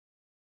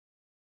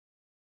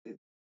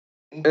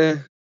 I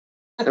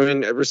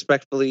mean,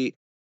 respectfully,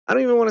 I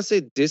don't even want to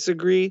say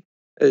disagree.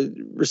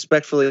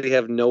 Respectfully,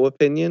 have no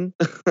opinion.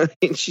 I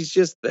mean, she's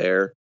just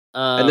there.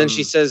 And then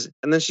she says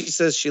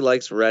she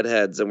likes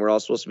redheads, and we're all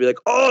supposed to be like,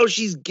 oh,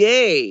 she's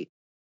gay.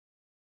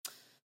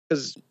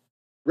 Because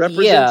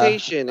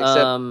representation,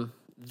 except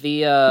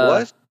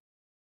what?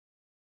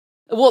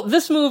 Well,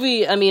 this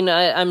movie, I mean,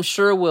 I'm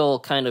sure will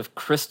kind of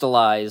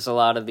crystallize a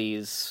lot of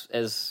these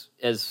as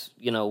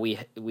you know,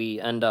 we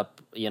end up,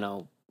 you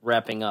know,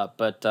 wrapping up,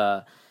 but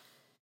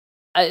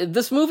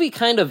this movie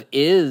kind of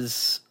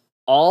is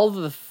all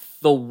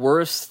the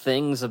worst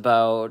things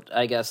about,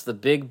 I guess, the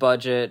big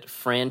budget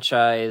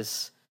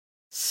franchise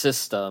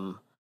system.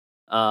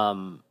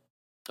 One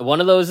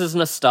of those is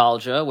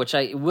nostalgia, which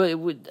I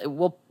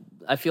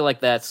feel like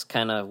that's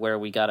kind of where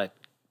we gotta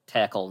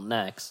tackle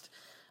next.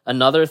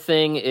 Another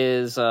thing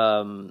is,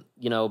 being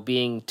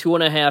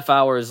 2.5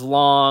 hours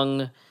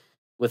long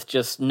with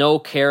just no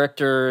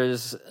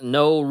characters,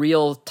 no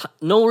real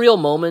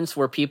moments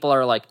where people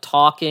are like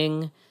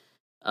talking.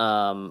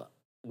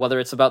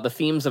 Whether it's about the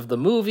themes of the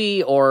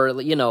movie or,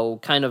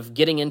 kind of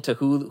getting into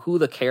who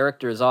the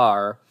characters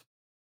are.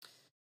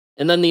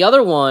 And then the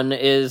other one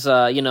is,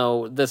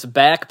 this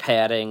back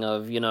padding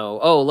of,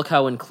 oh, look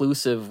how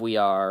inclusive we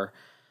are.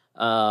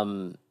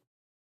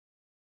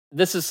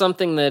 This is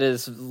something that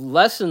is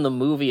less in the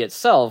movie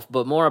itself,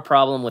 but more a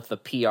problem with the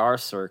PR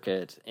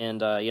circuit.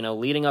 And,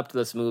 leading up to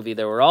this movie,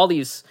 there were all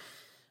these,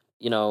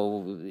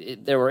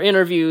 there were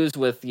interviews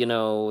with,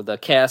 the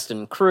cast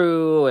and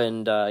crew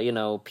and,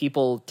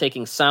 people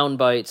taking sound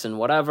bites and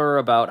whatever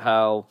about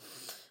how,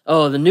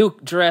 oh, the new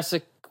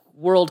Jurassic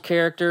World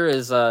character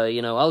is,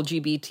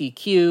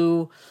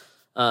 LGBTQ.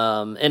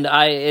 And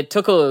it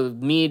took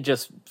me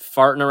just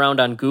farting around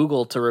on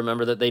Google to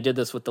remember that they did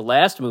this with the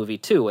last movie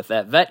too, with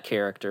that vet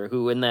character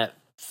who in that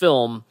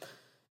film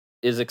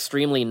is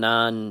extremely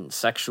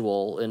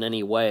non-sexual in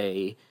any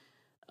way.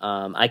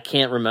 I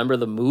can't remember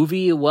the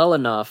movie well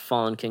enough,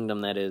 Fallen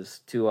Kingdom that is,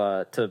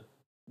 to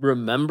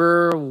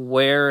remember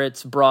where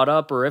it's brought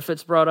up or if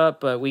it's brought up,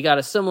 but we got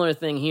a similar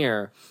thing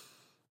here.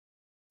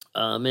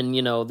 And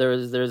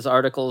there's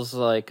articles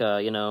like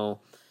DeWanda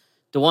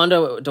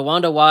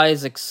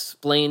Wise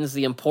explains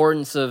the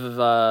importance of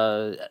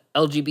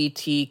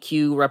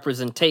LGBTQ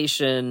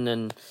representation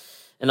and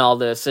all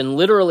this, and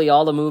literally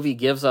all the movie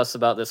gives us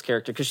about this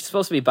character, because she's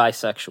supposed to be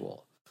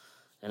bisexual,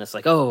 and it's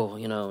like, oh,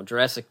 new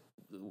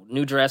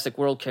Jurassic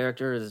World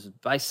character is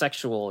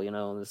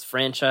bisexual, this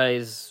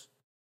franchise,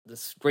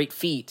 this great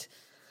feat,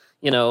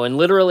 and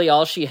literally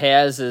all she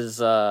has is,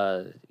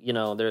 her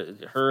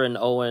and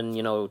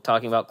Owen,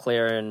 talking about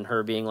Claire and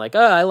her being like,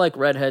 I like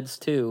redheads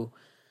too.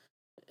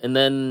 And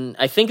then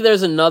I think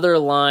there's another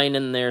line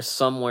in there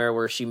somewhere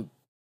where she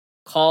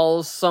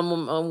calls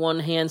someone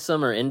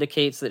handsome or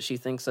indicates that she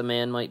thinks a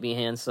man might be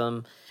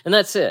handsome, and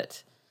that's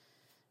it.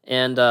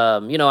 And,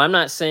 I'm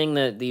not saying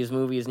that these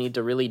movies need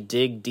to really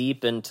dig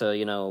deep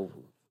into,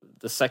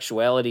 the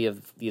sexuality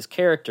of these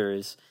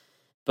characters,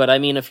 but I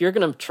mean, if you're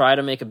going to try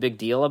to make a big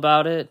deal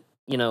about it,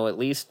 at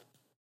least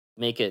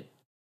make it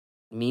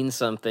mean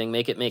something,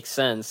 make it make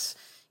sense.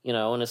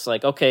 And it's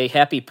like, okay,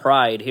 happy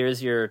Pride,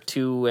 here's your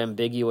 2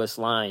 ambiguous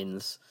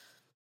lines,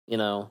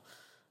 The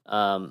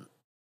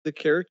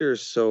character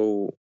is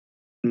so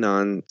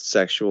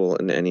non-sexual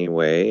in any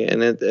way,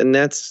 and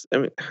that's, I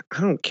mean, I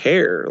don't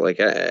care. Like,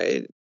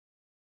 I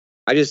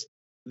just,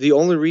 the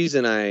only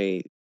reason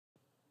I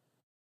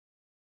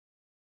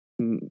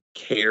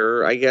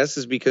care, I guess,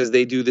 is because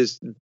they do this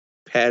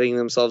patting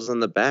themselves on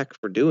the back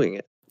for doing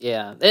it.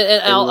 Yeah,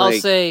 and I'll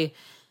say,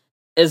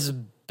 as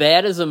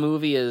bad as a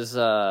movie as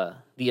The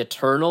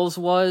Eternals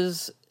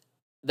was,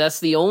 that's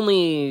the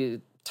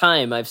only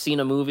time I've seen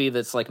a movie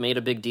that's like made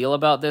a big deal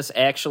about this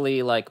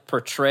actually like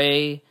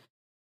portray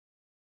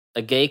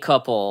a gay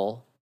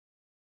couple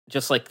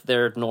just like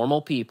they're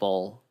normal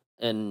people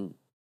and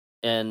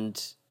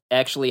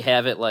actually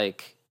have it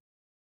like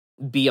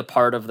be a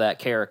part of that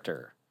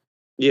character.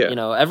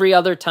 Yeah. Every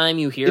other time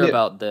you hear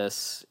about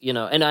this,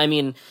 and I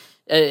mean,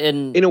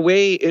 and in a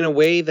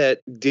way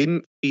that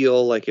didn't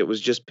feel like it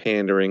was just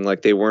pandering,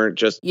 like they weren't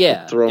just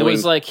throwing. It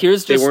was like,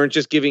 they weren't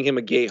just giving him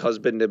a gay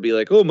husband to be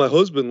like, oh, my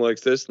husband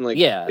likes this, and like,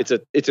 it's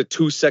a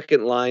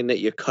 2-second line that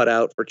you cut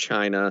out for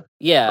China.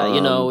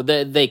 Yeah,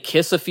 they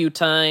kiss a few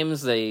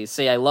times, they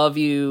say I love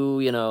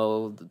you,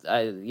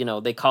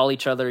 they call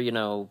each other,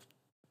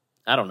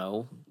 I don't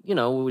know,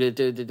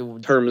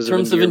 terms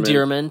of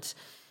endearment,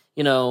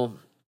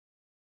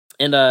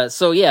 and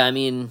so yeah, I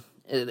mean.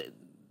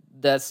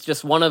 That's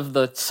just one of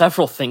the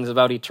several things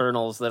about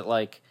Eternals that,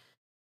 like,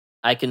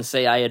 I can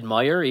say I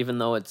admire, even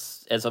though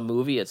it's, as a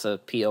movie, it's a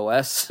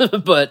POS.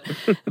 but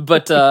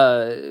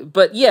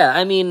yeah,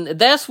 I mean,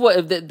 that's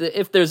what,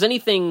 if there's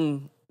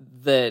anything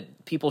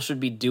that people should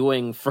be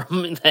doing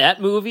from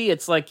that movie,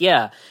 it's like,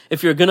 yeah,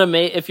 if you're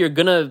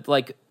gonna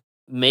like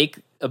make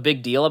a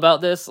big deal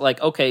about this,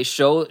 like, okay,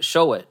 show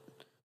it,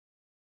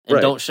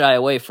 and don't shy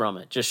away from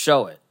it. Just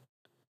show it.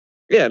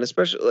 Yeah, and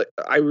especially, like,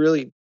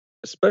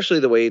 especially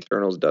the way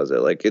Eternals does it.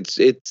 Like,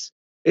 it's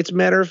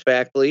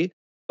matter-of-factly,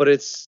 but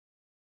it's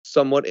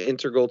somewhat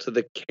integral to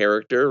the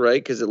character,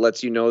 right? Because it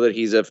lets you know that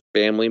he's a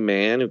family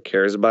man who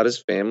cares about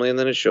his family, and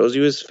then it shows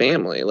you his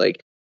family.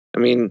 Like, I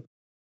mean,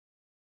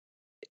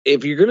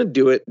 if you're going to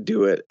do it,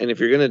 do it. And if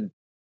you're going to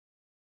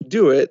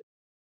do it,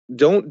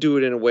 don't do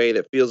it in a way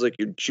that feels like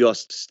you're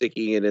just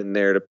sticking it in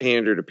there to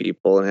pander to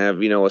people and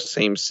have, a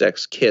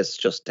same-sex kiss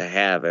just to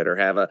have it, or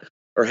have a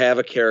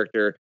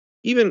character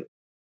even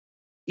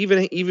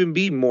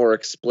be more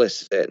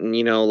explicit and,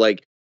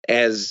 like,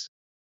 as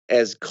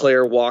as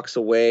Claire walks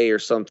away or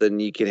something,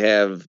 you could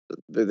have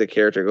the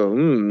character go,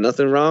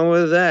 nothing wrong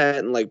with that,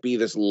 and like be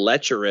this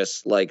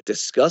lecherous, like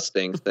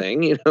disgusting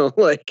thing, you know,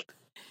 like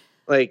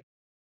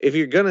if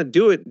you're gonna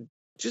do it,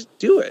 just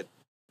do it.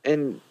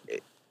 And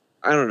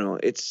I don't know,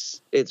 it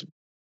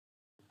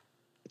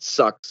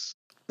sucks.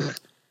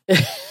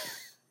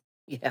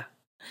 Yeah.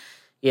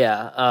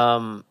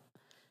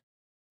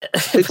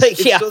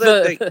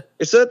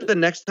 It's so that the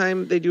next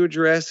time they do a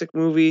Jurassic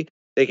movie,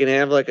 they can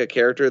have like a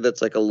character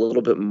that's like a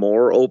little bit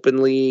more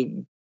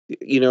openly,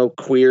 you know,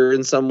 queer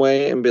in some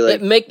way, and be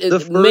like, make the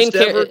first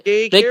ever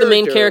gay make the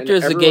main character,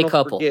 characters a gay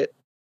couple.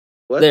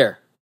 What? There.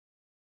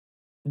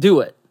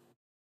 Do it.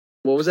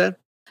 What was that?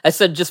 I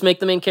said just make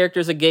the main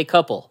characters a gay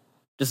couple.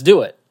 Just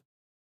do it.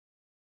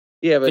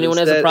 Yeah, but if anyone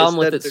has a problem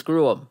with it,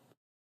 screw them.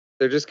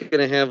 They're just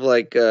gonna have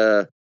like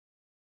the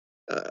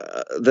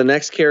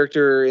next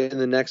character in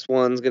the next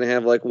one's gonna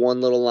have like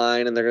one little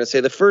line, and they're gonna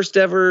say the first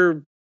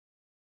ever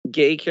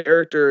gay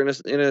character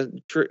in a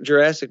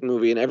Jurassic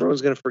movie, and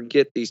everyone's gonna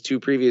forget these two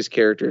previous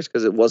characters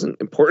because it wasn't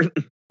important.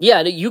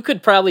 Yeah, you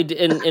could probably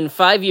in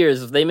 5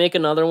 years, if they make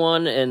another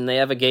one and they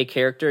have a gay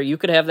character, you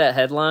could have that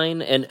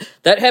headline, and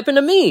that happened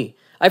to me.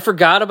 I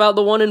forgot about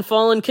the one in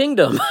Fallen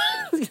Kingdom.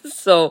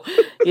 So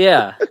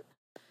yeah.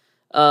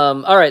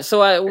 All right,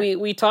 so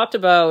we talked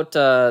about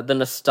the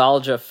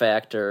nostalgia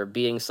factor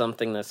being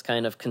something that's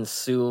kind of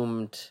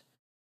consumed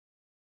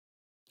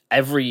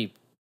every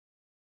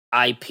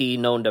IP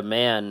known to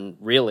man,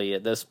 really,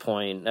 at this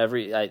point.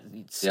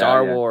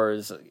 Star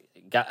Wars,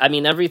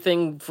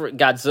 everything for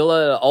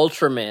Godzilla,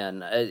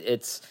 Ultraman.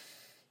 It's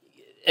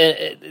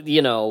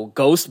you know,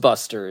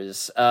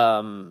 Ghostbusters.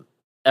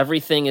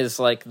 Everything is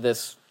like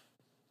this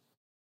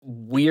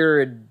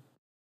weird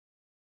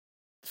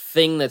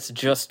thing that's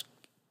just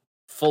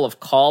full of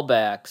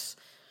callbacks.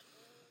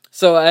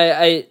 So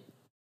I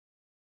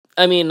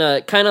mean,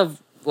 kind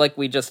of like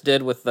we just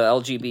did with the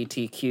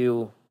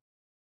LGBTQ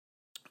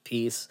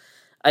piece,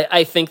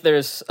 I think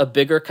there's a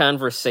bigger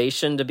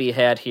conversation to be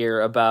had here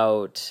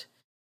about,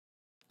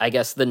 I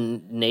guess, the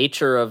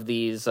nature of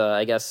these,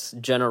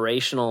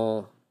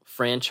 generational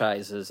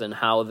franchises and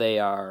how they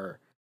are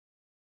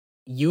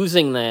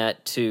using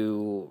that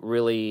to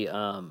really,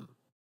 I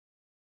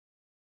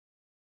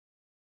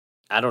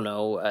don't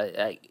know,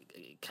 I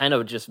kind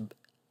of just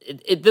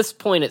at this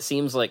point it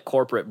seems like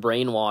corporate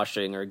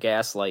brainwashing or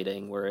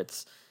gaslighting, where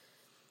it's,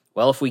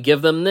 well, if we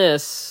give them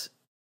this,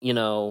 you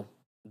know,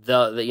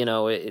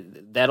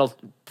 that'll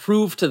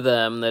prove to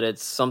them that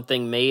it's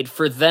something made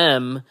for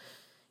them,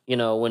 you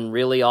know, when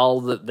really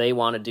all that they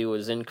want to do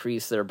is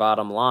increase their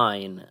bottom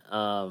line.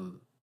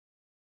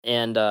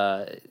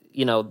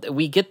 You know,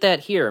 we get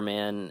that here,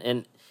 man.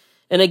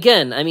 And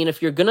again, I mean,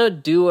 if you're gonna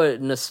do a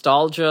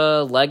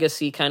nostalgia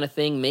legacy kind of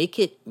thing, make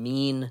it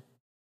mean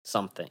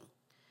something.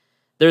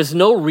 There's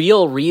no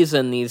real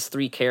reason these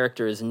three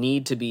characters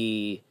need to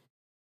be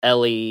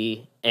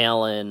Ellie,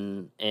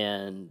 Alan,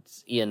 and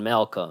Ian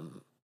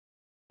Malcolm.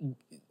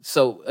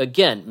 So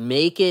again,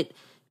 make it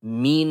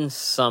mean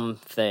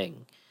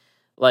something.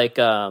 Like,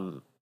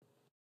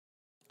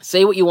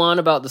 say what you want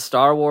about the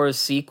Star Wars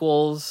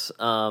sequels,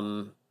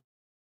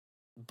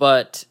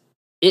 but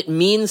it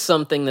means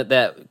something that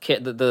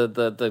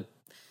the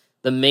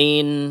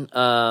main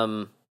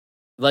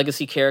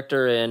legacy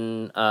character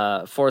in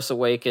Force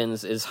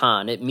Awakens is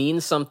Han. It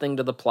means something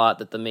to the plot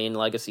that the main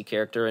legacy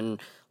character in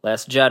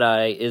Last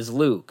Jedi is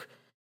Luke.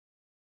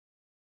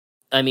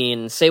 I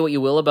mean, say what you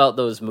will about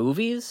those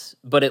movies,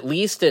 but at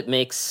least it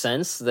makes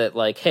sense that,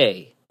 like,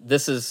 hey,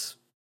 this is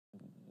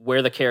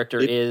where the character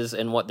is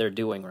and what they're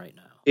doing right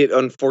now. It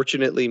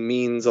unfortunately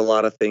means a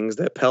lot of things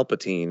that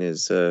Palpatine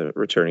is a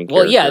returning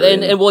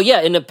character. Well, yeah,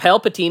 and the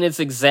Palpatine is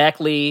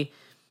exactly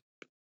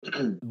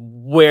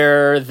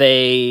where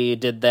they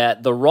did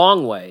that the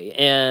wrong way.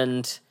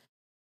 And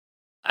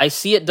I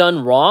see it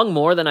done wrong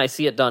more than I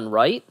see it done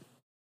right.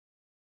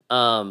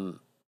 And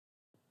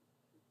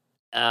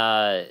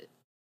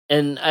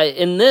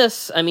in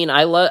this, I mean,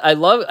 I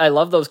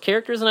love those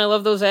characters and I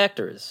love those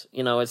actors.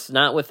 You know, it's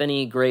not with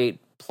any great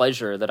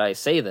pleasure that I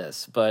say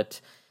this,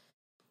 but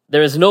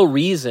there is no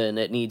reason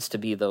it needs to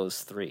be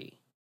those three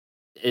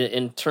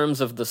in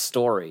terms of the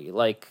story.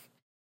 Like,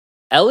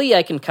 Ellie,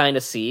 I can kind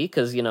of see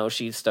because, you know,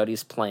 she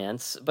studies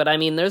plants, but I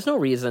mean, there's no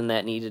reason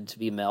that needed to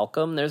be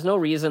Malcolm. There's no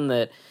reason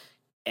that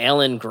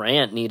Alan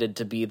Grant needed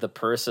to be the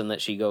person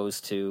that she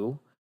goes to.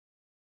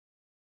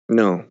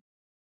 No,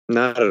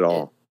 not at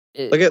all.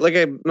 Like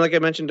I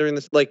mentioned during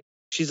this, like,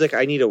 she's like,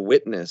 I need a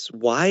witness.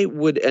 Why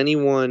would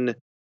Alan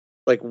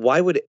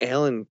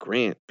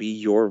Grant be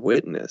your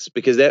witness?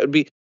 Because that'd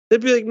be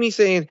like me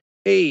saying,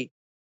 hey,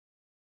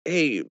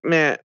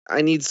 Matt,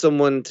 I need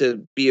someone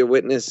to be a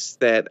witness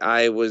that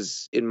I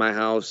was in my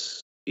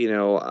house. You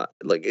know,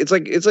 it's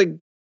like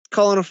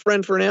calling a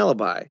friend for an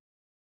alibi.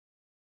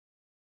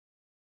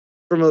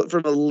 From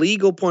a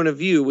legal point of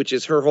view, which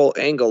is her whole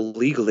angle,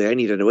 legally, I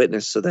need a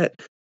witness so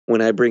that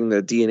when I bring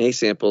the DNA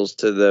samples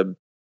to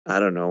I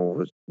don't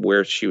know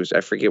where she was,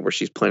 I forget where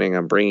she's planning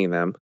on bringing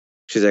them.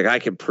 She's like, I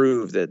can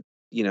prove that,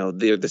 you know,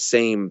 they're the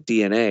same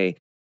DNA.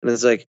 And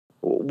it's like,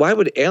 Why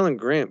would Alan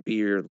Grant be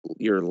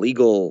your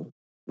legal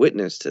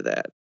witness to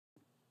that?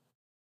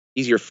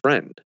 He's your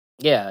friend.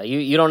 Yeah,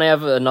 you don't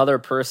have another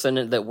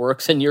person that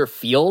works in your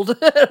field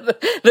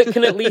that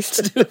can at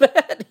least do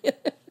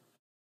that.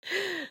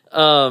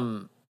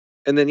 And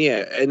then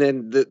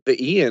the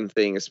Ian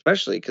thing,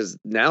 especially because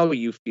now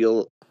you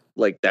feel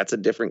like that's a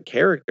different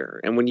character,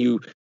 and when you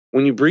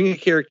bring a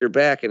character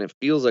back and it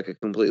feels like a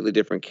completely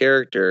different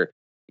character,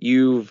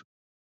 you've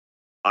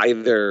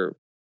either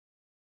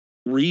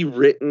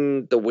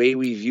rewritten the way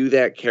we view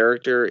that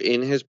character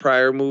in his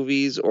prior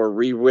movies, or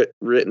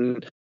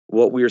rewritten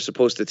what we were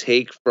supposed to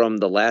take from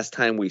the last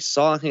time we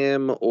saw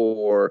him,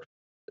 or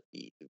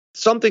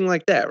something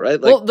like that,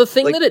 right? Well, the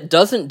thing that it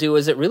doesn't do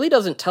is it really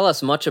doesn't tell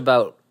us much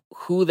about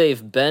who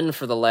they've been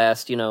for the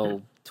last,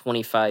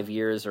 25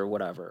 years or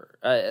whatever.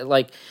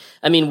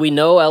 We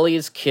know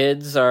Ellie's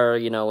kids are,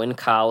 in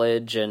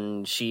college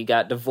and she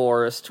got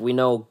divorced. We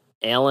know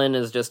Alan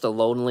is just a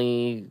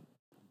lonely...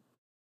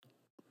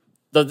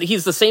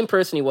 He's the same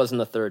person he was in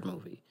the third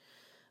movie.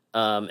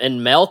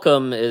 And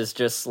Malcolm is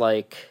just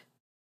like...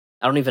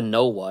 I don't even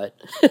know what,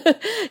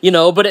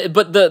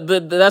 but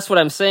that's what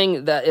I'm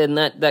saying.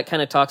 That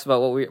kind of talks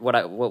about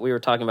what we were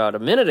talking about a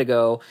minute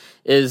ago.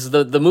 Is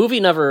the movie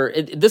never?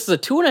 This is a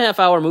 2.5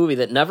 hour movie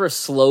that never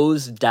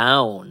slows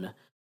down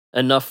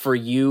enough for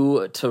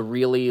you to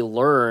really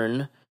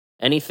learn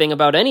anything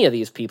about any of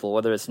these people,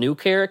 whether it's new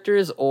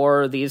characters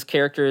or these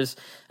characters.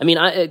 I mean,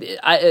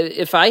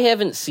 if I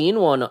haven't seen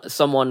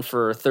someone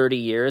for 30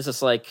 years,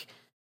 it's like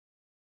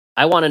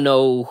I want to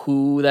know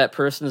who that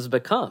person has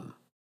become.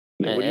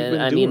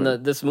 And I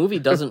mean, this movie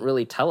doesn't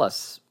really tell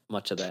us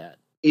much of that.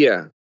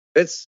 Yeah,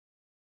 I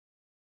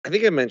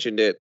think I mentioned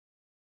it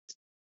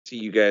to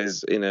you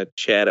guys in a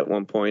chat at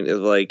one point. Is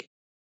like,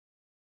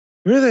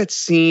 remember that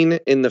scene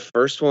in the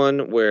first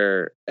one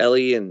where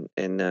Ellie and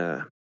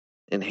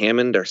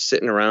Hammond are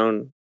sitting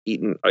around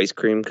eating ice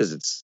cream because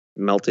it's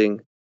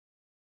melting.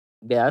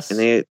 Yes, and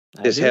they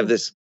just have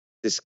this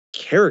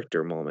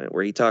character moment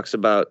where he talks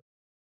about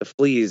the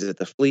fleas at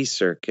the flea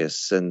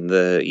circus, and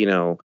the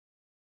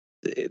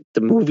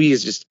movie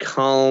is just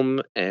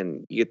calm,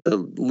 and you get the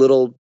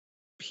little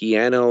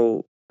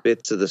piano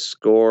bits of the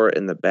score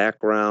in the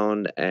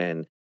background,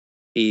 and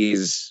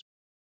he's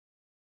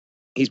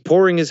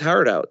pouring his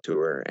heart out to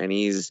her, and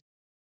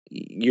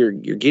you're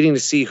getting to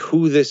see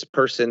who this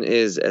person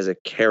is as a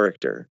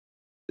character.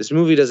 This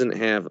movie doesn't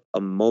have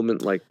a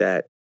moment like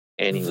that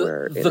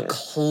anywhere. The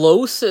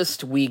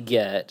closest we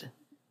get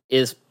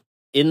is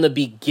in the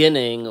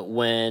beginning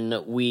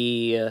when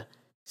we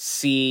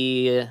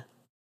see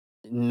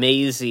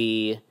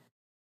Maisie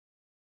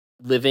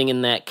living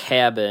in that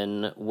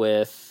cabin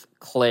with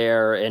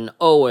Claire and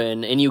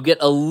Owen, and you get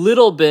a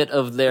little bit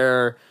of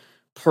their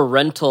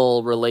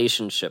parental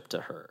relationship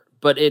to her,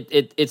 but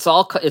it's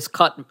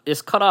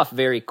cut off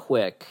very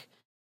quick,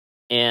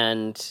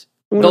 and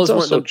those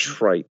weren't also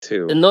trite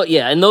too. And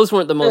those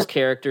weren't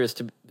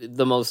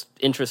the most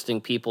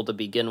interesting people to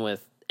begin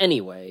with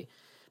anyway.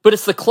 But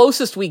it's the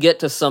closest we get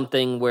to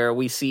something where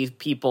we see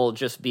people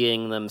just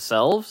being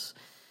themselves.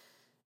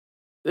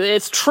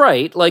 It's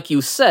trite, like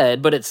you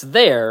said, but it's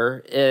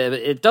there.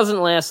 It doesn't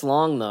last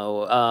long,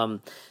 though.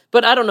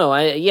 But I don't know.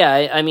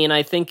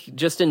 I think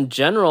just in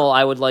general,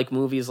 I would like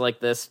movies like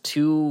this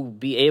to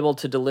be able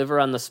to deliver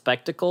on the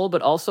spectacle,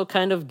 but also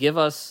kind of give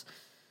us,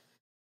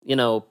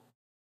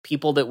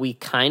 people that we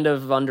kind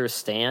of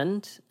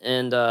understand.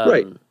 And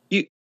right,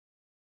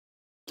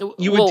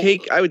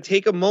 I would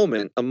take a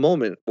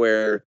moment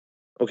where,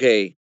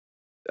 okay,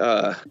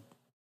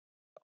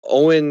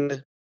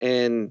 Owen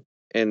and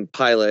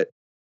Pilot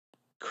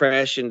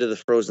crash into the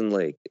frozen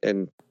lake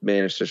and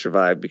manage to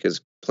survive because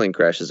plane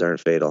crashes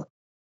aren't fatal.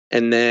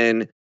 And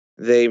then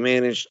they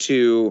manage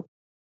to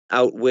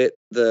outwit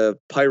the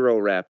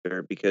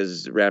Pyroraptor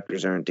because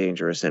raptors aren't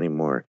dangerous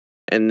anymore.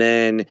 And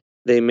then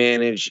he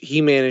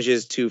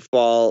manages to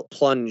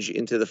plunge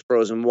into the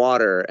frozen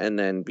water and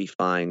then be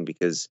fine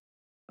because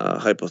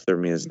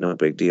hypothermia is no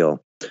big deal.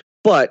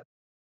 But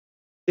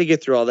they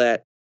get through all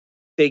that.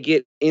 They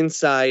get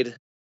inside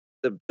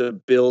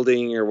the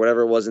building or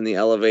whatever it was in the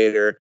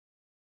elevator.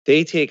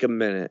 They take a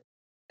minute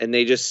and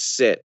they just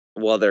sit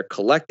while they're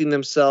collecting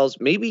themselves.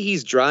 Maybe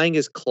he's drying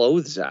his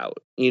clothes out,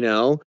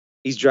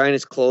 He's drying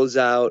his clothes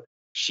out.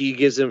 She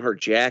gives him her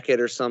jacket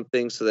or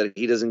something so that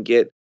he doesn't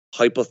get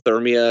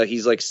hypothermia.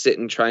 He's like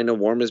sitting trying to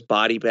warm his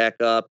body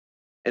back up.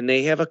 And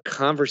they have a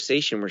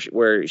conversation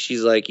where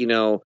she's like,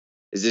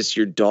 is this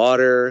your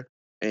daughter?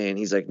 And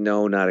he's like,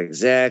 no, not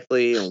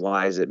exactly. And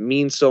why does it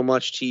mean so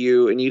much to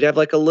you? And you'd have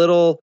like a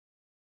little,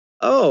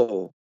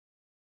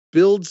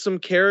 build some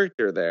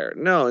character there.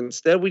 No,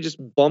 instead we just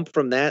bump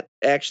from that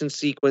action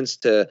sequence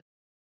to,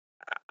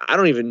 I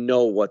don't even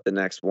know what the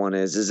next one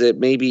is. Is it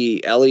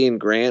maybe Ellie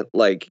and Grant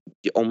like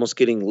almost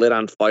getting lit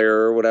on fire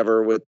or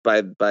whatever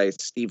by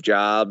Steve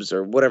Jobs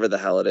or whatever the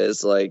hell it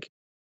is? Like,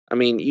 I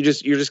mean, you're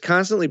just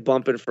constantly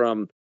bumping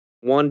from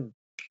one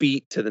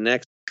beat to the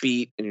next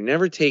beat, and you're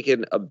never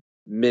taking a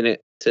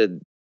minute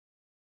to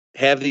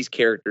have these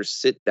characters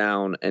sit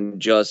down and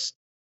just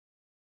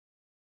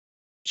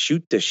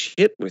shoot the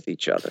shit with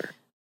each other.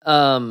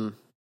 One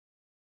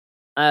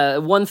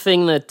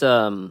thing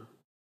that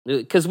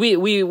because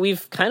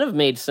we've kind of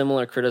made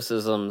similar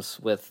criticisms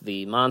with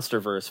the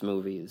MonsterVerse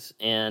movies,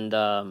 and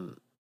for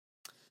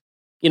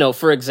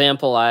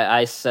example,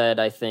 I said,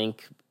 I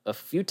think a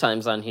few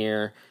times on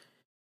here,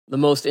 the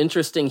most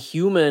interesting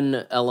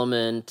human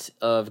element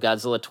of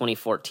Godzilla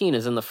 2014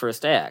 is in the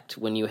first act,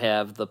 when you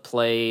have the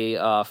play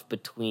off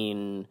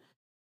between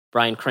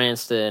Bryan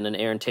Cranston and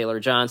Aaron Taylor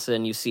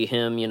Johnson. You see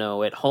him,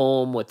 at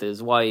home with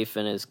his wife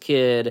and his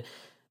kid.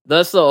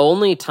 That's the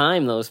only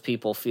time those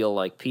people feel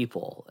like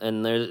people.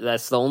 And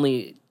that's the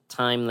only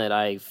time that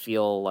I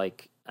feel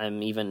like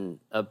I'm even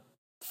a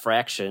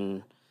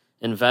fraction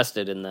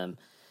invested in them.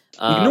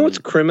 You know what's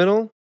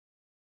criminal?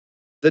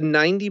 The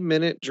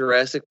 90-minute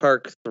Jurassic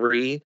Park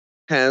 3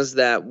 has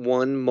that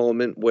one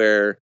moment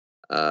where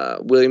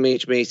William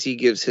H. Macy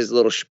gives his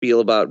little spiel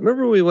about,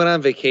 remember we went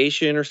on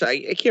vacation or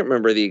something? I can't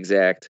remember the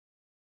exact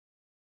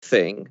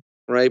thing,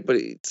 right? But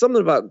it's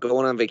something about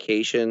going on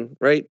vacation,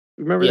 right?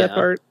 Remember that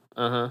part?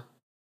 Uh-huh.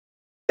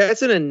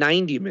 That's in a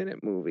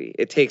 90-minute movie.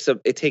 It takes a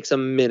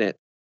minute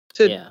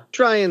to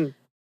try and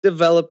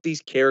develop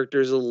these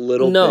characters a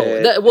little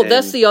bit.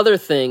 That's the other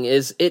thing,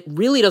 is it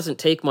really doesn't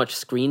take much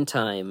screen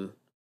time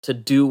to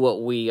do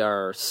what we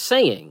are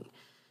saying.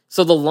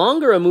 So the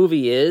longer a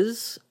movie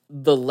is,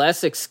 the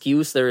less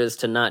excuse there is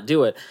to not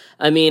do it.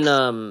 I mean,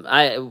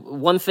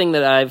 one thing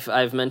that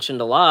I've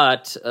mentioned a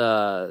lot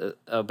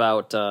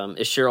about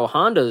Ishiro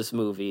Honda's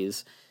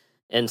movies,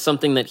 and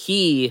something that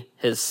he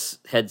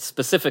had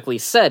specifically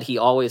said he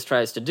always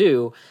tries to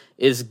do,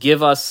 is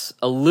give us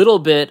a little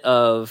bit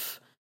of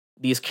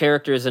these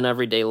characters in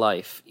everyday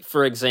life.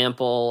 For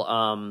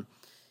example,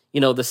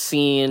 the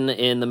scene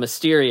in The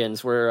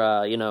Mysterians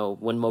where,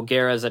 when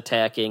Mogera's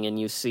attacking and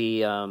you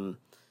see,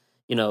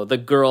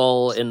 the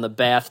girl in the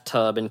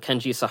bathtub and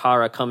Kenji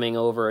Sahara coming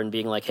over and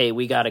being like, hey,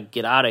 we got to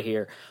get out of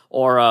here.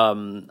 Or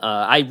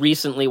I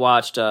recently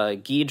watched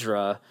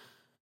Ghidra,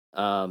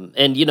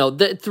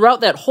 and,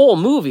 throughout that whole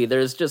movie,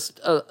 there's just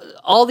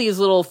all these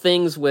little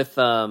things with,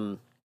 the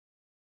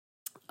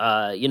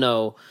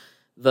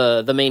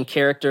main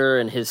character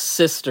and his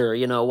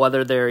sister,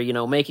 whether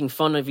they're, making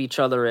fun of each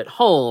other at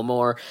home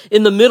or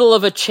in the middle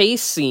of a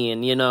chase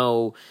scene,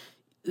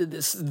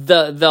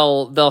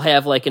 they'll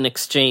have like an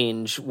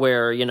exchange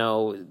where,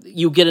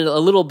 you get a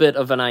little bit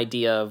of an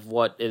idea of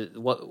what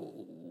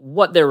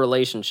their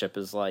relationship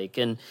is like.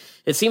 And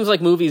it seems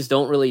like movies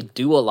don't really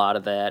do a lot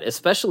of that,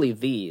 especially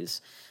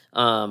these.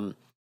 I'm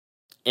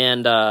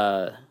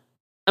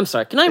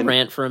sorry, can I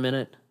rant for a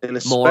minute? And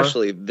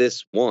especially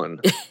this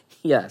one.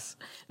 Yes.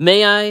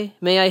 May I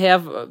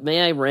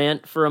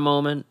rant for a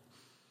moment?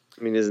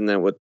 I mean, isn't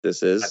that what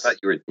this is? I thought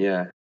you were,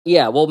 yeah.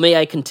 Yeah, well, may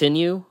I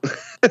continue?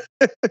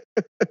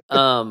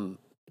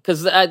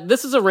 Because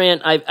this is a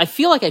rant. I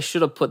feel like I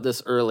should have put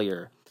this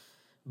earlier,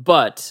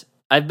 but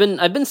I've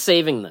been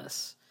saving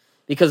this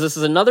because this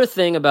is another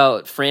thing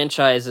about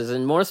franchises,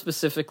 and more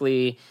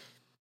specifically,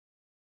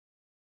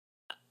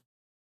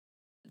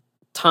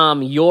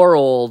 Tom, your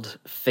old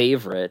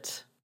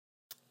favorite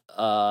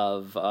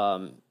of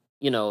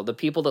the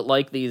people that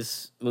like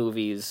these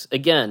movies.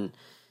 Again,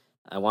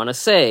 I want to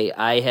say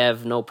I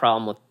have no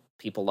problem with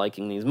people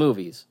liking these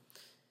movies,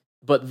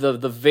 but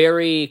the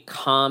very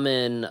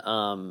common,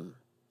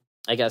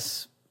 I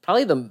guess,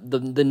 probably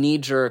the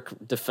knee-jerk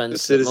defense, the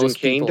Citizen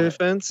Kane people,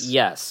 defense.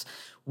 Yes.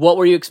 What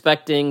were you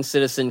expecting,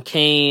 Citizen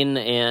Kane?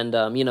 And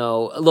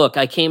look,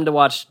 I came to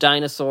watch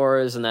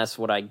dinosaurs, and that's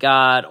what I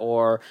got.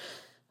 Or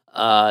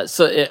I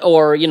came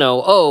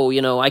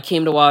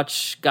to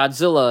watch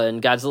Godzilla,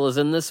 and Godzilla's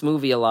in this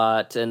movie a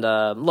lot. And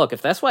look,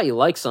 if that's why you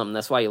like something,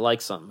 that's why you like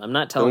something. I'm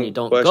not telling you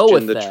don't go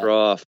with that.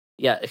 Trough.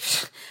 Yeah,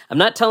 I'm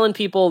not telling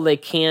people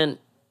that can't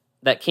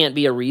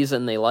be a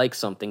reason they like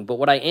something. But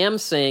what I am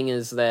saying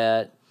is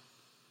that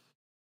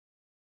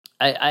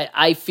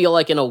I feel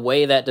like in a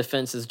way that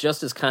defense is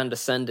just as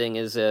condescending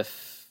as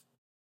if,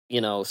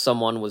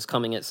 someone was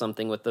coming at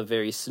something with a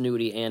very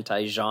snooty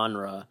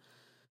anti-genre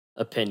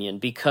opinion,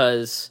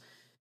 because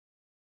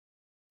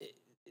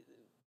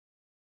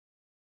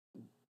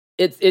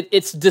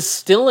it's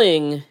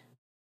distilling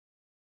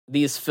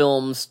these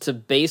films to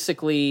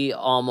basically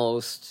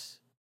almost,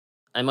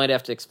 I might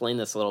have to explain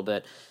this a little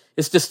bit.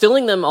 It's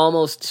distilling them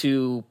almost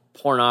to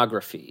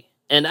pornography.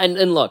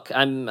 And look,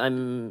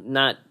 I'm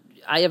not,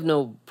 I have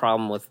no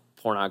problem with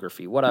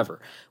pornography, whatever.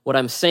 What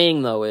I'm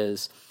saying though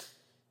is,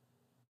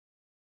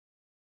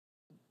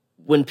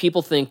 when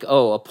people think,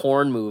 oh, a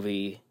porn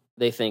movie,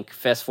 they think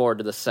fast forward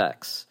to the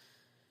sex.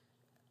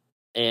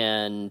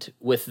 And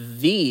with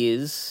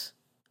these,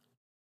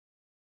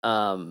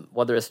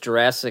 whether it's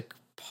Jurassic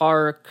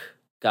Park,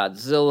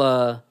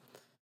 Godzilla,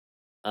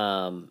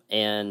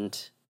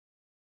 and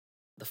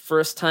the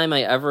first time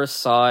I ever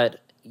saw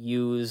it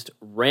used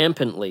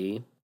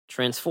rampantly,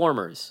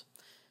 Transformers.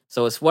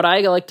 So it's what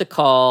I like to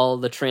call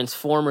the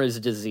Transformers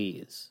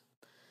disease.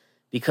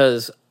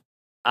 Because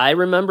I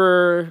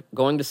remember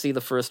going to see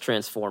the first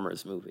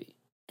Transformers movie,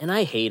 and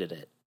I hated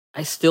it.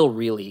 I still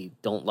really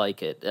don't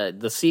like it.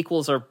 The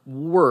sequels are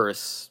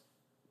worse,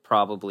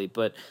 probably,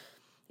 but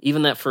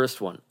even that first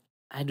one,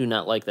 I do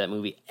not like that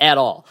movie at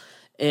all.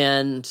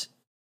 And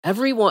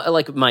everyone,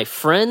 like my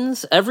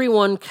friends,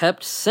 everyone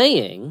kept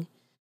saying,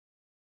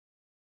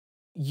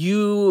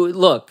 you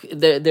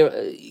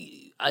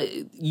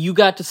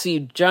got to see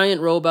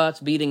giant robots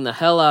beating the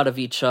hell out of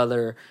each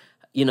other.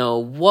 You know,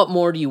 what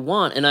more do you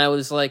want? And I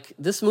was like,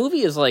 this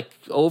movie is like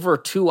over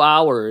 2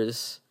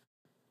 hours.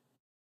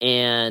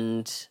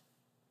 And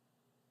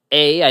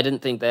A, I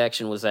didn't think the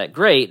action was that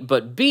great,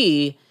 but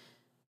B,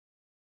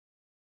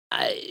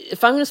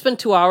 if I'm going to spend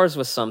 2 hours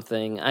with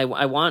something,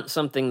 I want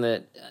something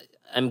that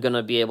I'm going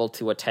to be able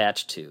to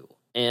attach to.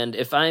 And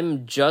if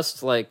I'm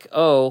just like,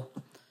 oh,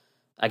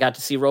 I got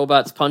to see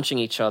robots punching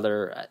each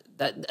other,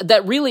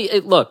 that really,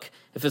 look,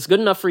 if it's good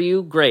enough for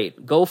you,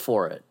 great, go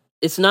for it.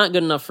 It's not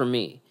good enough for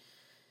me.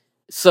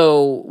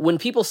 So when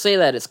people say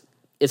that,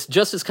 it's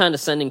just as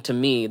condescending to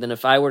me than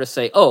if I were to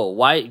say, oh,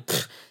 why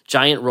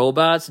giant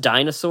robots,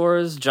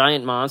 dinosaurs,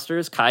 giant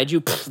monsters,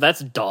 kaiju,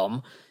 that's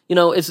dumb. You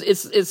know,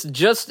 it's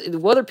just,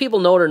 whether people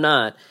know it or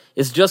not,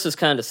 it's just as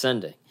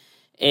condescending.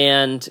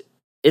 And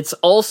it's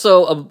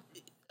also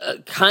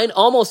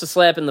almost a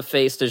slap in the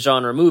face to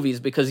genre movies,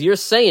 because you're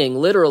saying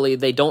literally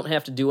they don't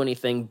have to do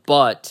anything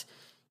but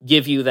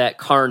give you that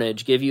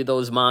carnage, give you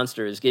those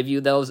monsters, give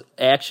you those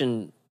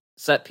action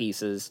set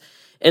pieces.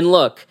 And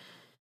look,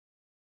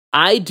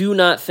 I do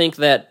not think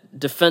that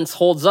defense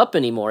holds up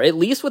anymore. At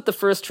least with the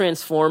first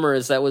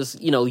Transformers, that was,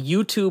 you know,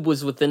 YouTube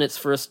was within its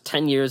first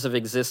 10 years of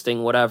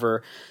existing,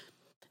 whatever.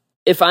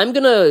 If I'm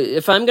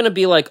gonna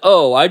be like,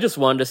 oh, I just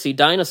wanted to see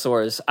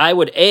dinosaurs, I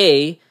would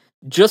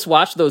just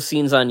watch those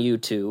scenes on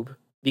YouTube,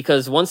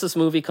 because once this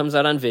movie comes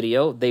out on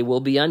video, they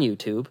will be on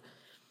YouTube.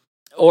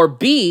 Or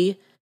B,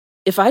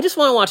 if I just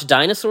want to watch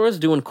dinosaurs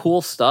doing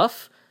cool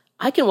stuff,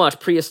 I can watch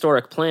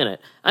Prehistoric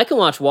Planet. I can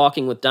watch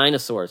Walking with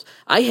Dinosaurs.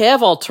 I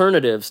have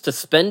alternatives to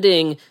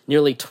spending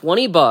nearly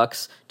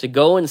 $20 to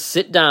go and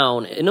sit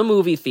down in a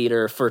movie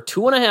theater for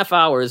 2.5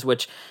 hours,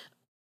 which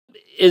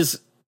is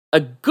a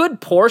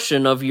good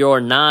portion of your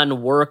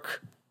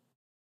non-work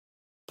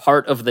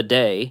part of the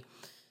day.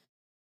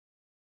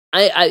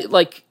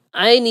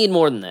 I need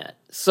more than that.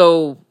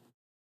 So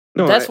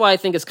that's why I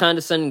think it's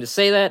condescending to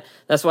say that.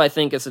 That's why I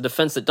think it's a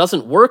defense that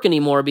doesn't work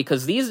anymore,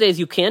 because these days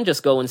you can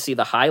just go and see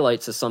the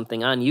highlights of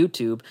something on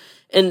YouTube.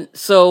 And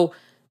so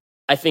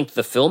I think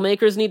the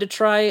filmmakers need to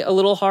try a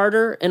little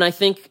harder, and I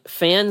think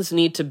fans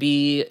need to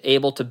be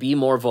able to be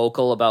more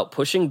vocal about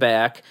pushing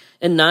back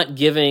and not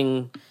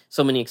giving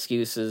so many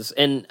excuses.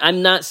 And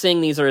I'm not saying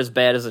these are as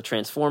bad as the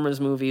Transformers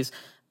movies.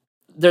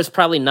 There's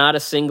probably not a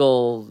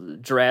single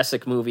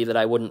Jurassic movie that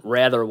I wouldn't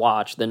rather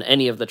watch than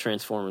any of the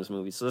Transformers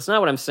movies. So that's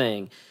not what I'm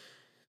saying.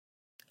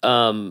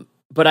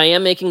 But I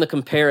am making the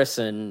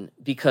comparison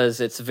because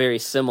it's very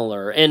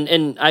similar.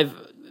 And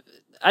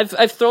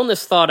I've thrown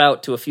this thought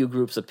out to a few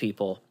groups of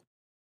people.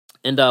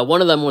 And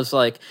one of them was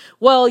like,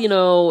 well, you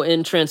know,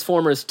 in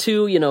Transformers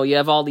 2, you know, you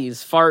have all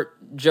these fart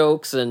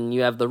jokes, and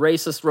you have the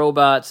racist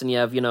robots, and you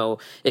have, you know,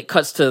 it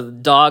cuts to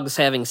dogs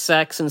having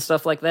sex and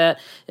stuff like that.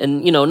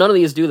 And, you know, none of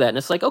these do that. And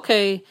it's like,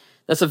 okay,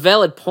 that's a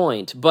valid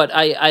point. But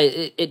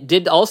it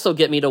did also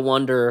get me to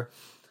wonder,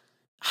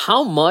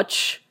 how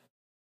much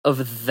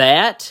of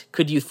that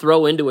could you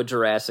throw into a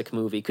Jurassic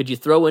movie? Could you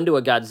throw into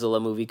a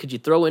Godzilla movie? Could you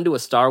throw into a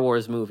Star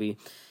Wars movie?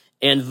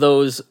 And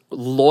those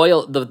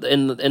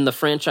in the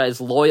franchise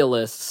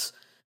loyalists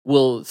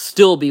will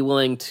still be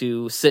willing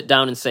to sit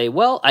down and say,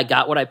 well, I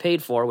got what I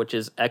paid for, which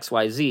is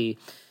XYZ.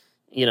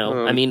 You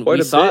know, I mean,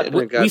 we saw it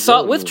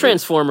with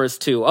Transformers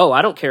too. Oh,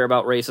 I don't care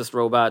about racist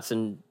robots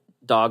and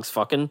dogs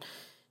fucking.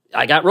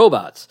 I got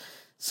robots.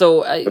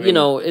 So, you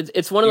know,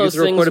 it's one of those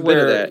things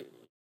where,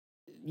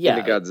 yeah,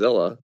 into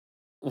Godzilla.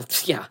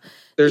 Yeah.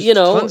 There's, you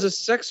know, tons of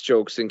sex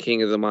jokes in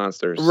King of the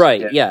Monsters.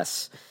 Right, yeah.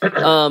 Yes.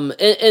 But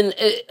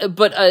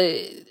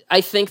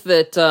I think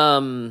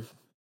that,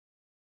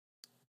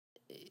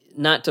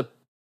 not to,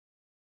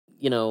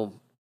 you know,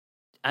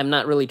 I'm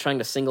not really trying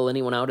to single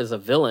anyone out as a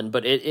villain,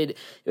 but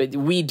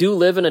we do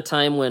live in a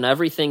time when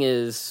everything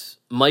is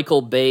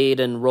Michael Bay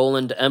and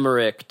Roland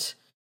Emmerich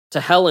to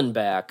hell and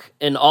back,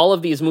 and all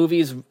of these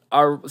movies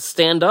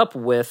stand up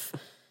with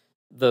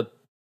the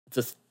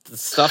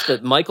stuff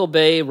that Michael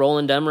Bay,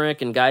 Roland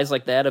Emmerich, and guys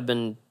like that have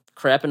been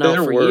crapping out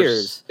for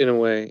years. In a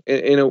way,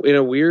 in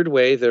a weird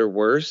way, they're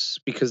worse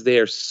because they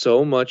are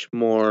so much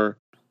more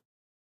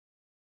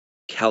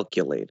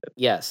calculated.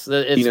 Yes,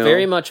 it's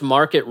very much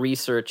market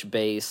research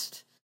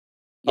based.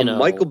 A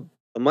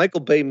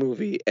Michael Bay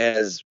movie,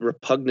 as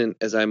repugnant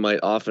as I might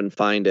often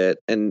find it,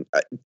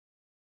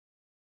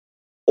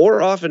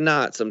 or often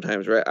not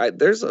sometimes, right?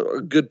 There's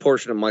a good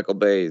portion of Michael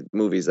Bay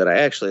movies that I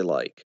actually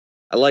like.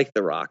 I like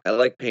The Rock. I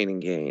like Pain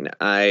and Gain.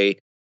 I'm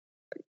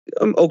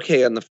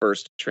okay on the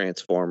first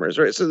Transformers,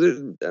 right?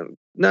 So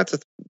not to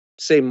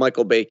say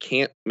Michael Bay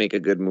can't make a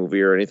good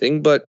movie or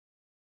anything, but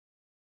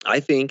I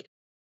think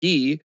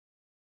he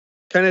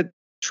kind of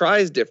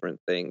tries different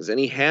things, and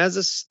he has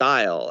a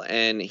style,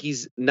 and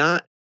he's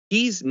not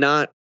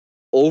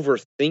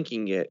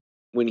overthinking it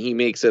when he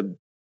makes a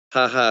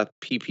haha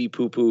pee pee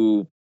poo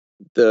poo,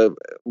 the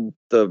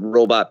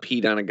robot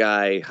peed on a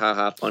guy,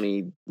 haha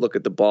funny, look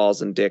at the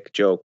balls and dick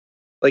joke.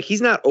 Like,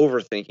 he's not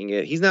overthinking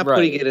it. He's not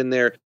putting it in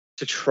there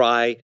to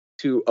try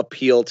to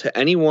appeal to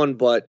anyone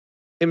but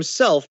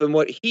himself and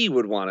what he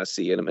would want to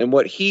see in him and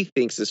what he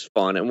thinks is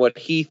fun and what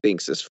he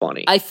thinks is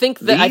funny. I think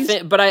that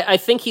I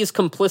think he's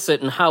complicit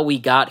in how we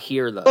got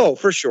here, though. Oh,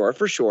 for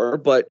sure.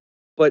 But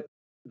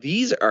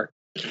these are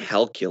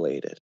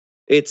calculated.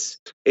 It's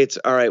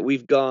all right.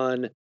 We've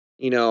gone,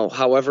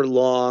 however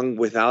long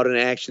without an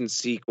action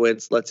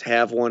sequence. Let's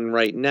have one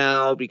right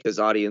now because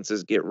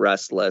audiences get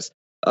restless.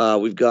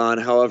 We've gone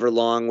however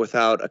long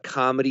without a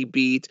comedy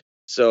beat.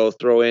 So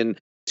throw in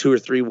 2 or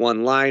 3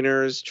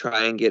 one-liners,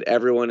 try and get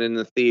everyone in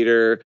the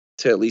theater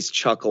to at least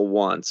chuckle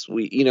once.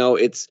 We've got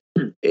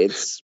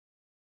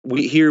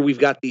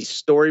these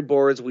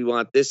storyboards. We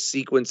want this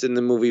sequence in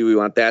the movie. We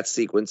want that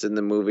sequence in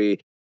the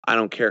movie. I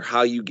don't care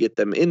how you get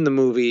them in the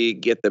movie,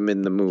 get them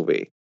in the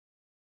movie.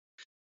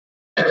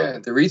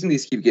 The reason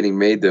these keep getting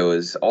made, though,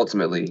 is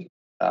ultimately,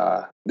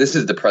 this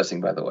is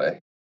depressing, by the way.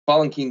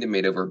 Fallen Kingdom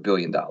made over $1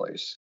 billion.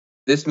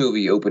 This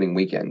movie opening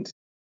weekend,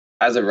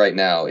 as of right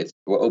now,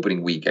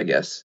 opening week, I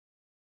guess,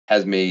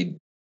 has made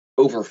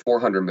over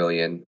 400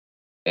 million,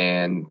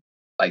 and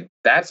like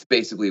that's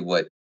basically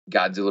what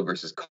Godzilla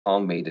vs.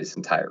 Kong made its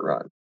entire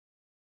run.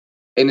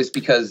 And it's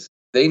because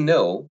they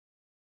know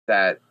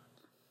that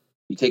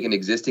you take an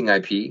existing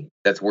IP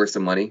that's worth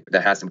some money,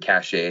 that has some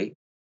cachet,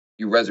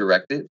 you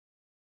resurrect it,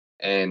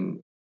 and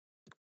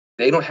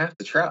they don't have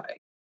to try.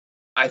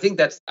 I think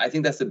that's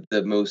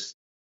the most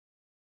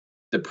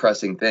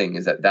depressing thing,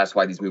 is that's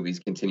why these movies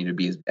continue to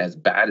be as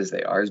bad as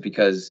they are, is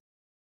because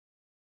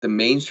the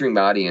mainstream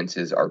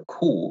audiences are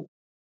cool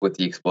with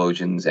the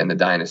explosions and the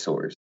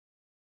dinosaurs.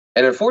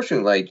 And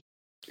unfortunately, like,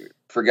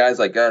 for guys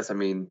like us, I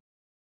mean,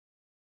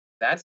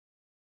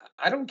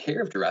 I don't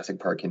care if Jurassic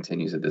Park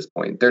continues at this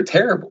point. They're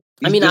terrible.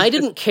 I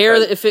didn't care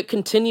if it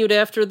continued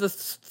after the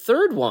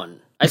third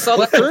one. I saw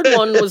the third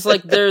one was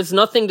like, there's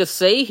nothing to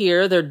say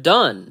here. They're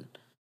done.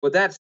 But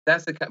that's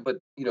the kind. But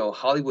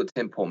Hollywood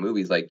tentpole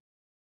movies, like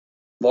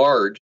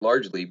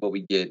largely, what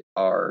we get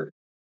are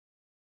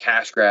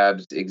cash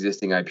grabs,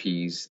 existing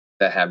IPs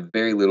that have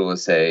very little to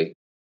say,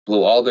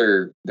 blow all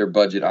their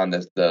budget on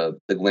the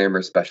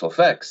glamorous special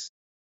effects,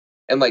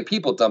 and like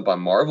people dump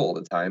on Marvel all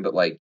the time, but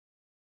like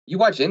you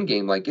watch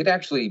Endgame, like it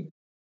actually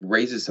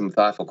raises some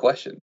thoughtful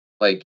questions.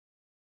 Like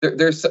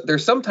there's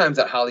sometimes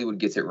that Hollywood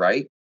gets it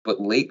right, but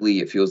lately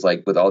it feels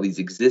like with all these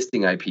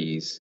existing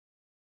IPs,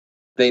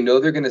 they know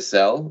they're going to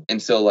sell,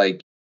 and so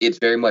like it's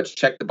very much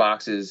check the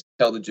boxes,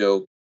 tell the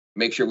joke,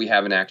 make sure we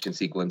have an action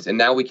sequence, and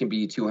now we can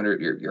be 2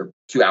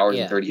 hours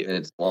and 30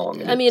 minutes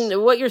long. I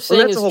mean, what you're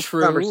saying is that's a whole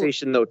true.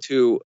 Conversation, though,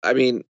 too. I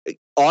mean,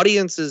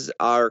 audiences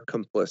are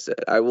complicit,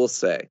 I will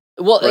say.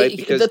 Well, right?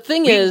 The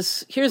thing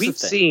is, here's the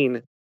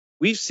thing.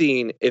 We've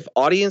seen if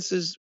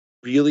audiences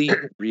really,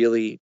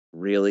 really,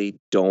 really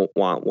don't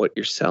want what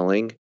you're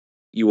selling,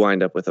 you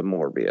wind up with a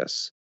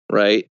Morbius,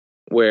 right?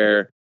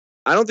 Where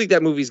I don't think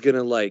that movie's going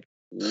to, like,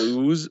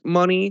 lose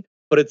money,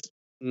 but it's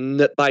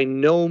by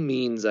no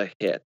means a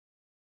hit.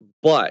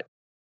 But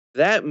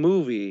that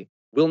movie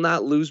will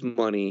not lose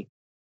money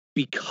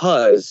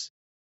because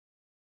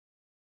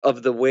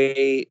of the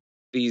way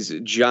these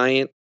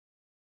giant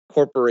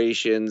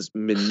corporations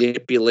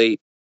manipulate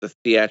the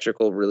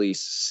theatrical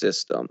release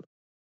system,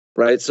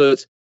 right? So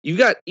you've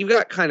got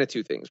kind of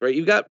two things, right?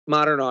 You've got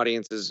modern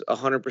audiences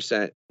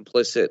 100%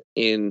 complicit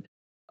in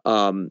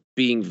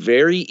being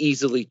very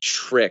easily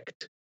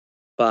tricked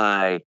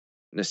by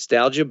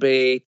nostalgia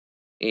bait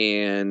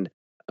and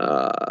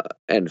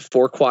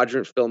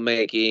 4-quadrant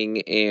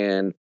filmmaking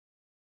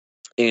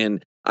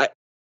and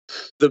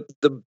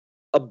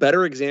a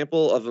better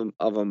example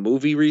of a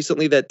movie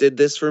recently that did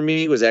this for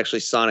me was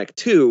actually Sonic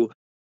 2.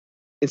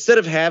 Instead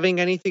of having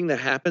anything that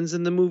happens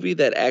in the movie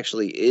that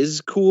actually is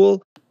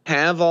cool,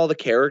 have all the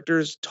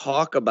characters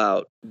talk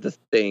about the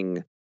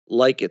thing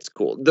like it's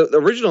cool. The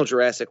original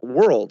Jurassic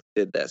World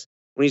did this.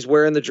 When he's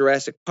wearing the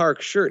Jurassic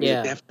Park shirt,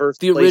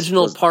 the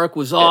original park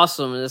was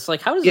awesome, and it's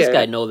like, how does this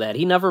guy know that?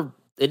 It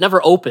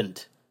never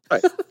opened.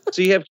 Right.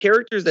 So you have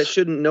characters that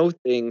shouldn't know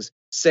things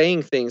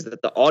saying things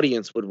that the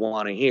audience would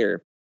want to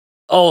hear.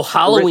 Oh,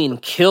 Halloween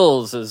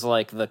Kills is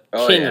like the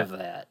king of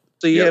that.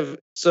 So you have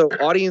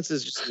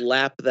audiences just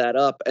lap that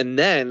up and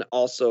then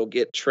also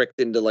get tricked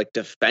into like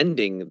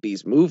defending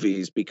these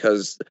movies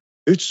because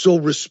it's so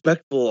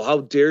respectful.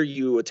 How dare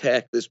you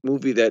attack this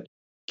movie that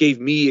gave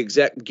my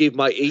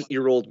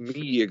 8-year-old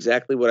me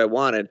exactly what I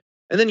wanted.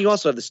 And then you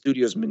also have the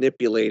studios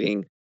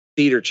manipulating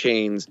theater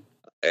chains.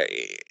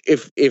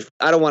 If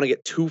I don't want to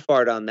get too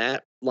far down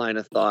that line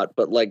of thought,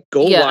 but like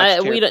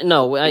watch. We don't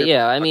know.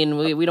 I mean,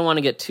 we don't want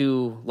to get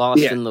too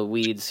lost in the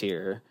weeds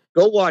here.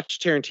 Go watch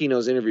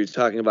Tarantino's interview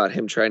talking about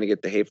him trying to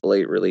get the Hateful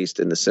Eight released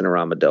in the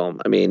Cinerama Dome.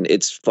 I mean,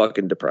 it's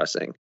fucking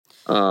depressing.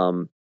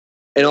 And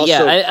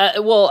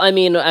also,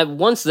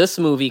 once this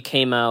movie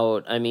came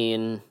out, I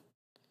mean,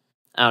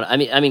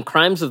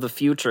 Crimes of the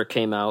Future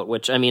came out,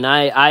 which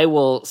I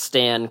will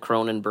stand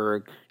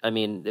Cronenberg. I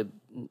mean,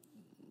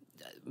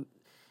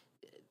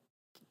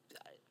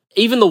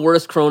 even the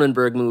worst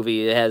Cronenberg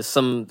movie has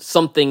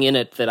something in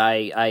it that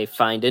I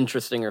find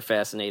interesting or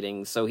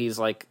fascinating. So he's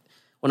like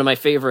one of my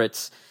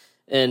favorites.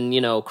 And,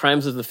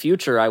 Crimes of the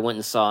Future I went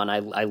and saw and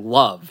I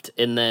loved.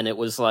 And then it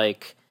was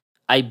like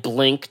I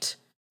blinked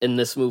and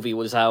this movie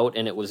was out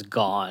and it was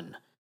gone.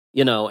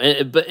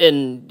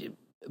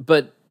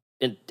 But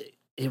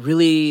it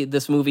really,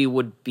 this movie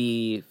would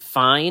be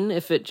fine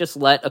if it just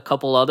let a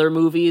couple other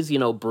movies,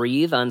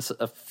 breathe on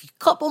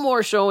couple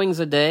more showings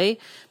a day.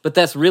 But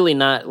that's really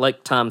not,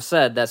 like Tom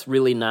said, that's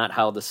really not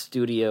how the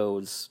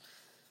studios,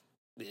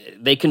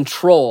 they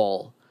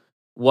control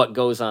what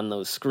goes on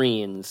those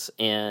screens.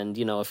 And,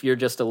 if you're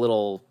just a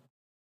little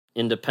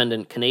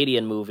independent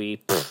Canadian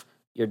movie,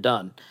 you're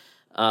done.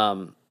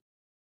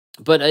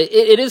 But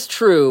it is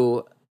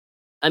true.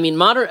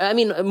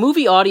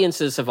 Movie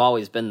audiences have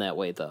always been that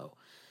way, though.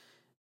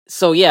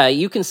 So yeah,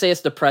 you can say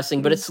it's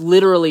depressing, but it's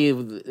literally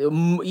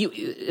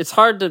it's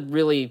hard to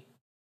really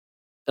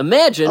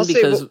imagine I'll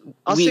because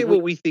say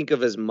what we think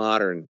of as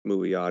modern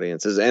movie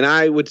audiences, and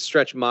I would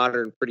stretch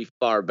modern pretty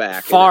far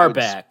back.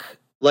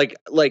 Like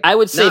I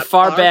would say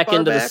far back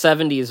into the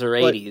 70s or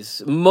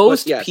 80s.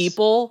 Most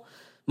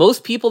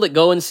people that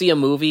go and see a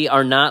movie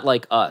are not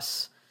like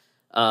us.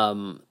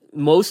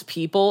 Most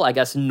people, I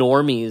guess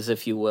normies,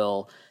 if you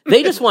will,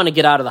 they just want to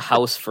get out of the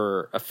house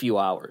for a few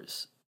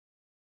hours.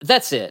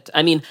 That's it.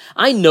 I mean,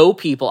 I know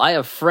people, I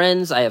have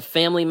friends, I have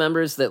family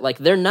members that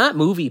they're not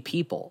movie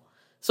people.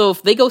 So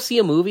if they go see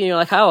a movie and you're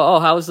like,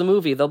 how was the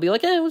movie? They'll be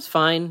like, it was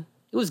fine.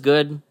 It was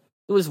good.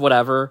 It was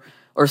whatever.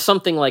 Or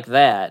something like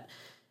that.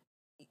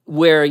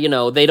 Where,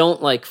 they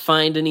don't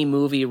find any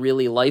movie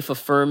really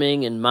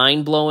life-affirming and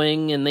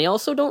mind-blowing, and they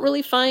also don't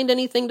really find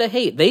anything to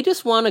hate. They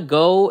just want to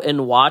go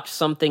and watch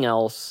something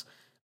else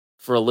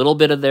for a little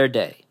bit of their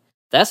day.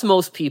 That's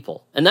most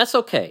people, and that's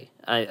okay.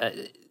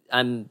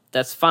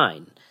 That's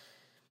fine.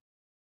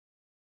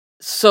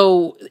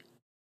 So,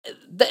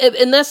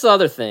 and that's the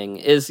other thing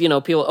is,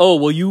 people, oh,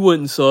 well, you went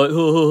and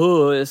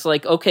saw it. It's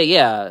like, okay,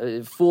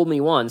 yeah, fool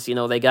me once,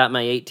 they got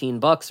my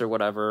 $18 or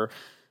whatever.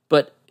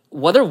 But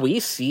whether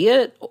we see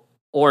it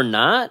or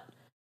not,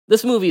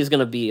 this movie is going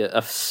to be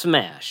a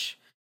smash.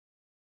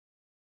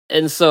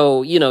 And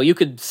so, you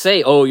could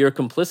say, oh, you're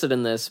complicit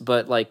in this,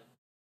 but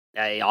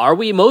are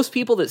we? Most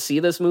people that see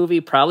this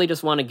movie probably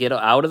just want to get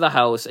out of the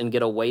house and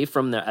get away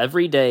from their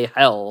everyday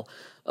hell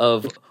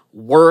of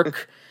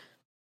work,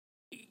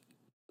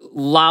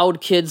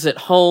 loud kids at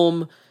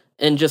home,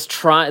 and just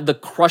try the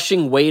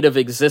crushing weight of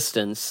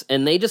existence.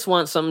 And they just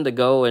want something to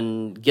go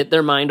and get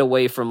their mind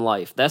away from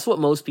life. That's what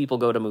most people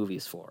go to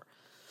movies for.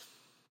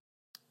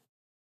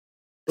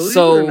 Believe it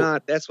or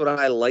not, that's what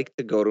I like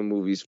to go to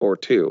movies for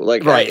too.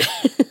 Right.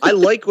 I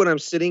like when I'm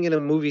sitting in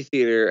a movie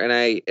theater and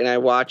I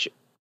watch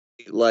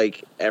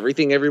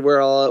Everything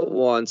Everywhere All at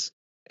Once,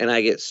 and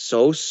I get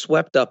so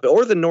swept up.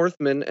 Or The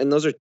Northman, and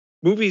those are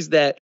movies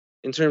that,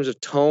 in terms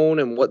of tone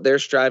and what they're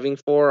striving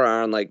for,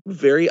 are on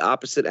very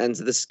opposite ends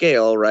of the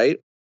scale, right?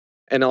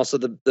 And also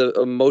the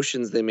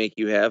emotions they make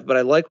you have. But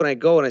I like when I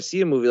go and I see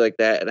a movie like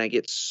that, and I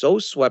get so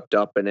swept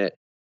up in it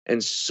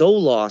and so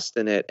lost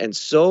in it, and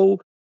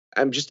so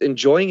I'm just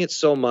enjoying it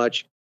so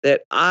much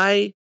that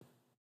I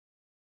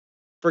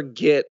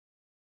forget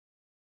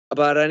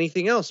about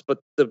anything else but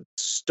the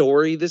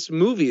story this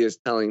movie is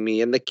telling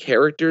me and the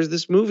characters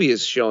this movie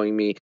is showing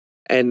me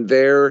and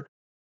their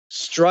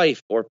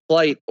strife or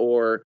plight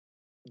or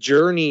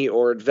journey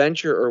or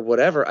adventure or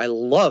whatever. I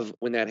love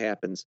when that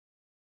happens.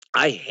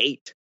 I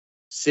hate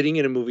sitting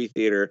in a movie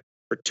theater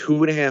for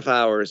 2.5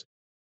 hours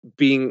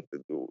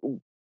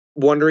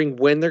wondering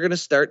when they're going to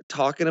start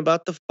talking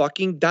about the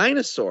fucking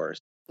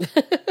dinosaurs.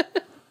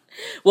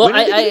 Well,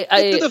 I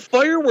get to the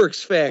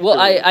fireworks factory. Well,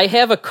 I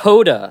have a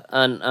coda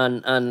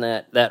on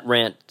that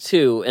rant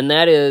too, and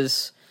that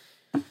is,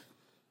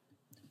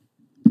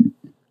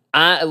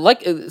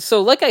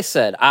 like I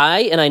said,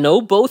 I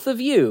know both of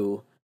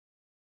you,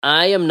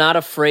 I am not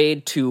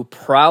afraid to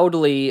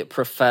proudly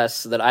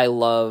profess that I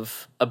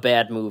love a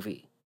bad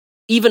movie,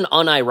 even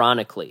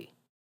unironically.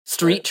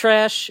 Street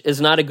Trash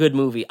is not a good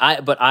movie,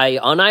 but I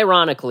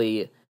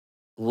unironically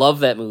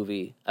love that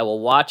movie. I will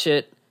watch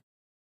it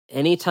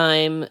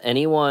anytime,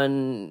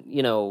 anyone,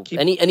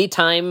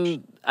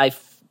 anytime I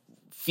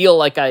feel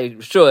like I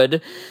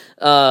should.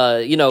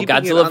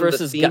 Godzilla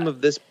versus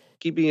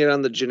keeping it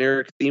on the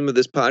generic theme of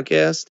this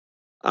podcast,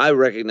 I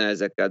recognize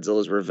that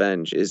Godzilla's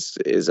Revenge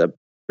is a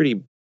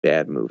pretty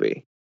bad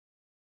movie.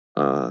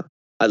 I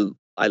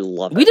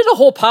love it. We did a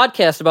whole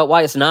podcast about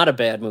why it's not a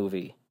bad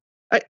movie.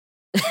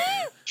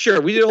 Sure,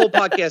 we did a whole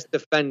podcast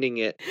defending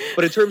it,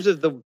 but in terms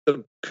of the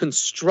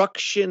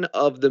construction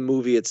of the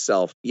movie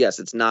itself, yes,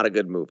 it's not a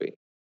good movie.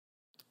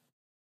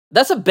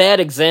 That's a bad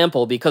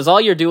example because all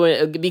you're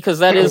doing, because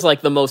that is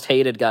the most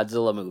hated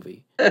Godzilla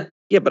movie.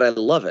 Yeah, but I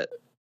love it.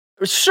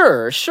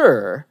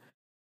 Sure.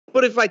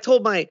 But if I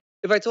told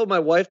my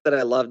wife that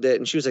I loved it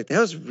and she was like, "That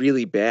was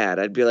really bad,"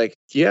 I'd be like,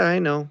 "Yeah, I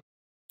know."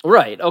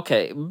 Right.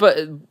 Okay. But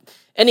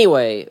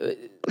anyway,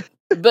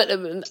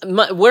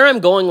 where I'm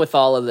going with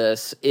all of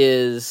this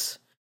is,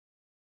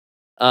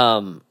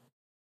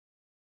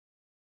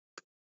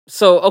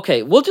 So,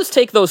 okay, we'll just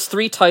take those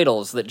 3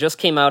 titles that just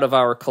came out of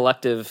our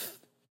collective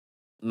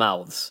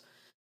mouths.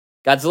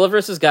 Godzilla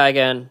vs.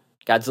 Gigan,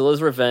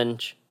 Godzilla's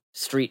Revenge,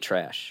 Street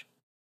Trash.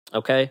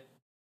 Okay?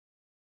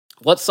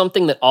 What's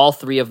something that all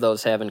 3 of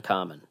those have in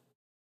common?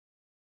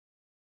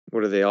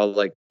 What are they all,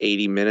 like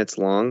 80 minutes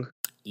long?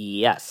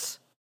 Yes.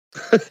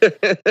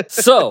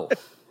 So,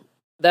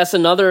 that's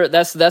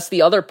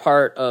the other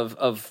part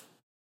of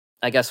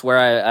I guess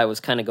where I was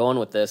kind of going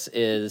with this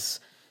is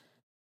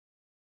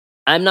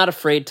I'm not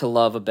afraid to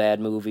love a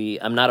bad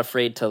movie. I'm not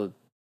afraid to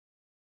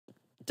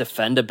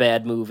defend a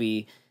bad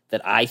movie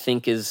that I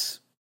think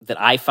that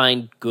I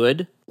find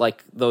good,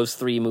 like those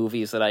 3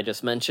 movies that I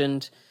just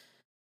mentioned.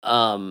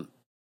 So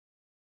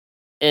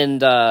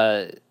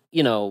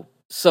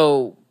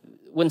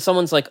when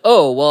someone's like,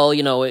 "Oh, well,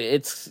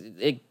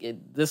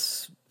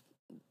 this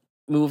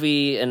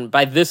movie," and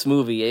by this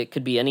movie, it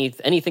could be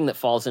anything that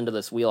falls into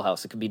this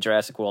wheelhouse. It could be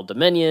Jurassic World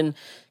Dominion, it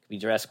could be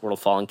Jurassic World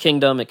Fallen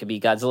Kingdom, it could be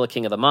Godzilla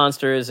King of the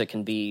Monsters, it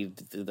can be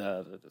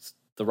the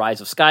Rise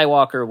of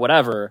Skywalker,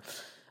 whatever.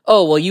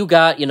 Oh, well, you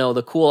got,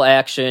 the cool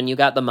action, you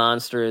got the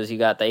monsters, you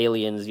got the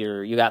aliens,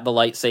 you got the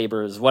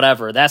lightsabers,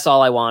 whatever. That's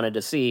all I wanted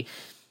to see.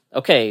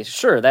 Okay,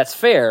 sure, that's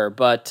fair,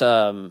 but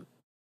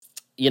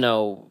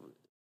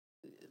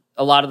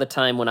a lot of the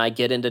time when I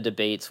get into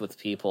debates with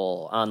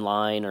people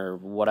online or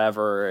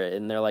whatever,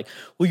 and they're like,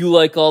 well, you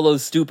like all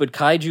those stupid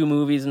kaiju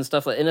movies and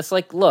stuff, and it's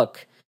like,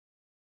 look,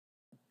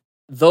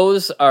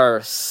 those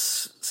are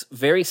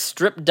very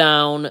stripped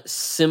down,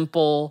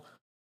 simple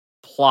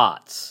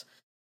plots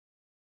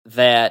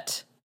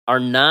that are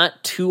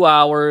not 2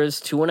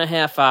 hours,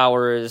 2.5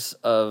 hours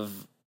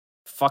of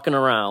fucking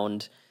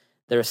around.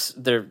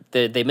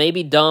 They may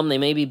be dumb, they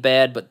may be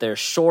bad, but they're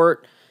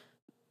short.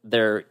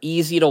 They're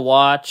easy to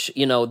watch.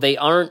 They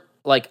aren't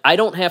like, I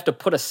don't have to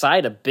put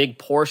aside a big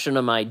portion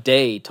of my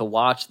day to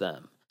watch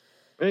them.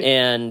 Right.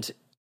 And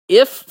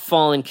if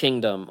Fallen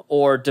Kingdom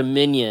or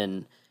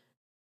Dominion,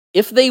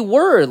 if they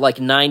were like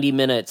 90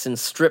 minutes and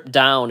stripped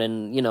down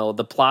and,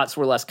 the plots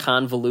were less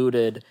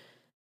convoluted,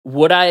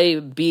 would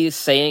I be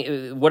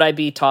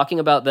talking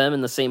about them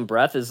in the same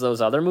breath as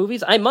those other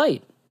movies? I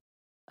might.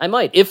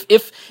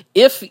 If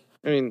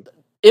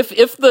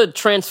the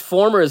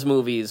Transformers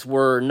movies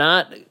were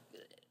not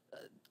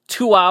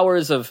 2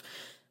 hours of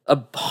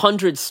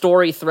 100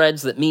 story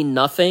threads that mean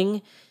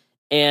nothing,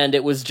 and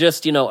it was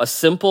just, a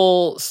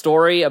simple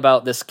story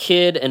about this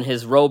kid and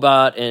his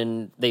robot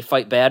and they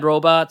fight bad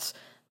robots,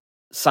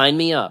 sign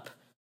me up.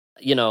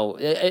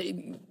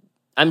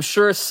 I'm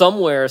sure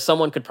somewhere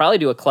someone could probably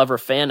do a clever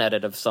fan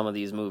edit of some of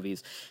these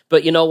movies.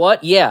 But you know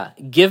what? Yeah,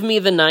 give me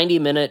the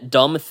 90-minute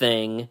dumb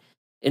thing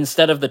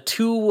instead of the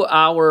 2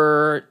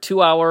 hour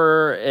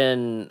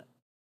and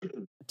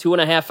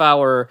 2.5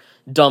 hour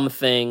dumb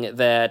thing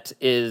that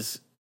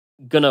is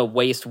gonna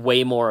waste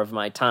way more of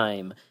my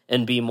time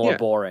and be more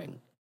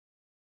boring.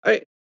 That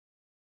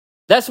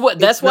is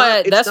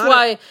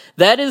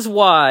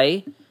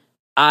why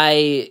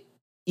I,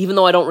 even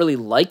though I don't really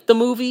like the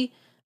movie,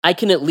 I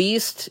can at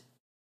least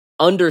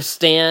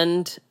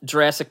understand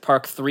Jurassic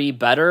Park 3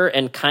 better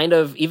and kind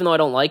of, even though I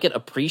don't like it,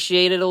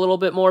 appreciate it a little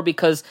bit more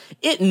because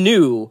it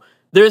knew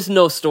there's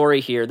no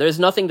story here. There's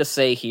nothing to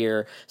say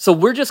here. So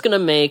we're just gonna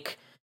make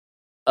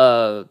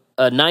a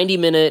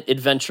 90-minute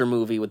adventure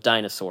movie with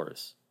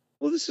dinosaurs.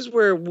 Well, this is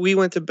where we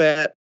went to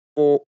bat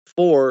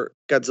for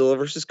Godzilla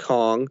vs.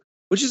 Kong,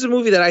 which is a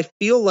movie that I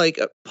feel like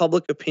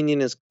public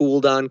opinion has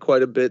cooled on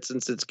quite a bit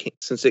since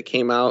it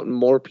came out, and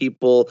more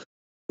people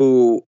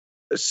who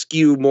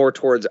skew more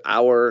towards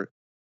our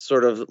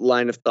sort of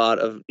line of thought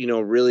of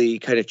really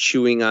kind of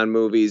chewing on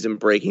movies and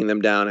breaking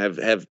them down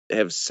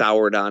have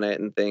soured on it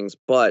and things.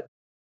 But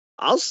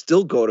I'll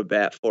still go to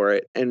bat for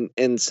it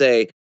and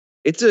say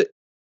it's a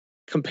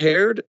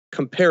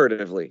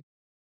comparatively,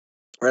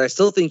 right? I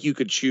still think you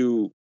could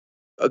chew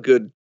a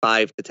good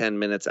 5 to 10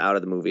 minutes out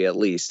of the movie at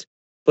least,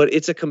 but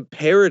it's a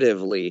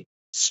comparatively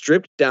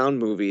stripped down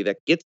movie that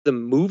gets the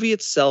movie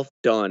itself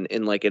done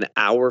in like an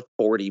hour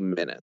 40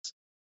 minutes,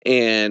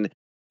 and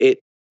it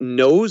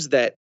knows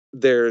that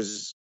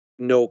there's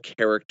no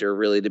character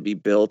really to be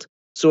built,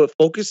 so it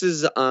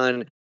focuses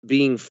on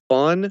being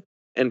fun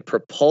and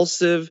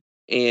propulsive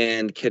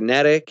and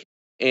kinetic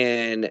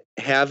and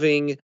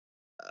having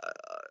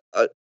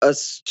a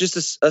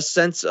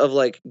sense of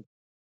like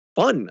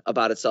fun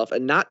about itself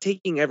and not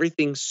taking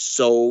everything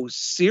so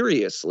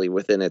seriously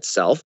within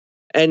itself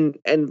and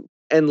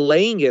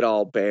laying it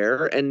all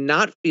bare and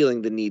not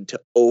feeling the need to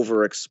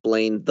over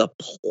explain the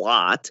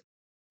plot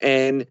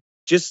and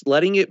just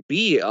letting it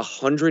be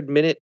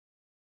 100-minute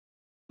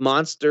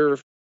monster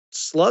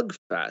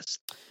slugfest.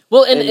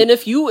 Well, and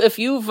if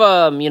you've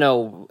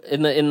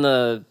in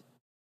the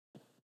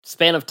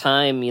span of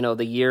time,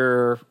 the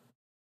year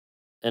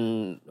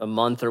and a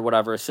month or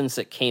whatever since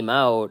it came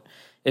out,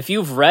 if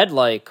you've read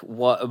like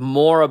what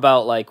more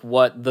about like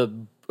what the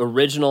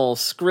original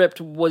script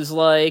was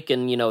like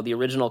and the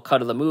original cut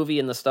of the movie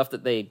and the stuff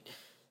that they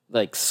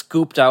like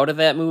scooped out of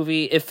that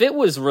movie, if it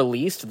was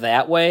released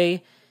that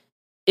way,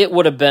 it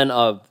would have been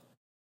a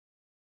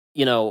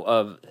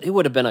it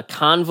would have been a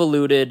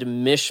convoluted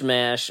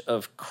mishmash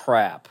of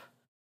crap.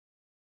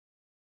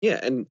 Yeah,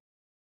 and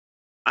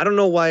I don't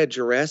know why a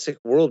Jurassic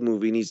World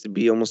movie needs to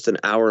be almost an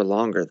hour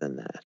longer than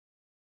that.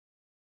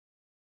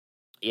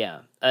 Yeah,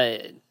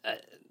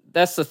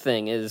 that's the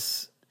thing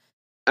is.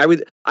 I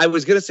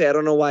was gonna say I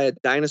don't know why a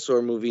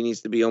dinosaur movie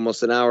needs to be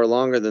almost an hour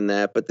longer than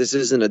that, but this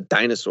isn't a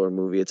dinosaur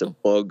movie; it's a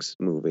bugs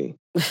movie.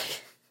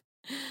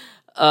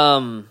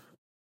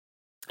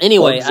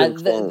 Anyway,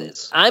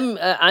 Bugs and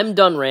I'm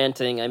done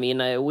ranting. I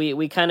mean,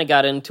 we kind of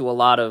got into a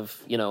lot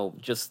of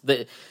just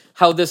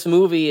how this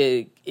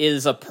movie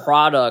is a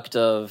product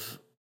of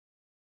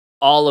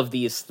all of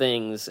these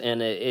things,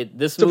 and this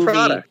it's movie, a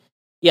product.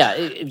 Yeah,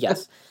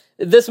 yes.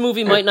 This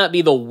movie might not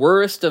be the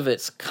worst of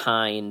its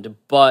kind,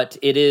 but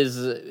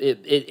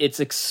it's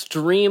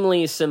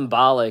extremely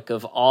symbolic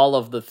of all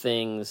of the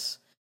things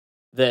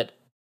that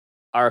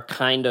are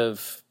kind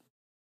of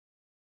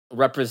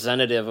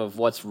representative of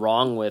what's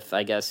wrong with,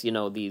 I guess,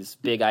 these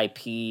big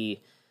IP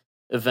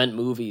event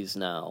movies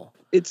now.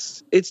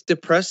 It's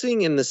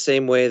depressing in the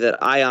same way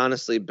that I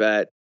honestly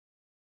bet,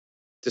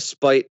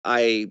 despite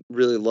I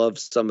really loved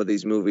some of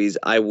these movies,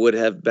 I would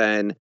have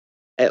been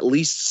at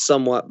least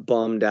somewhat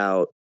bummed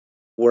out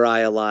were I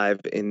alive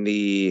in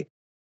the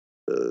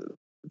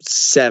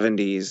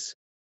 70s.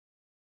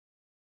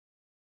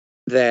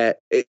 That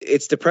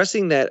it's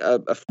depressing that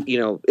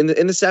in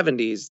the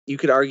 70s you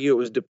could argue it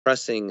was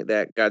depressing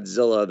that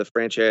Godzilla, the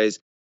franchise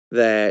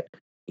that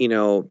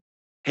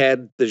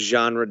had the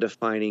genre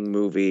defining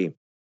movie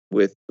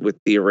with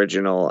the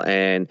original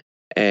and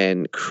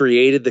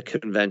created the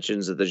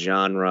conventions of the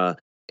genre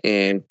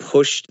and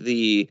pushed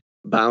the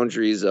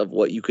boundaries of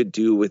what you could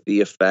do with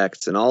the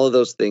effects and all of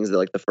those things that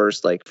like the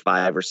first like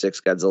 5 or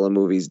 6 Godzilla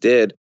movies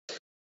did,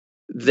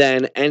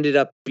 then ended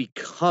up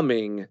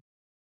becoming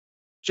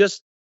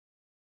just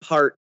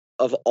part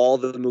of all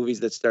the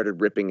movies that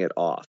started ripping it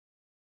off.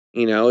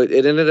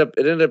 It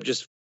ended up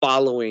just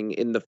following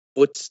in the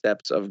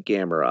footsteps of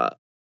Gamera.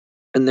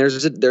 And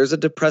there's a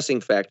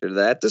depressing factor to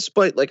that,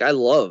 despite like I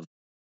love,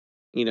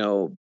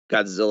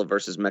 Godzilla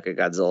versus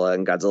Mechagodzilla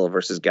and Godzilla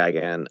versus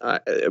Gigan.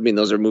 I mean,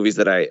 those are movies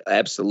that I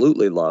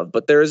absolutely love,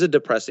 but there is a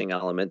depressing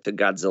element to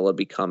Godzilla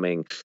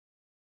becoming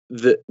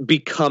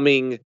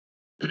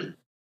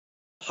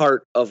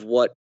part of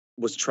what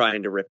was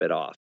trying to rip it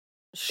off.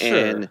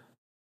 Sure.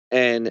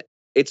 And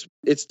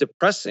it's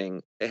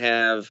depressing to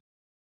have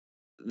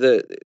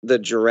the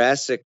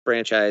Jurassic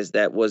franchise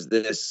that was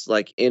this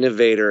like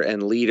innovator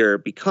and leader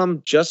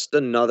become just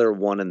another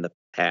one in the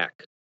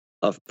pack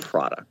of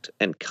product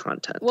and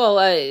content. Well,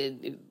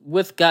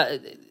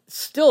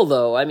 still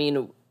though, I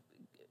mean,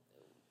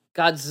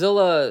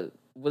 Godzilla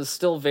was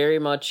still very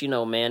much,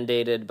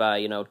 mandated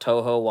by,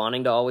 Toho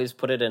wanting to always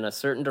put it in a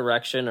certain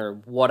direction or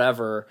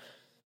whatever.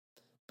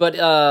 But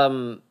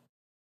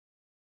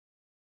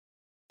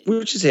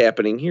which is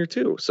happening here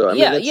too. So I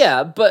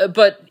mean,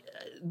 but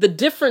the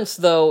difference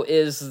though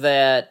is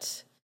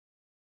that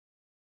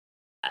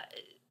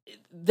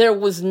there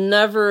was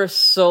never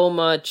so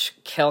much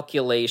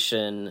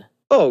calculation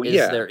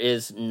as there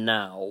is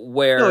now,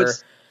 where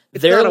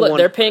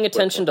they're paying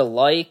attention to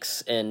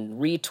likes and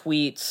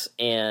retweets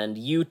and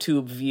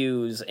YouTube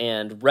views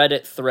and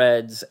Reddit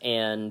threads,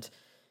 and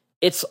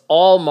it's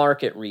all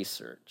market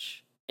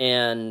research.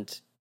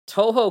 And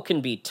Toho can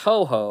be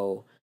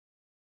Toho,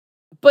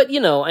 but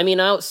I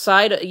mean,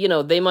 outside,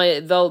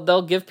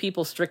 they'll give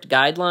people strict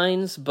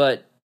guidelines,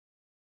 but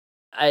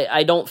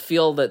I don't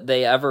feel that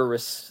they ever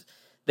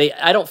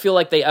I don't feel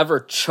like they ever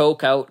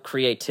choke out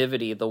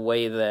creativity the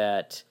way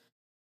that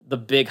the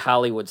big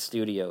Hollywood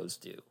studios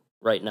do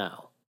right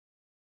now.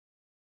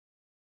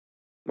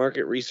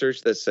 Market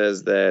research that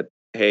says that,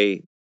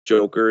 hey,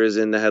 Joker is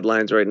in the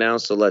headlines right now,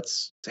 so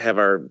let's have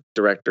our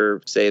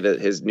director say that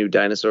his new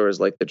dinosaur is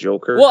like the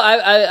Joker. Well,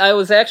 I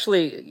was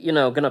actually,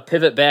 going to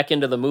pivot back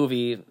into the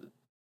movie.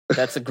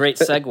 That's a great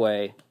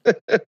segue.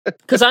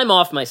 Because I'm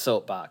off my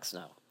soapbox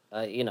now.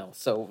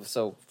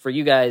 So for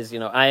you guys,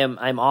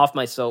 I'm off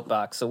my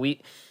soapbox. So I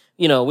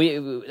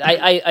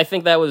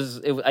think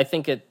I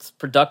think it's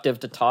productive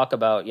to talk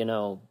about,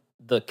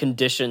 the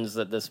conditions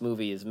that this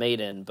movie is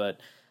made in. But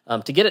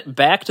to get it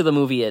back to the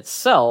movie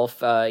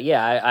itself,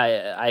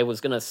 I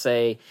was going to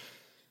say,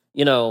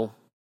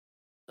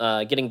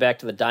 getting back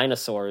to the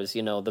dinosaurs,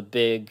 the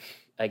big,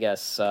 I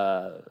guess,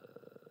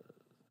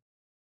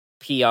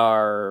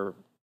 PR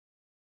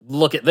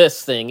look at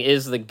this thing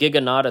is the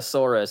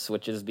Giganotosaurus,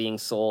 which is being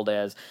sold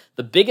as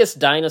the biggest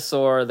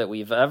dinosaur that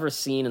we've ever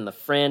seen in the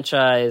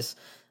franchise.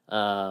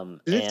 Does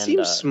it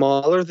seem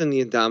smaller than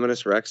the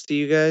Indominus Rex to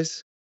you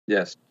guys?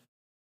 Yes.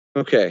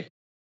 Okay.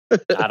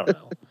 I don't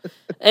know.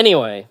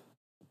 Anyway,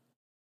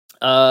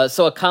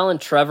 so a Colin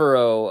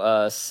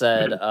Trevorrow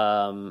said,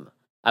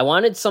 I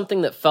wanted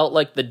something that felt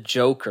like the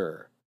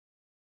Joker.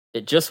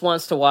 It just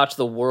wants to watch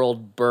the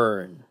world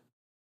burn.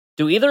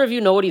 Do either of you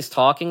know what he's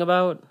talking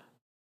about?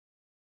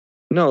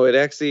 No, it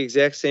acts the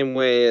exact same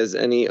way as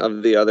any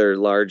of the other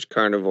large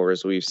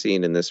carnivores we've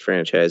seen in this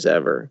franchise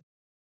ever.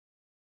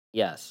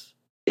 Yes.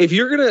 If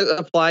you're going to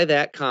apply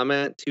that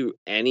comment to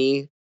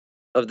any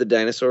of the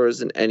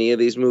dinosaurs in any of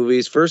these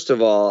movies. First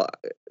of all,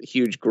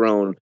 huge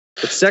groan.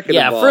 But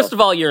first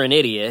of all, you're an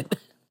idiot.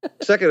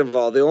 Second of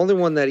all, the only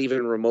one that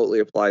even remotely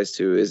applies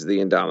to is the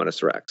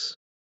Indominus Rex.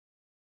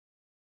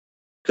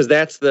 Because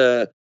that's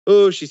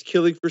she's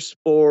killing for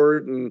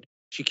sport, and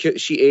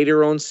she ate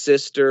her own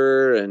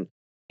sister, and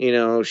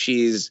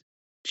she's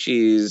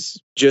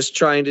just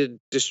trying to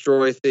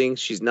destroy things.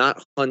 She's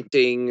not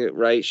hunting,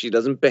 right? She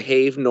doesn't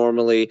behave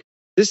normally.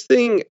 This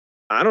thing,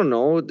 I don't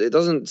know, it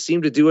doesn't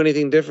seem to do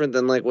anything different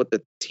than like what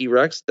the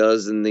T-Rex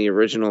does in the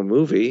original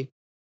movie.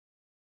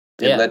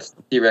 It lets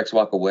T-Rex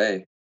walk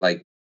away,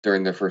 like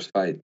during their first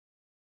fight.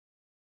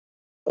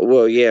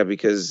 Well, yeah,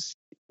 because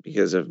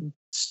of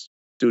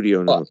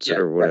studio notes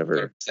or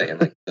whatever.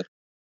 Saying,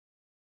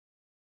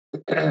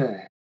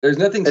 there's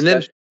nothing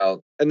special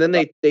about. And then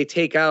they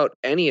take out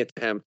any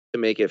attempt to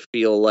make it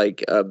feel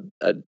like a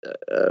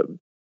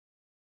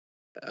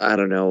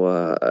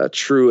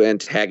true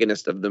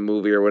antagonist of the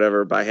movie or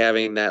whatever by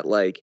having that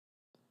like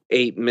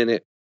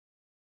 8-minute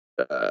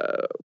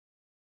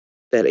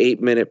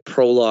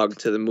prologue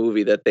to the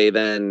movie that they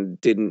then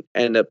didn't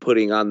end up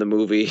putting on the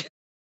movie.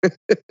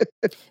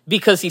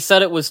 Because he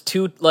said it was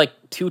too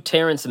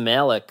Terrence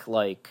Malick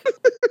like.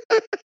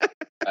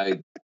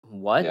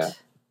 What? Yeah,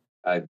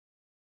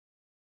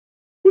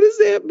 what does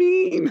that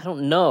mean? I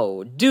don't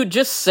know. Dude,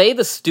 just say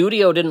the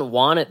studio didn't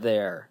want it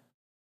there.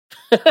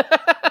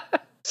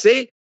 Just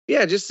say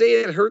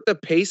it hurt the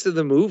pace of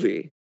the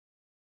movie.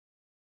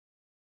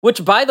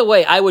 Which, by the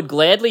way, I would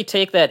gladly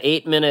take that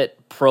 8-minute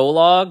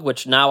prologue,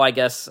 which now I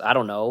guess, I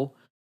don't know,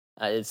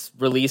 it's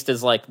released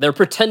as like, they're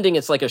pretending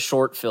it's like a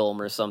short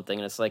film or something,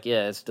 and it's like,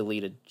 yeah, it's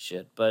deleted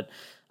shit. But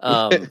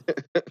but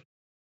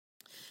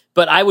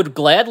I would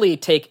gladly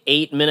take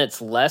 8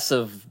 minutes less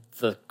of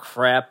the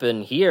crap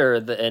in here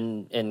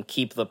and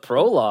keep the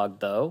prologue,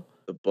 though.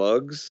 The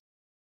bugs?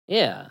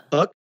 Yeah.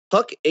 Huck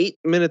 8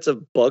 minutes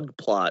of bug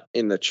plot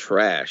in the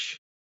trash.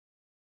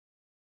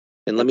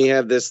 And let me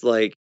have this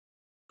like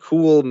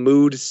cool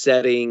mood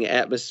setting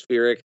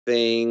atmospheric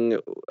thing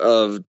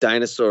of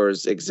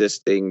dinosaurs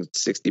existing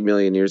 60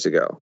 million years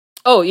ago.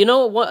 Oh, you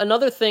know what?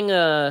 Another thing,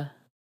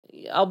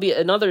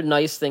 another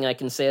nice thing I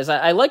can say is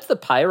I liked the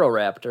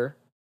Pyroraptor.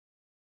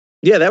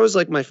 Yeah, that was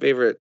like one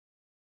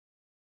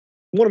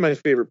of my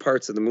favorite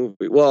parts of the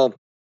movie. Well,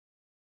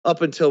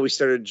 up until we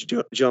started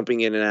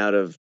jumping in and out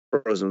of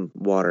frozen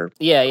water.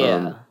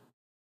 Yeah.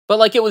 But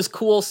like it was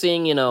cool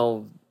seeing,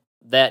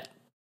 that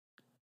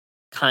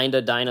kind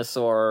of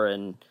dinosaur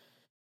and,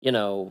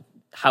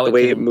 how the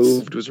way it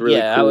moved was really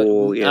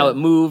cool. How it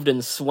moved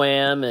and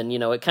swam, and,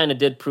 it kind of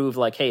did prove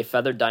like, hey,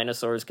 feathered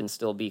dinosaurs can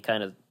still be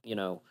kind of,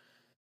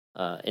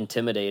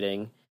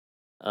 intimidating.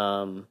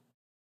 I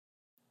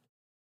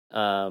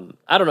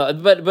don't know,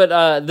 but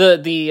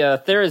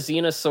the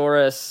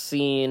Therizinosaurus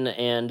scene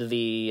and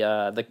the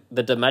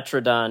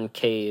Dimetrodon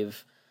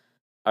cave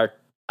are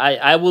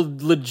I will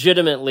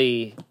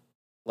legitimately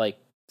like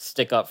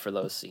stick up for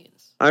those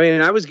scenes. I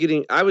mean,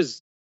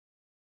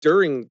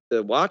 during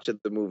the watch of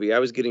the movie, I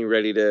was getting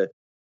ready to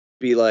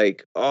be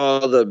like,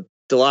 oh, the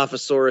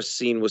Dilophosaurus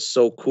scene was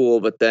so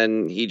cool, but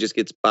then he just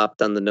gets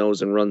bopped on the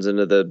nose and runs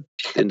into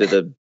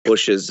the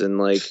bushes, and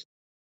like,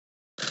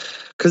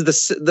 because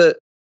the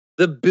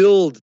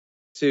build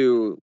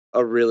to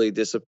a really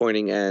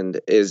disappointing end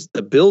is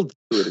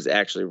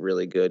actually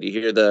really good. You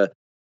hear the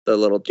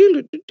little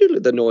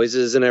the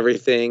noises and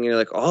everything, and you're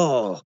like,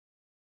 oh,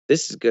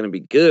 this is gonna be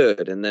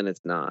good, and then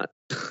it's not.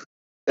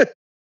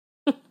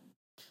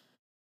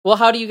 Well,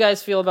 how do you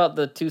guys feel about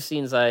the two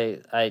scenes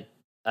I've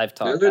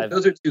talked?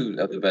 Those are two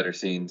of the better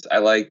scenes. I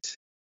liked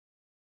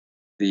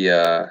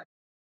the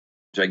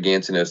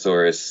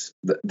Gigantanosaurus,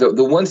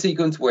 the one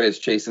sequence where it's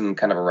chasing them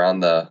kind of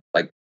around the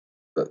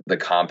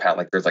compound,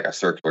 like there's like a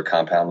circular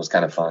compound, was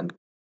kind of fun.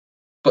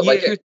 But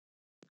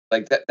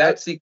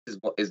that sequence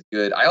is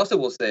good. I also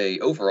will say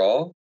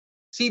overall,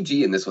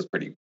 CG in this was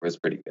pretty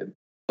good.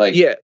 Like,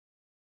 yeah,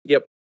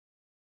 yep,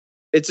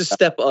 it's a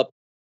step up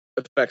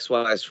effects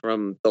wise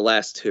from the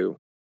last two.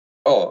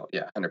 Oh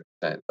yeah, 100%.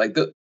 Like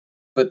the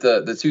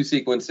two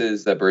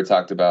sequences that Byrd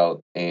talked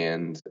about,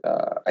 and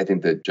I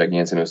think the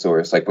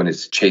Gigantanosaurus, like when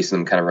it's chasing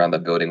them kind of around the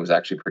building, was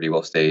actually pretty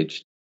well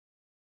staged.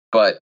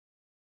 But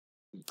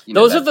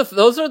those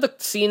are the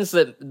scenes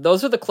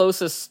those are the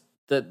closest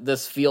that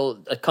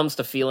it comes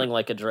to feeling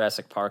like a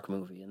Jurassic Park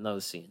movie in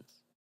those scenes.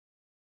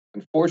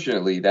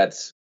 Unfortunately,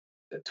 that's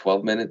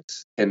 12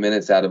 minutes, 10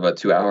 minutes out of a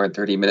 2 hour and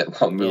 30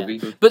 minute long movie.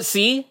 Yeah. But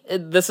see,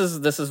 this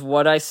is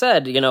what I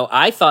said.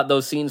 I thought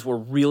those scenes were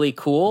really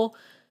cool.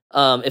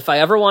 If I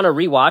ever want to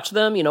rewatch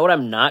them, you know what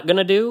I'm not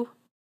gonna do?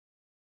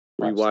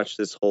 Rewatch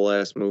this whole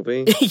ass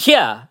movie?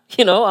 Yeah,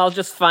 I'll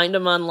just find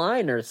them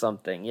online or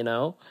something.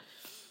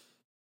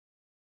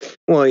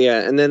 Well,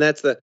 yeah, and then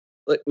that's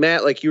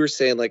Matt, like you were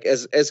saying, like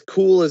as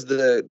cool as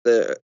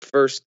the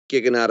first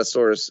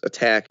Giganotosaurus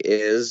attack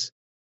is,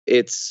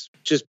 it's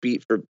just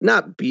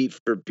not beat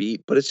for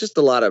beat, but it's just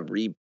a lot of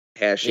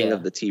hashing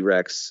of the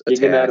T-Rex attack.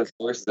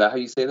 Giganotosaurus, is that how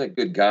you say that?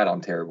 Good God,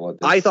 I'm terrible at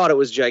this. I thought it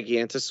was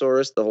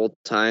Gigantosaurus the whole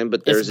time,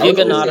 but there's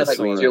Giganotosaurus. Like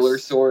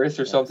Gilosaurus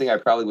or something. I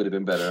probably would have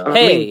been better.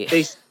 Hey, I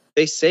mean,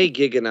 they say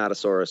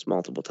Giganotosaurus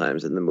multiple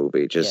times in the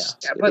movie.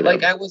 But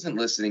like I wasn't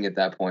listening at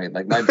that point.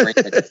 Like my brain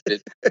had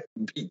just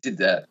beat to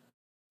death.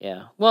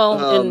 Yeah.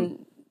 Well,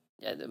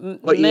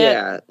 but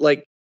Matt,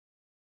 like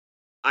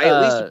I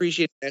at least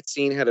appreciate that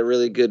scene had a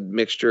really good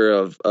mixture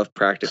of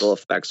practical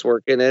effects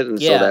work in it,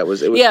 and so that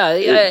was it.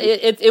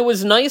 It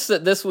was nice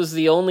that this was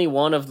the only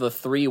one of the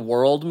 3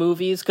 world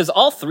movies, because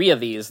all 3 of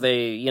these,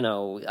 they,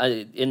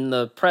 in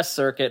the press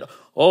circuit,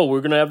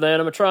 we're gonna have the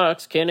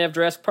animatronics, can't have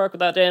Jurassic Park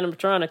without the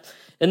animatronics.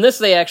 In this,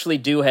 they actually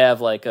do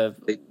have like an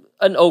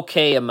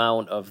okay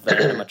amount of the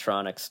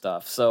animatronic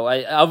stuff. So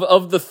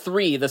of the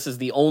 3, this is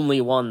the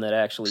only one that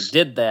actually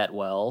did that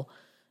well.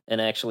 And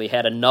actually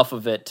had enough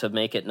of it to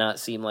make it not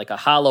seem like a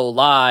hollow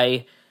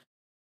lie.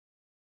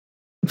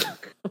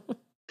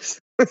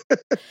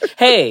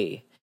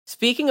 Hey,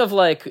 speaking of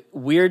like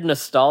weird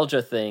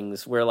nostalgia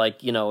things where like,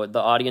 the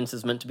audience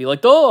is meant to be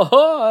like,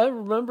 I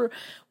remember.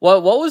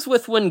 What was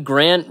with when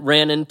Grant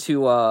ran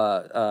into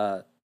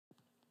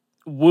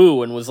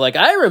Wu and was like,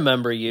 I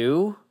remember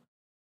you?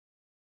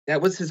 That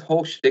was his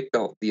whole shtick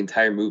though, the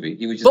entire movie.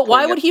 He was just. But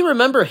why would he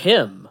remember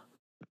him?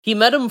 He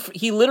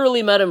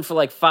literally met him for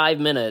like 5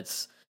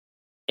 minutes.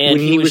 And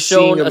he was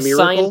shown a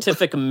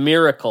scientific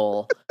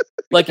miracle.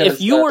 Like if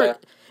you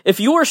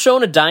were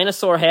shown a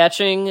dinosaur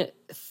hatching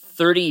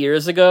 30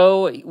 years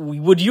ago,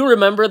 would you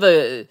remember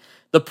the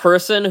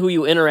person who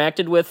you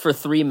interacted with for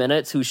 3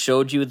 minutes who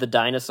showed you the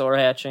dinosaur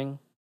hatching?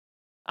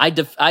 I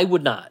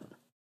would not.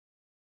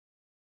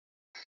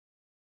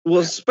 Well,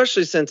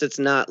 especially since it's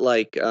not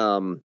like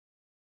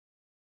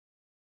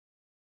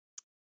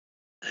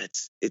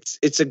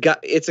it's a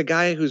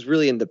guy who's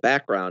really in the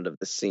background of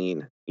the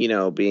scene,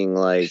 being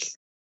like,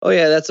 oh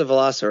yeah, that's a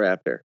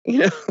velociraptor.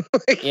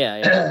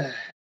 Yeah.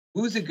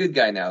 Who's a good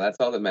guy now? That's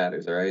all that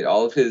matters, all right?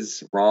 All of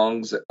his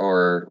wrongs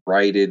are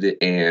righted,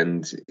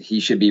 and he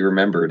should be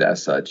remembered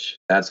as such.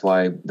 That's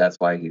why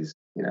he's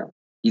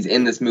he's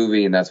in this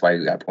movie, and that's why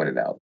he got pointed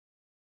out.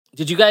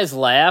 Did you guys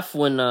laugh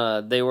when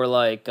they were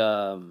like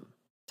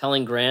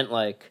telling Grant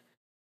like,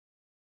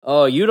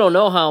 oh, you don't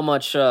know how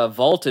much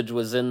voltage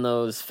was in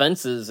those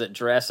fences at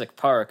Jurassic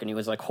Park? And he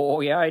was like,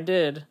 oh yeah, I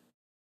did.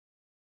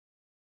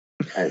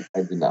 I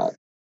did not.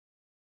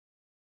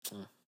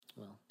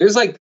 Well. There's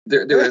like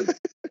there were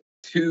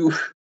two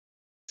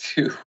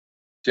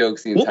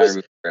jokes the entire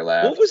movie where I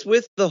laughed. What was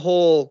with the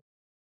whole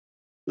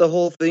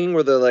thing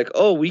where they're like,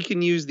 oh, we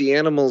can use the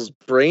animals'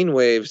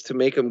 brainwaves to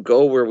make them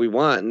go where we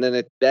want, and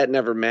then that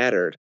never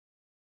mattered.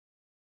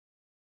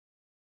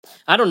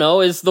 I don't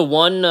know. Is the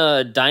one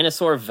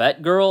dinosaur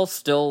vet girl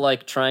still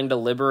like trying to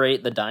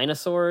liberate the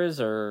dinosaurs,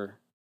 or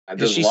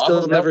does she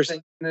still never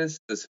seen this?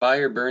 Does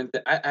fire burn?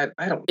 I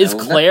don't know. Is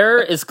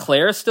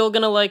Claire still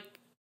gonna like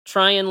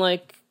try and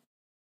like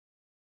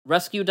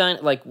rescue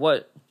like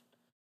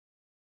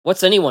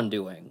what's anyone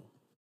doing?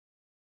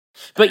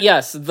 But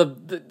yes,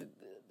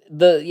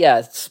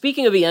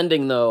 speaking of the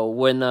ending though,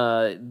 when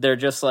they're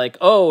just like,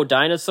 oh,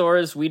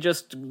 dinosaurs, we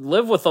just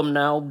live with them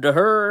now. To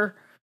her.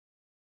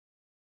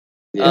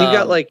 Yeah. And you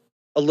got like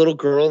a little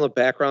girl in the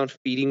background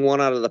feeding one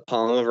out of the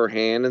palm of her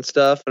hand and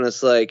stuff, and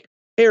it's like,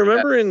 hey,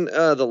 remember in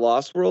The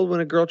Lost World when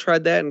a girl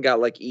tried that and got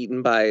like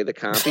eaten by the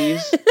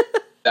compies?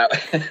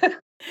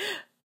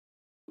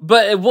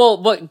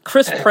 But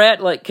Chris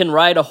Pratt like can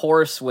ride a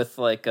horse with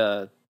like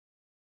a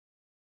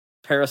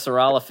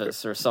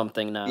Parasaurolophus or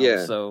something now,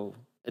 so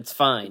it's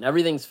fine.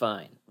 Everything's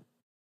fine.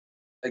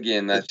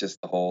 Again, that's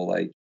just the whole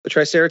like. The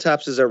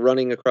Triceratopses are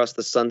running across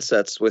the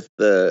sunsets in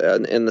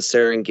the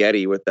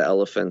Serengeti with the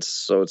elephants,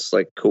 so it's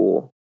like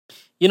cool.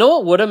 You know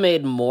what would have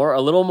made a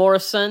little more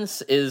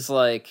sense is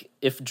like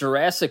if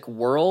Jurassic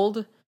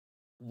World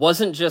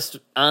wasn't just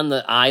on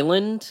the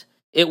island,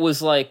 it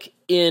was like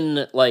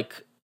in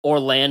like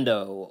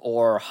Orlando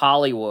or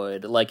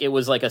Hollywood, like it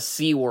was like a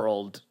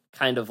SeaWorld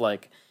kind of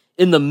like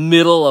in the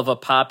middle of a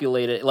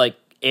populated like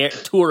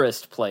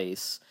tourist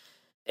place.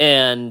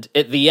 And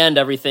at the end,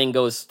 everything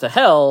goes to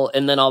hell,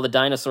 and then all the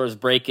dinosaurs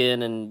break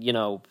in and,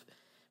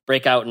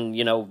 break out and,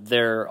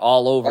 they're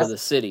all over the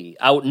city,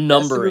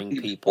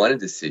 outnumbering people. Wanted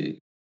to see.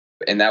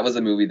 And that was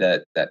a movie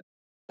that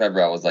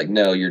Trevor was like,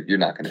 no, you're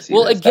not going to see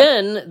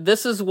this.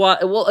 This is why...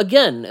 Well,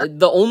 again,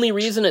 the only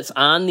reason it's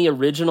on the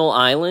original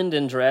island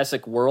in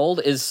Jurassic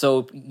World is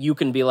so you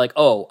can be like,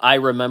 oh, I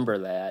remember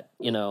that,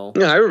 Yeah,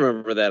 I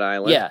remember that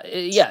island.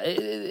 Yeah.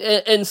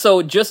 And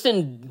so just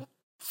in...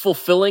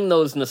 fulfilling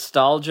those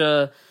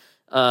nostalgia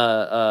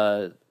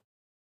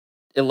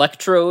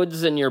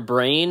electrodes in your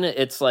brain,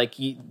 it's like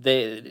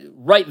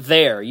right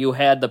there you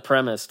had the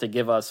premise to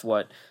give us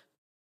what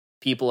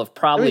people have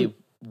probably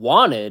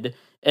wanted,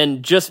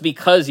 and just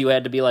because you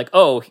had to be like,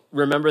 oh,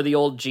 remember the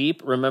old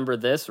Jeep, remember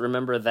this,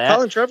 remember that.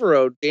 Colin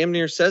Trevorrow damn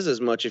near says as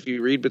much if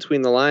you read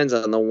between the lines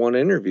on the one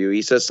interview.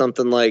 He says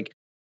something like,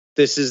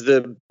 this is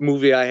the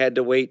movie I had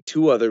to wait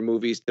 2 other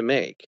movies to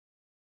make.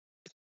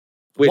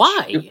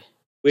 Why?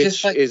 which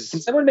Just like, is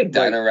can someone make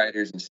like, Dino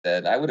Riders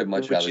instead? I would have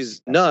much rather. which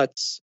is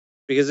nuts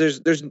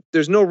because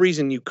there's no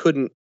reason you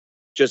couldn't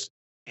just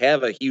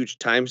have a huge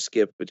time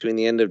skip between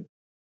the end of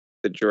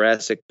the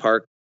Jurassic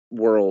Park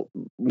world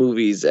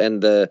movies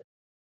and the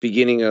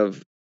beginning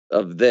of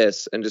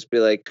this, and just be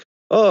like,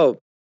 oh,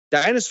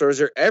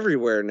 dinosaurs are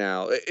everywhere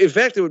now. In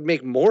fact, it would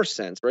make more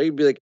sense, right? You'd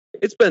be like,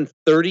 it's been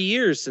 30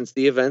 years since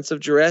the events of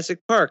Jurassic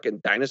Park,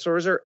 and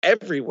dinosaurs are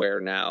everywhere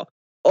now.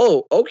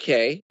 Oh,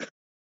 okay.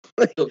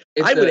 So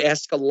I would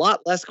ask a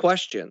lot less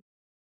questions.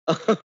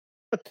 So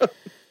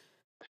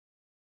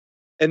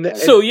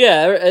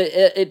yeah,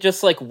 it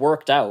just like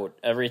worked out.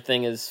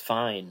 Everything is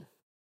fine.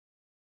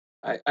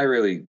 I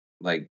really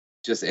like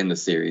just end the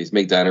series,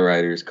 make Dino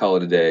Riders, call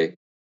it a day.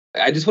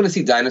 I just want to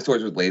see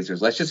dinosaurs with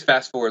lasers. Let's just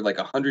fast forward like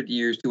 100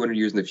 years, 200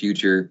 years in the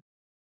future.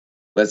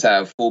 Let's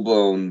have full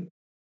blown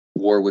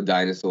war with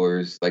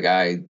dinosaurs. Like,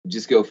 I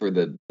just go for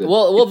the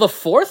Well, the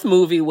fourth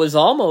movie was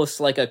almost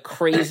like a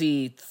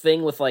crazy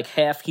thing with like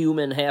half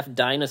human, half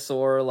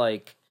dinosaur,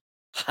 like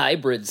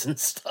hybrids and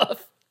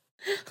stuff.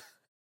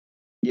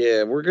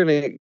 Yeah, we're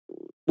gonna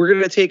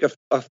take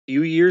a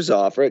few years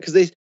off, right?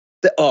 Because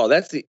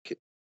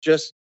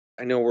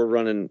I know we're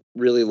running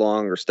really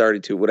long or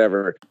starting to,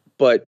 whatever,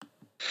 but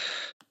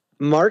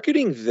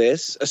marketing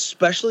this,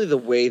 especially the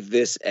way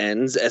this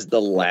ends as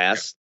the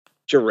last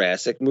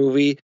Jurassic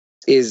movie,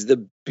 is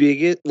the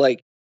biggest.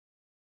 Like,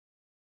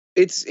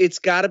 it's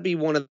got to be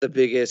one of the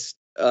biggest,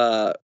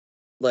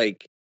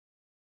 like,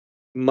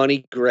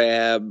 money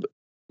grab,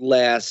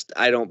 last,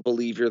 I don't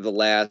believe you're the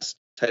last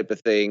type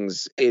of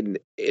things in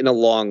a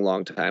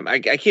long time. I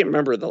can't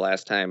remember the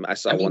last time I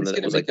saw one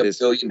that was like this.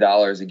 $1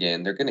 billion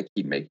again. They're going to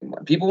keep making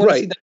one. People want to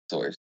see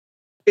dinosaurs.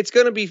 It's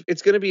gonna be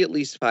at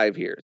least 5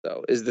 years,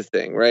 though, is the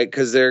thing, right?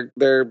 Because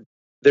they're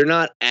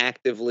not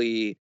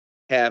actively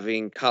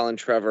having Colin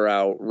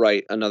Trevorrow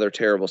write another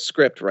terrible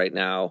script right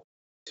now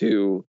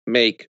to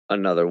make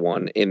another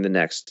one in the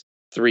next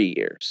 3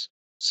 years.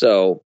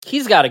 So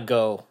he's got to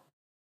go.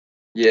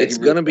 Yeah, it's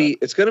gonna be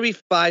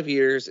 5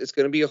 years. It's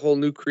gonna be a whole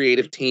new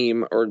creative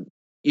team, or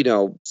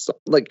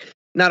like,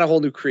 not a whole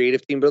new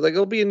creative team, but like,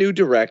 it'll be a new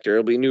director,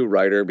 it'll be a new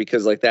writer,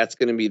 because like, that's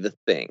gonna be the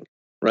thing,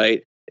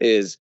 right?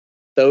 Is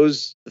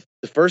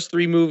the first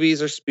 3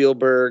 movies are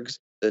Spielberg's,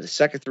 the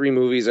second 3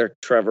 movies are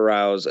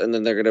Trevorrow's, and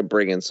then they're gonna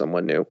bring in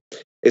someone new.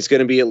 It's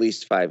gonna be at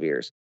least 5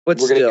 years, but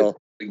still,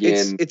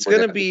 it's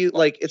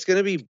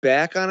gonna be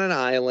back on an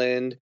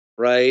island,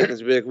 right?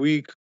 It's gonna be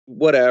like,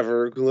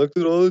 whatever,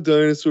 collected all the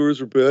dinosaurs,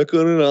 we're back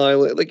on an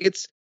island. Like,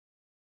 it's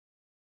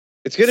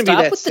gonna be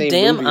that with same the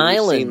damn movie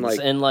islands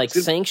and like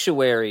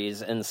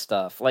sanctuaries and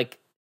stuff. Like,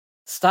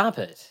 stop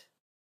it.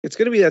 It's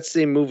gonna be that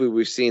same movie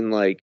we've seen,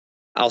 like,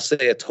 I'll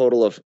say a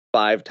total of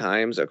 5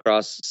 times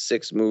across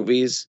 6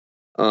 movies,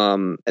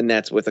 and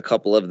that's with a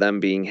couple of them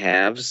being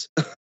halves.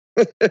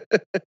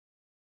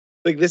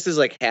 Like, this is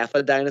like half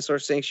a dinosaur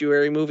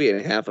sanctuary movie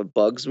and half a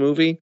bugs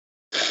movie.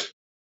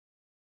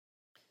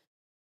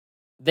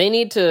 They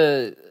need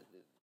to.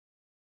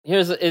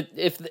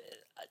 If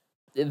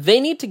they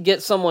need to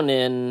get someone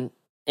in,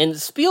 and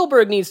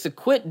Spielberg needs to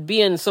quit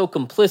being so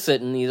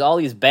complicit in all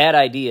these bad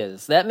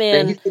ideas. That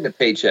man, he's getting a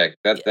paycheck.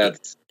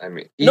 That's I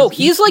mean,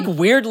 he's like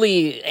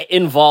weirdly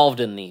involved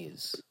in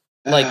these,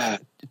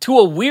 like, to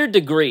a weird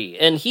degree,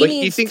 and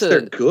he thinks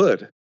they're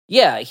good.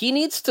 Yeah, he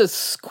needs to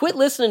quit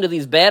listening to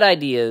these bad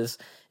ideas,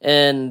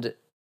 and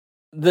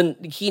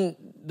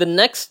the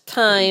next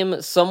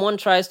time someone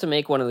tries to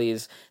make one of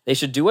these, they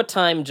should do a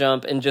time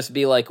jump and just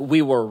be like,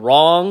 we were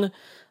wrong.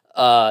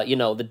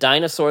 The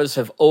dinosaurs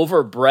have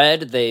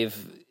overbred, they've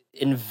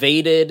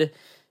invaded,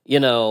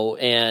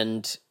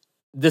 and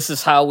this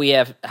is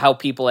how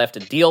people have to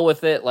deal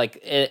with it.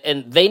 Like,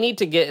 and they need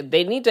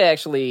to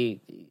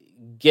actually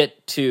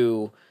get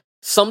to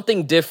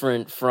something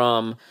different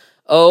from,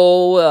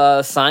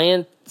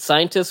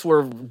 scientists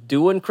were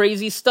doing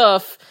crazy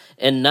stuff,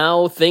 and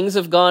now things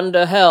have gone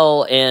to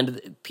hell,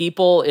 and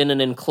people in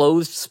an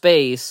enclosed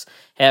space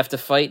have to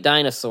fight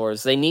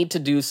dinosaurs. They need to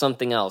do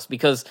something else,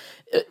 because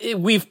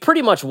we've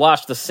pretty much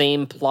watched the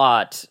same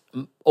plot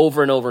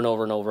over and over and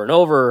over and over and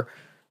over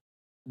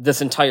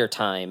this entire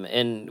time,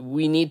 and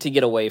we need to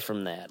get away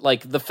from that.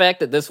 Like, the fact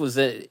that this was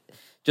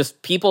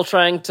just people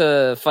trying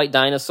to fight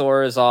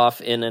dinosaurs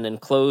off in an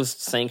enclosed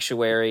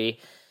sanctuary.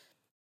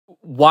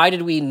 Why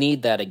did we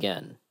need that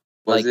again?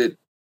 Was it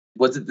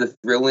the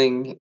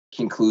thrilling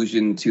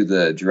conclusion to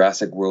the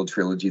Jurassic World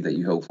trilogy that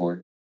you hoped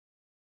for?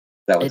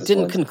 It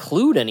didn't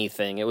conclude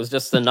anything. It was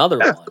just another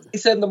one. He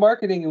said in the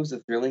marketing it was a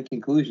thrilling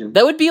conclusion.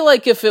 That would be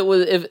like if it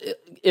was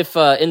if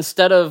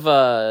instead of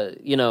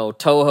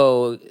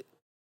Toho,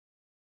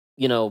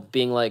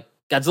 being like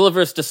Godzilla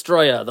vs.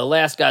 Destroya, the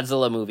last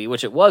Godzilla movie,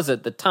 which it was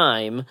at the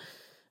time,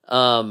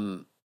 at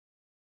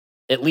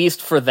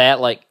least for that,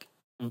 like,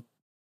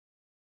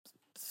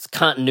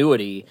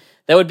 continuity.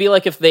 That would be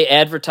like if they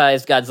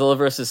advertised Godzilla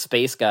vs.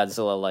 Space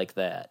Godzilla like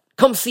that.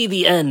 Come see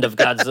the end of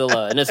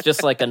Godzilla, and it's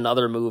just like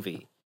another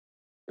movie.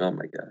 Oh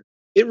my god!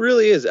 It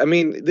really is. I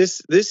mean,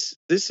 this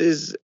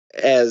is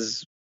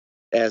as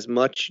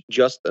much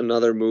just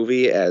another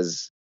movie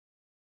as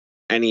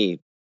any,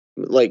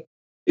 like,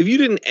 if you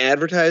didn't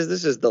advertise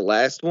this as the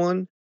last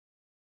one,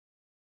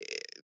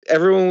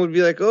 everyone would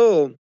be like,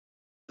 oh,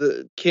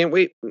 can't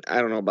wait.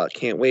 I don't know about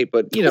can't wait,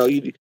 but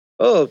can't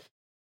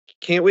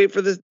wait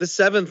for the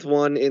seventh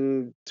one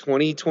in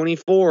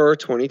 2024 or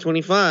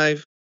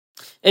 2025.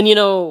 And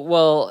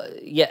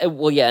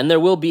and there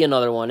will be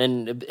another one.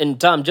 And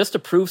Tom, just to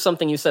prove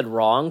something you said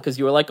wrong, because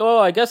you were like, oh,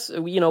 I guess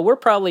we're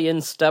probably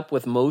in step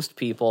with most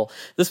people.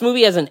 This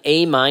movie has an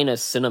A-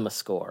 cinema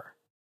score.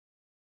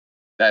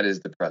 That is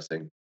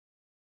depressing.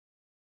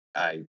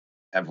 I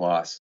have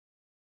lost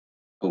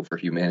hope for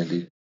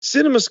humanity.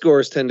 Cinema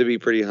scores tend to be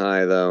pretty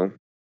high, though,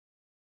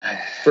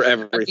 for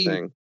everything.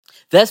 I mean,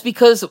 that's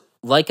because,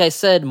 like I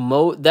said,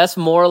 that's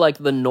more like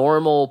the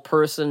normal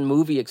person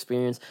movie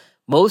experience.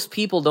 Most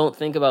people don't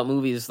think about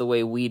movies the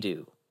way we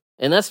do.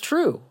 And that's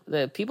true.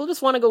 That people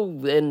just want to go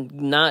and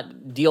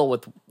not deal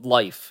with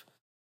life.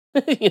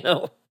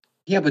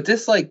 Yeah, but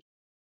this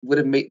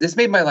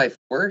made my life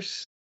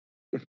worse.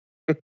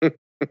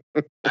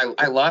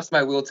 I lost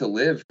my will to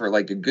live for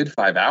like a good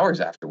 5 hours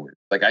afterwards.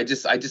 Like I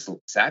just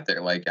sat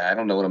there like I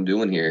don't know what I'm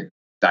doing here.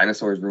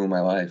 Dinosaurs ruined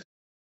my life.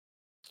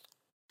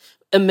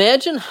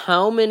 Imagine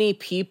how many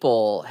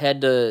people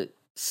had to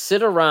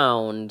sit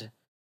around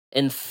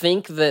and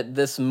think that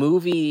this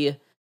movie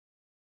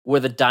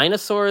where the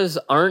dinosaurs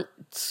aren't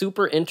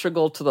super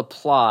integral to the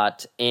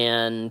plot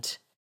and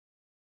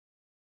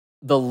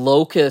the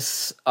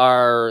locusts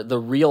are the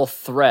real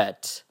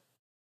threat.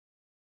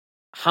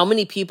 How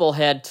many people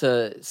had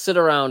to sit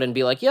around and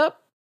be like, yep,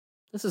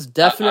 this is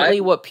definitely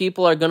what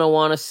people are going to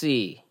want to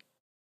see.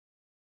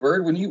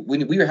 Byrd,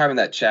 when we were having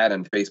that chat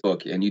on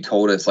Facebook and you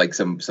told us like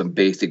some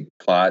basic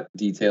plot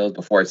details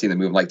before I seen the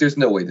movie, I'm like, there's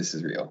no way this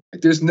is real.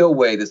 Like, there's no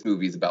way this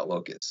movie is about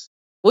locusts.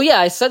 Well, yeah,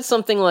 I said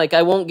something like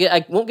I won't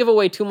give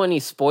away too many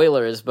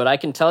spoilers, but I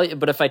can tell you.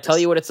 But if I tell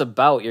you what it's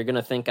about, you're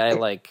gonna think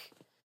I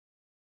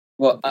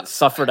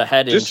suffered a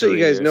head injury. Just so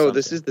you guys know,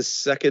 something.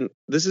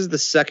 This is the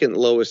second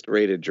lowest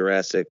rated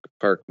Jurassic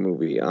Park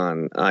movie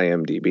on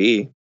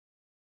IMDb. It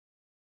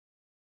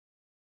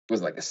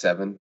was like a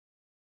 7.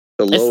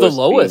 It's the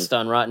lowest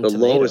on Rotten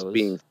Tomatoes. The lowest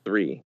being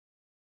 3.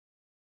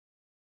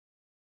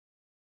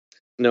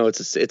 No, it's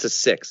a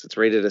 6. It's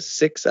rated a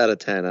 6 out of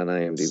 10 on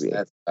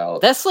IMDb.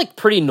 That's like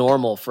pretty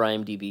normal for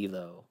IMDb,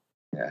 though.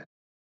 Yeah.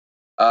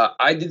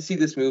 I did see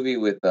this movie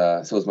with,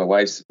 so it was my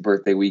wife's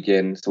birthday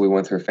weekend, so we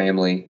went with her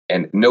family,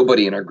 and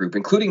nobody in our group,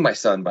 including my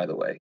son, by the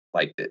way,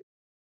 liked it.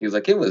 He was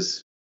like, it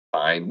was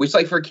fine. Which,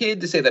 like, for a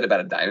kid to say that about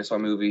a dinosaur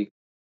movie.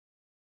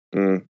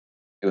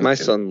 My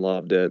son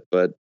loved it,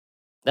 but...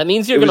 That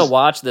means you're going to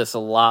watch this a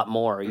lot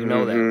more. You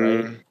know that,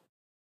 right?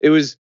 It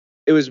was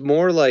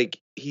more like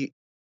he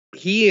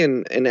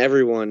and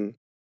everyone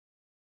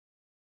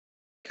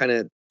kind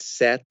of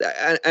sat,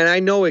 and I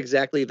know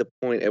exactly the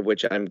point at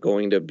which I'm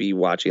going to be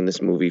watching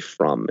this movie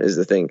from is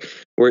the thing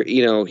where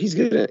he's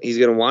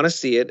gonna want to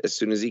see it as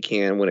soon as he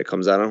can when it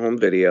comes out on home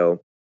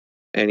video,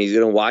 and he's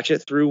gonna watch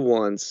it through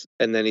once,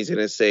 and then he's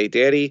gonna say,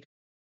 "Daddy,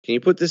 can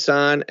you put this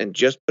on and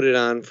just put it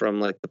on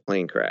from like the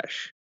plane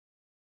crash?"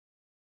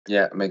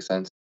 Yeah, it makes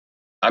sense.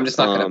 I'm just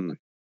not gonna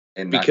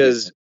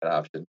because that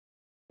option.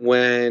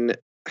 When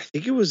I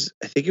think it was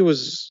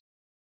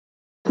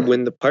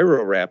when the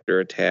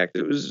Pyroraptor attacked.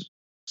 It was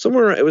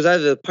somewhere. It was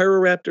either the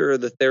Pyroraptor or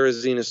the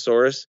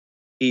Therizinosaurus.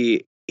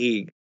 He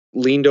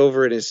leaned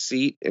over in his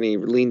seat and he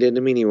leaned into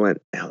me and he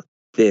went, "Now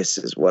this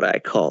is what I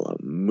call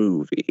a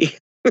movie."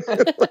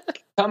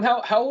 Tom,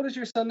 how old is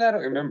your son now? I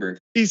don't remember.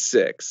 He's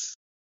 6.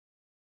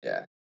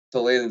 Yeah.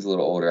 So Layden's a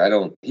little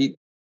older. He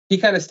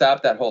kind of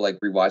stopped that whole like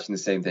rewatching the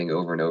same thing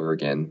over and over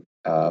again.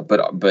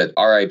 But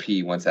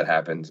RIP once that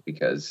happens,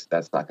 because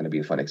that's not going to be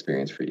a fun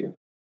experience for you.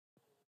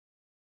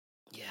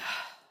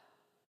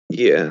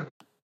 Yeah.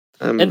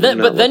 I'm gonna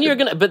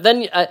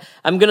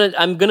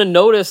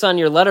notice on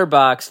your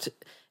Letterboxd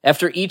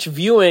after each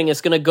viewing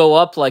it's gonna go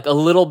up like a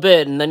little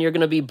bit, and then you're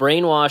gonna be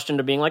brainwashed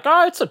into being like,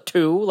 oh, it's a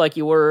 2 like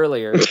you were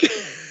earlier.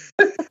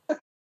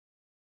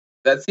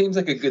 That seems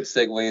like a good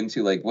segue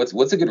into like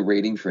what's a good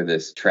rating for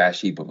this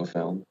trash heap of a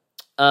film?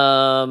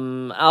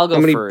 I'll go first. How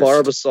many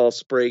Barbasol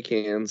spray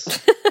cans?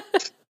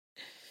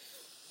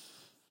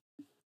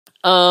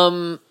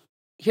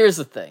 Here's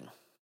the thing.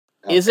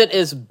 Okay. Is it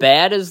as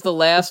bad as the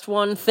last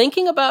one?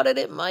 Thinking about it,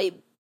 it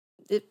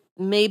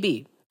may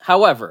be.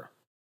 However,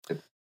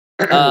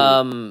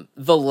 the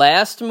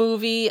last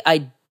movie,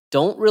 I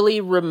don't really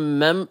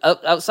remember,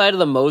 outside of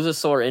the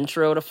Mosasaur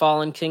intro to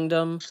Fallen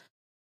Kingdom,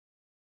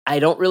 I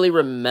don't really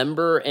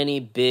remember any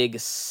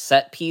big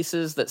set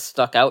pieces that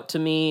stuck out to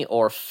me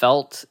or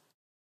felt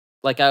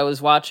like I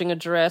was watching a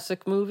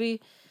Jurassic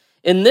movie.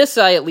 In this,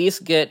 I at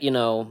least get,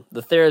 the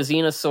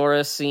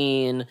Therizinosaurus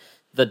scene,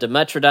 the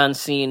Dimetrodon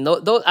scene.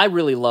 I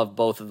really love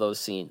both of those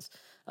scenes.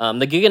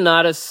 The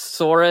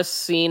Giganotosaurus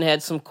scene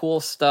had some cool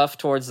stuff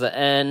towards the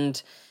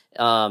end.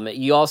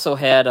 You also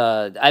had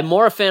I'm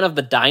more a fan of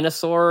the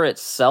dinosaur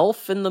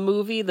itself in the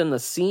movie than the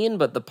scene,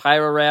 but the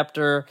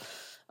Pyroraptor.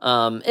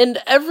 And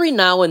every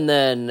now and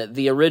then,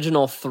 the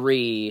original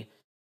 3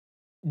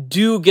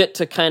 do get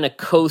to kind of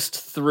coast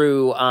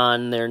through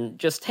on their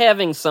just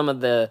having some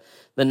of the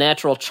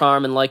natural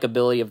charm and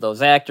likability of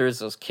those actors,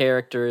 those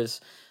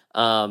characters.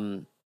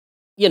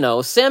 You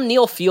know, Sam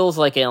Neill feels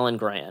like Alan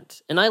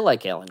Grant, and I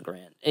like Alan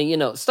Grant, and you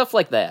know, stuff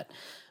like that.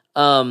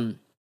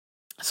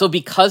 So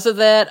because of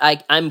that,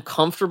 I'm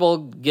comfortable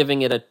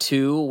giving it a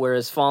 2,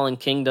 whereas Fallen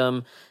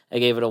Kingdom, I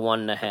gave it a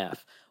 1.5.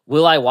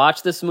 Will I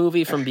watch this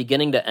movie from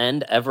beginning to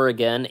end ever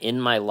again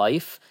in my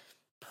life?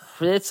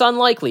 It's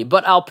unlikely,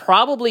 but I'll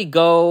probably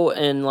go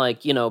and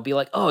like, you know, be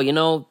like, oh, you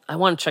know, I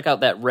want to check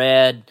out that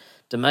rad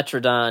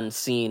Dimetrodon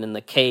scene in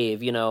the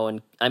cave, you know,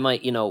 and I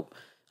might, you know,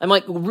 I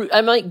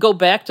might go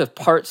back to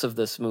parts of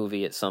this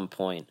movie at some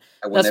point.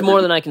 That's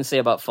more than I can say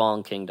about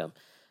Fallen Kingdom.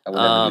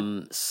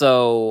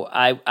 So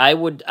I'm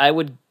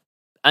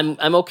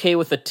okay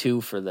with a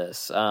 2 for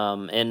this.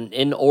 And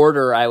in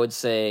order, I would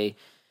say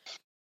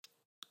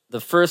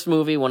the first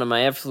movie, one of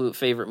my absolute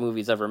favorite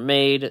movies ever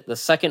made. The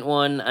second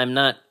one, I'm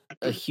not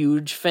a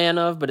huge fan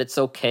of, but it's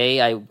okay.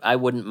 I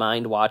wouldn't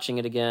mind watching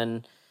it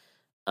again.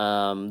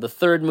 The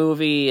third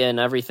movie and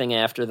everything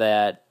after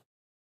that,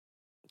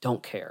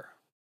 don't care.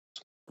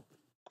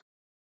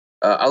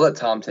 I'll let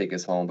Tom take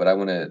us home, but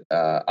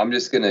I'm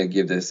just gonna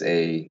give this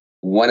a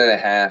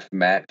 1.5.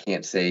 Matt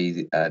can't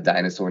say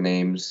dinosaur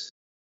names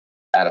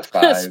out of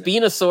 5.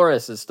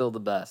 Spinosaurus is still the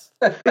best.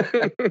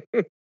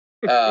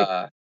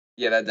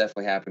 Yeah, that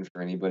definitely happened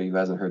for anybody who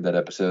hasn't heard that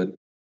episode.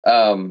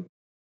 The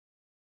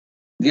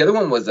other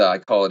one was I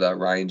called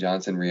Ryan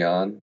Johnson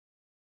Rion.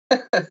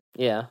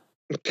 Yeah.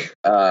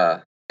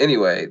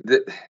 Anyway,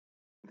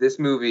 this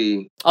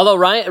movie. Although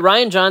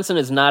Ryan Johnson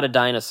is not a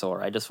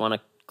dinosaur, I just want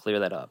to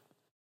clear that up.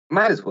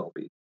 Might as well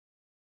be.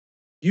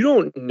 You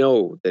don't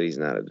know that he's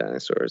not a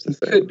dinosaur. Is the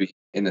thing. Could be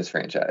in this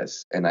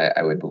franchise, and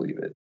I would believe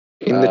it.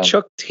 In the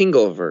Chuck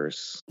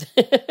Tingleverse,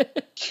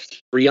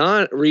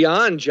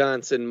 Rion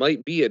Johnson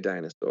might be a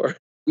dinosaur.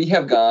 We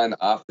have gone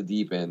off the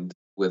deep end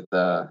with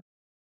the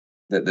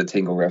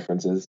Tingle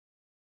references.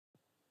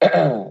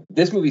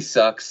 This movie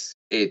sucks.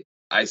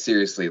 I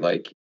seriously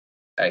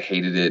I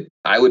hated it.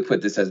 I would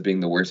put this as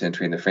being the worst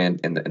entry in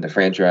the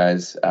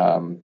franchise.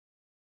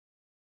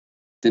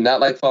 Did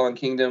not like Fallen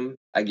Kingdom.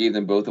 I gave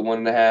them both a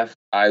 1.5.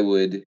 I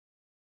would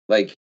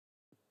I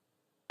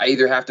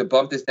either have to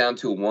bump this down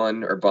to a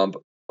 1 or bump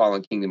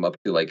Fallen Kingdom up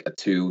to a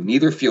 2.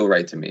 Neither feel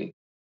right to me.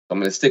 I'm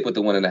going to stick with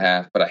the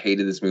 1.5, but I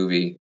hated this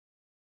movie.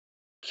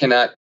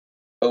 Cannot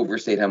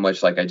overstate how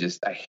much I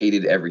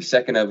hated every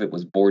second of it,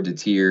 was bored to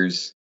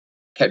tears,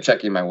 kept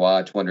checking my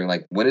watch, wondering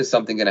when is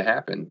something going to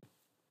happen?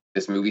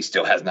 This movie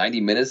still has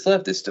 90 minutes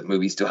left. This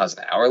movie still has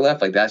an hour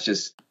left. That's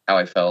just how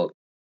I felt.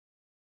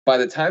 By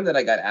the time that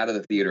I got out of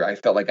the theater, I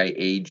felt like I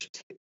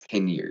aged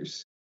 10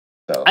 years.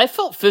 So I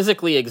felt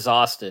physically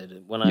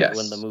exhausted when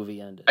the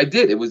movie ended. I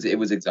did. It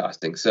was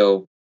exhausting.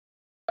 So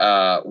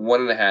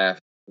 1.5,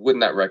 would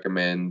not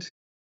recommend.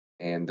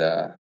 And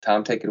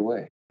Tom, take it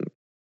away.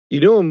 You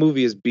know, a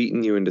movie is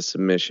beating you into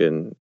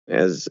submission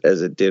as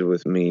it did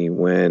with me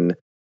when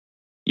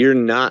you're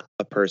not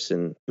a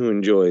person who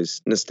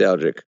enjoys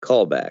nostalgic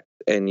callback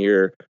and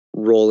you're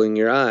rolling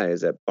your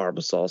eyes at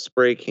Barbasol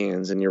spray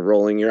cans and you're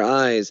rolling your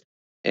eyes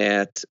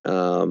at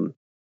Laura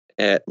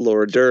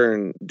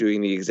Dern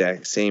doing the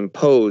exact same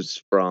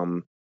pose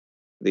from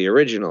the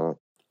original,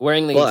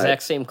 wearing the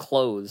exact same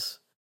clothes.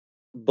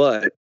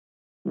 But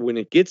when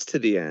it gets to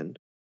the end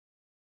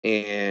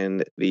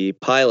and the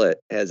pilot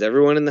has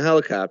everyone in the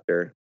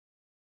helicopter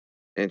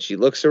and she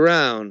looks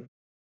around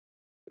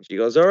and she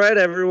goes, "All right,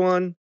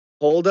 everyone,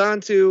 hold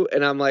on to,"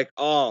 and I'm like,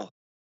 "Oh,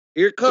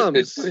 here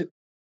comes the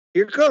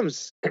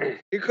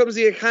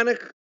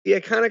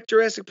iconic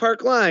Jurassic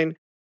Park line,"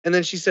 and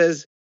then she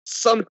says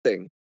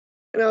something,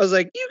 and I was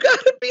like, "You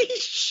gotta be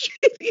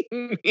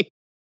shitting me!"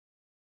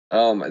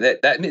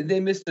 That they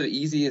missed the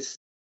easiest.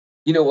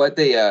 You know what?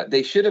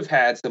 They should have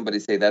had somebody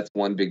say that's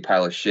one big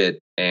pile of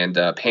shit and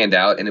panned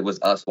out, and it was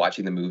us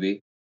watching the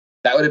movie.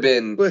 That would have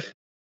been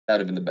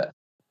the best.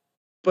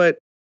 But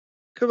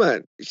come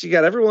on, she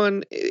got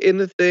everyone in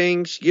the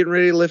thing. She's getting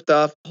ready to lift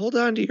off. Hold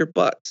on to your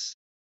butts.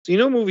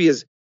 So movie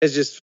has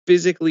just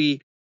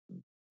physically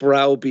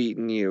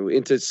browbeaten you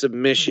into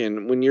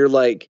submission when you're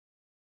like,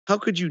 how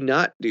could you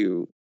not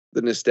do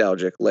the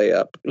nostalgic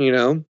layup?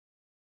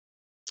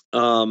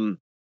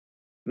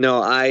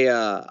 No,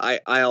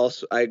 I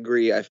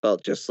agree. I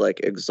felt just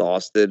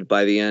exhausted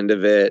by the end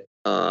of it.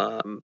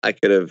 I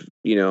could have,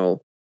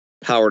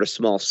 powered a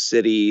small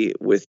city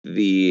with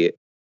the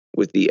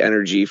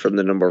energy from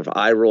the number of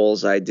eye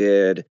rolls I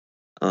did.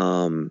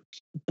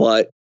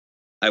 But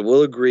I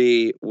will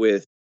agree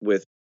with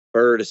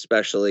Byrd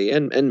especially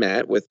and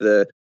Matt with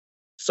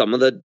some of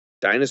the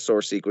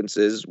dinosaur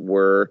sequences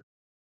were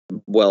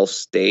well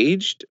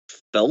staged,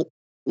 felt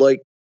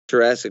like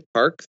Jurassic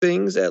Park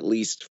things, at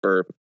least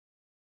for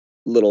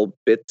little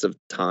bits of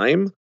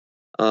time.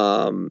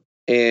 And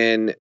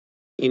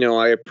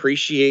I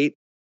appreciate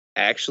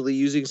actually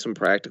using some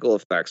practical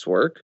effects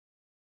work.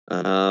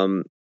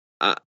 I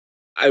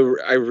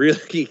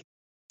really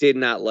did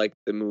not like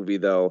the movie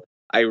though.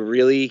 I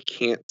really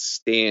can't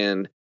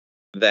stand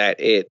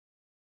that it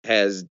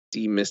has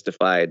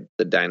demystified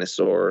the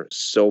dinosaur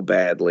so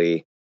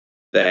badly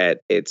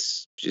that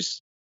it's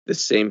just the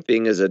same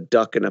thing as a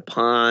duck in a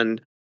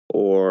pond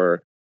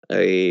or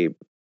a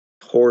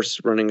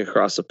horse running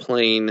across a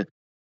plain.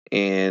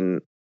 And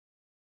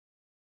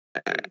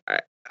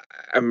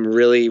I'm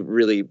really,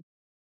 really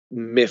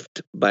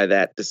miffed by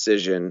that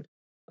decision.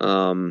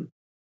 While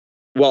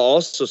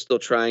also still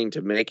trying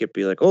to make it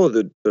be like, oh,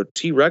 the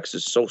T-Rex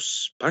is so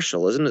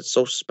special. Isn't it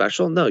so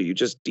special? No, you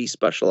just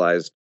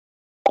despecialized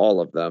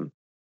all of them.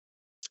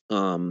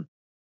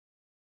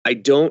 I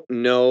don't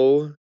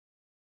know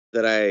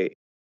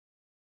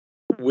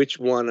which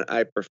one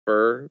I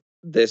prefer,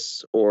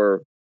 this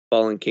or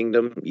Fallen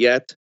Kingdom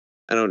yet.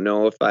 I don't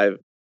know if I,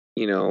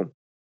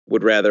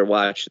 would rather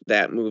watch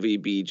that movie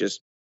be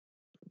just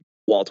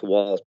wall to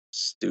wall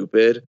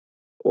stupid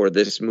or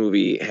this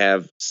movie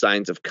have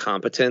signs of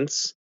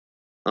competence.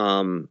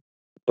 But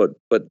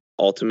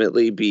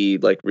ultimately be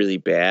like really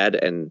bad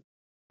and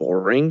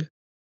boring.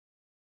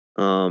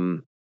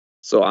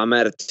 So I'm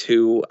at a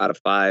 2 out of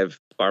 5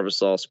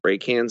 Barbasol spray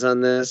cans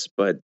on this,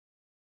 but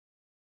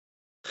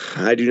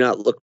I do not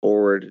look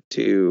forward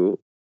to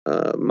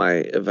my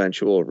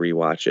eventual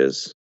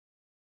rewatches.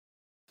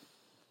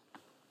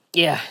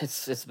 Yeah,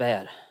 it's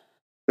bad.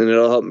 And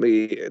it'll help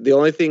me. The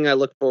only thing I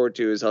look forward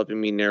to is helping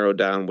me narrow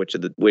down which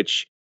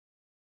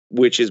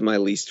is my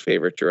least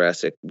favorite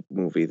Jurassic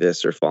movie,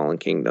 this or Fallen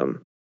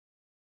Kingdom.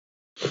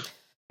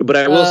 But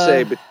I will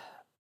say,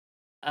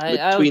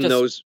 between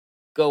those,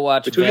 go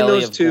watch between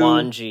Valley those of two,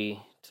 Gwangi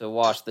to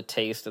wash the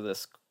taste of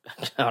this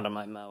out of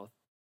my mouth.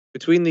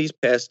 Between these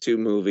past two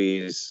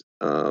movies,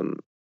 I'll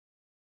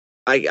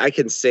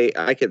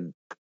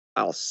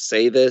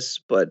say this,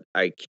 but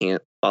I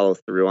can't follow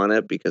through on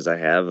it because I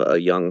have a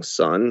young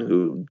son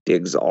who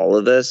digs all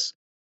of this.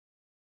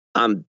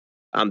 I'm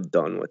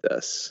done with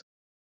this.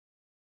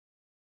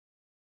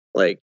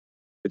 Like,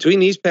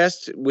 these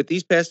past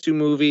two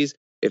movies,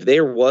 if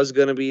there was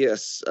going to be a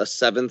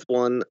seventh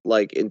one,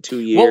 like in 2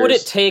 years, what would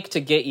it take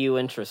to get you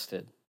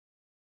interested?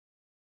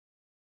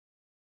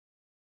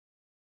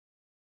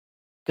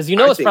 Because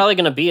it's probably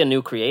going to be a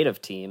new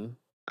creative team.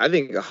 I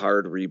think a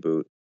hard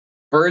reboot.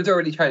 Byrd's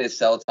already trying to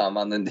sell Tom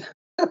on the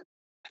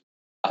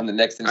on the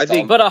next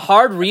installment. But a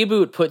hard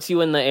reboot puts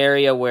you in the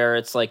area where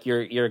it's like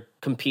you're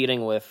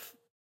competing with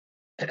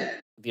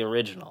the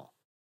original.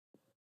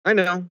 I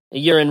know.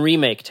 You're in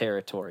remake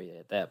territory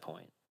at that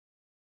point.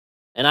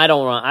 And I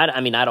don't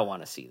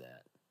want to see that.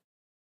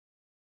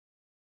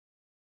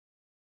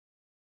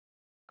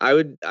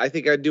 I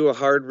think I'd do a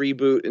hard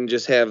reboot and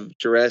just have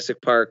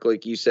Jurassic Park,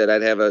 like you said.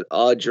 I'd have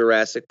a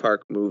Jurassic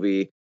Park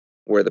movie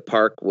where the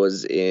park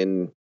was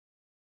in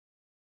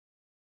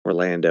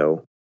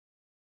Orlando.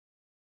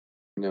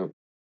 No.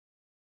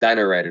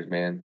 Dino Riders,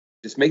 man.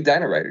 Just make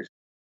Dino Riders.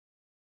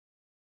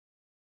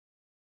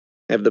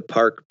 Have the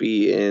park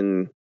be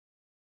in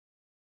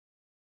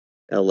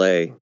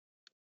LA.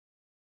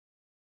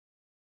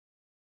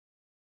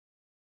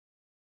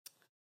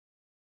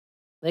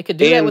 They could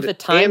do that with a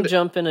time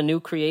jump and a new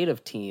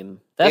creative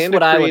team. That's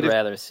what I would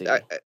rather see.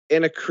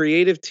 And a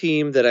creative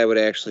team that I would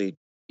actually,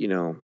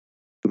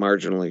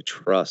 marginally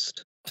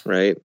trust,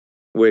 right?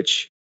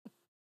 Which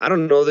I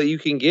don't know that you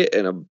can get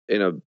in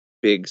a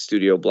big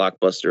studio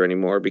blockbuster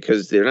anymore,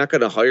 because they're not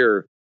going to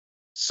hire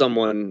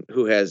someone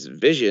who has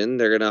vision.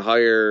 They're going to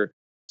hire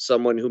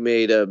someone who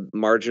made a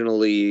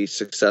marginally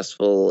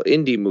successful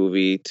indie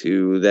movie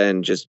to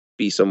then just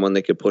be someone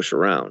they could push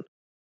around.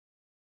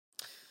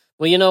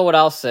 Well, you know what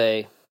I'll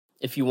say?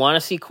 If you want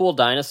to see cool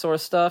dinosaur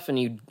stuff and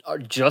you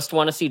just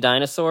want to see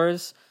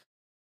dinosaurs,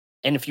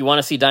 and if you want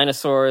to see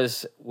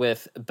dinosaurs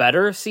with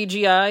better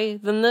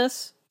CGI than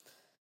this,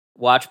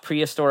 watch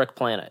Prehistoric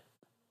Planet.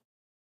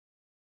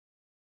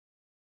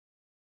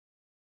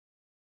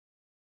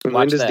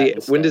 When does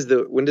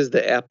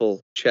the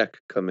Apple check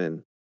come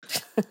in?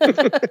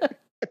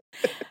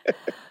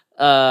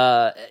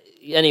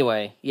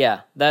 Anyway,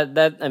 yeah.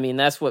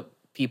 That's what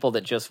people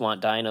that just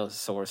want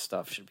dinosaur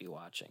stuff should be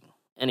watching.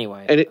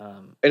 Anyway,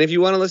 and if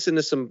you want to listen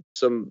to some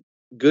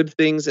good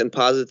things and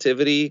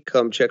positivity,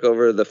 come check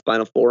over the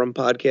Final Forum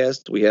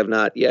podcast. We have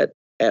not yet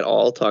at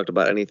all talked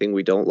about anything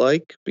we don't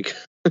like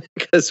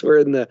because we're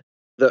in the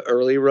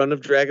early run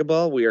of Dragon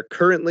Ball. We are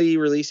currently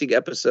releasing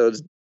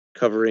episodes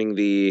covering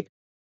the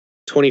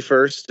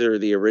 21st, or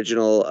the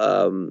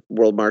original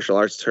World Martial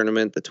Arts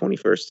Tournament, the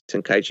 21st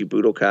Tenkaichi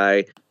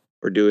Budokai.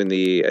 We're doing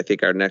I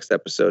think our next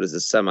episode is the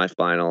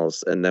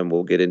semifinals, and then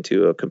we'll get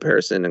into a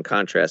comparison and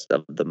contrast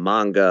of the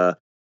manga.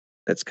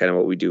 That's kind of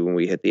what we do when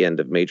we hit the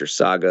end of major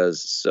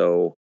sagas.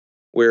 So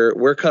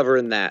we're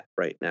covering that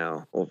right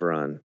now over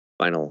on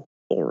Final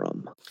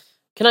Forum.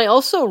 Can I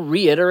also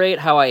reiterate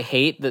how I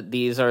hate that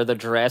these are the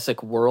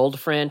Jurassic World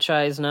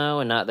franchise now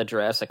and not the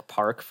Jurassic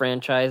Park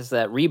franchise?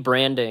 That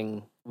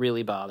rebranding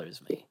really bothers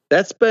me.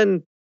 That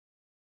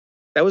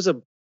was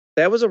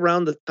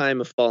around the time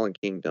of Fallen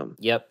Kingdom.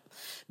 Yep.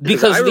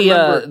 Because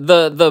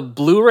the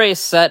Blu-ray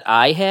set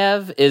I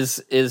have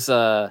is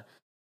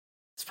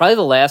It's probably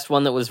the last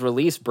one that was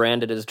released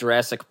branded as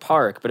Jurassic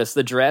Park, but it's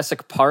the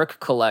Jurassic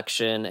Park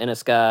collection, and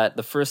it's got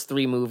the first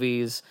 3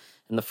 movies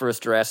and the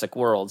first Jurassic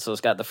World, so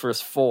it's got the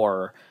first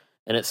 4,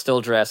 and it's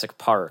still Jurassic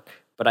Park.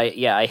 But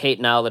I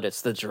hate now that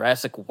it's the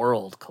Jurassic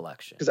World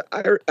collection. Because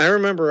I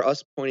remember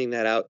us pointing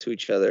that out to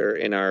each other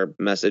in our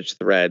message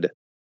thread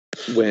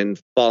when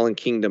Fallen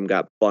Kingdom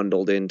got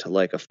bundled into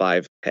like a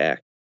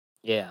 5-pack.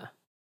 Yeah.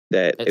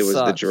 That it was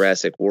the sucks.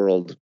 Jurassic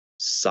World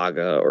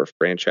saga or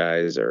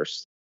franchise or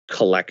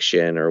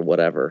collection or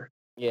whatever.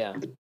 Yeah.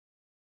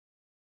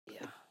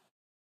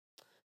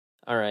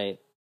 All right.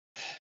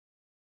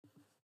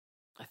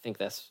 I think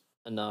that's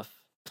enough.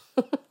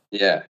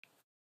 Yeah.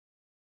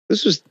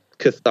 This was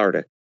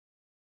cathartic.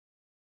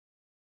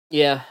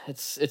 Yeah,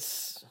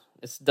 it's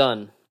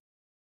done.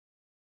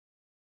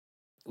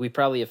 We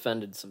probably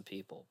offended some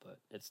people, but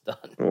it's done.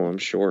 Oh, I'm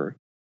sure.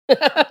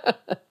 All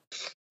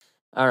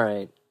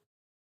right.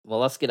 Well,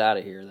 let's get out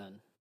of here then.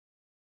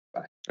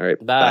 Bye. All right.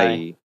 Bye.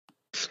 Bye.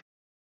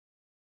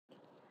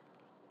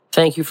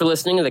 Thank you for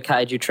listening to the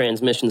Kaiju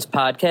Transmissions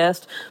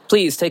podcast.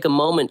 Please take a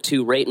moment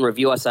to rate and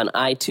review us on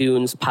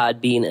iTunes,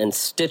 Podbean, and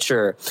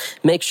Stitcher.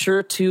 Make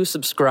sure to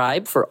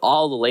subscribe for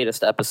all the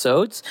latest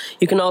episodes.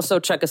 You can also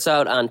check us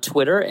out on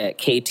Twitter at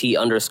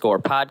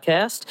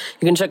KT_podcast.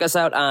 You can check us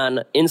out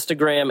on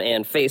Instagram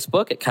and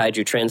Facebook at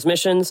Kaiju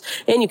Transmissions.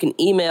 And you can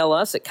email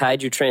us at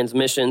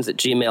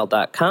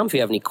kaijutransmissions@gmail.com if you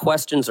have any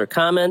questions or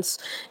comments.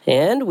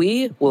 And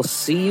we will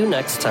see you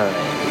next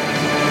time.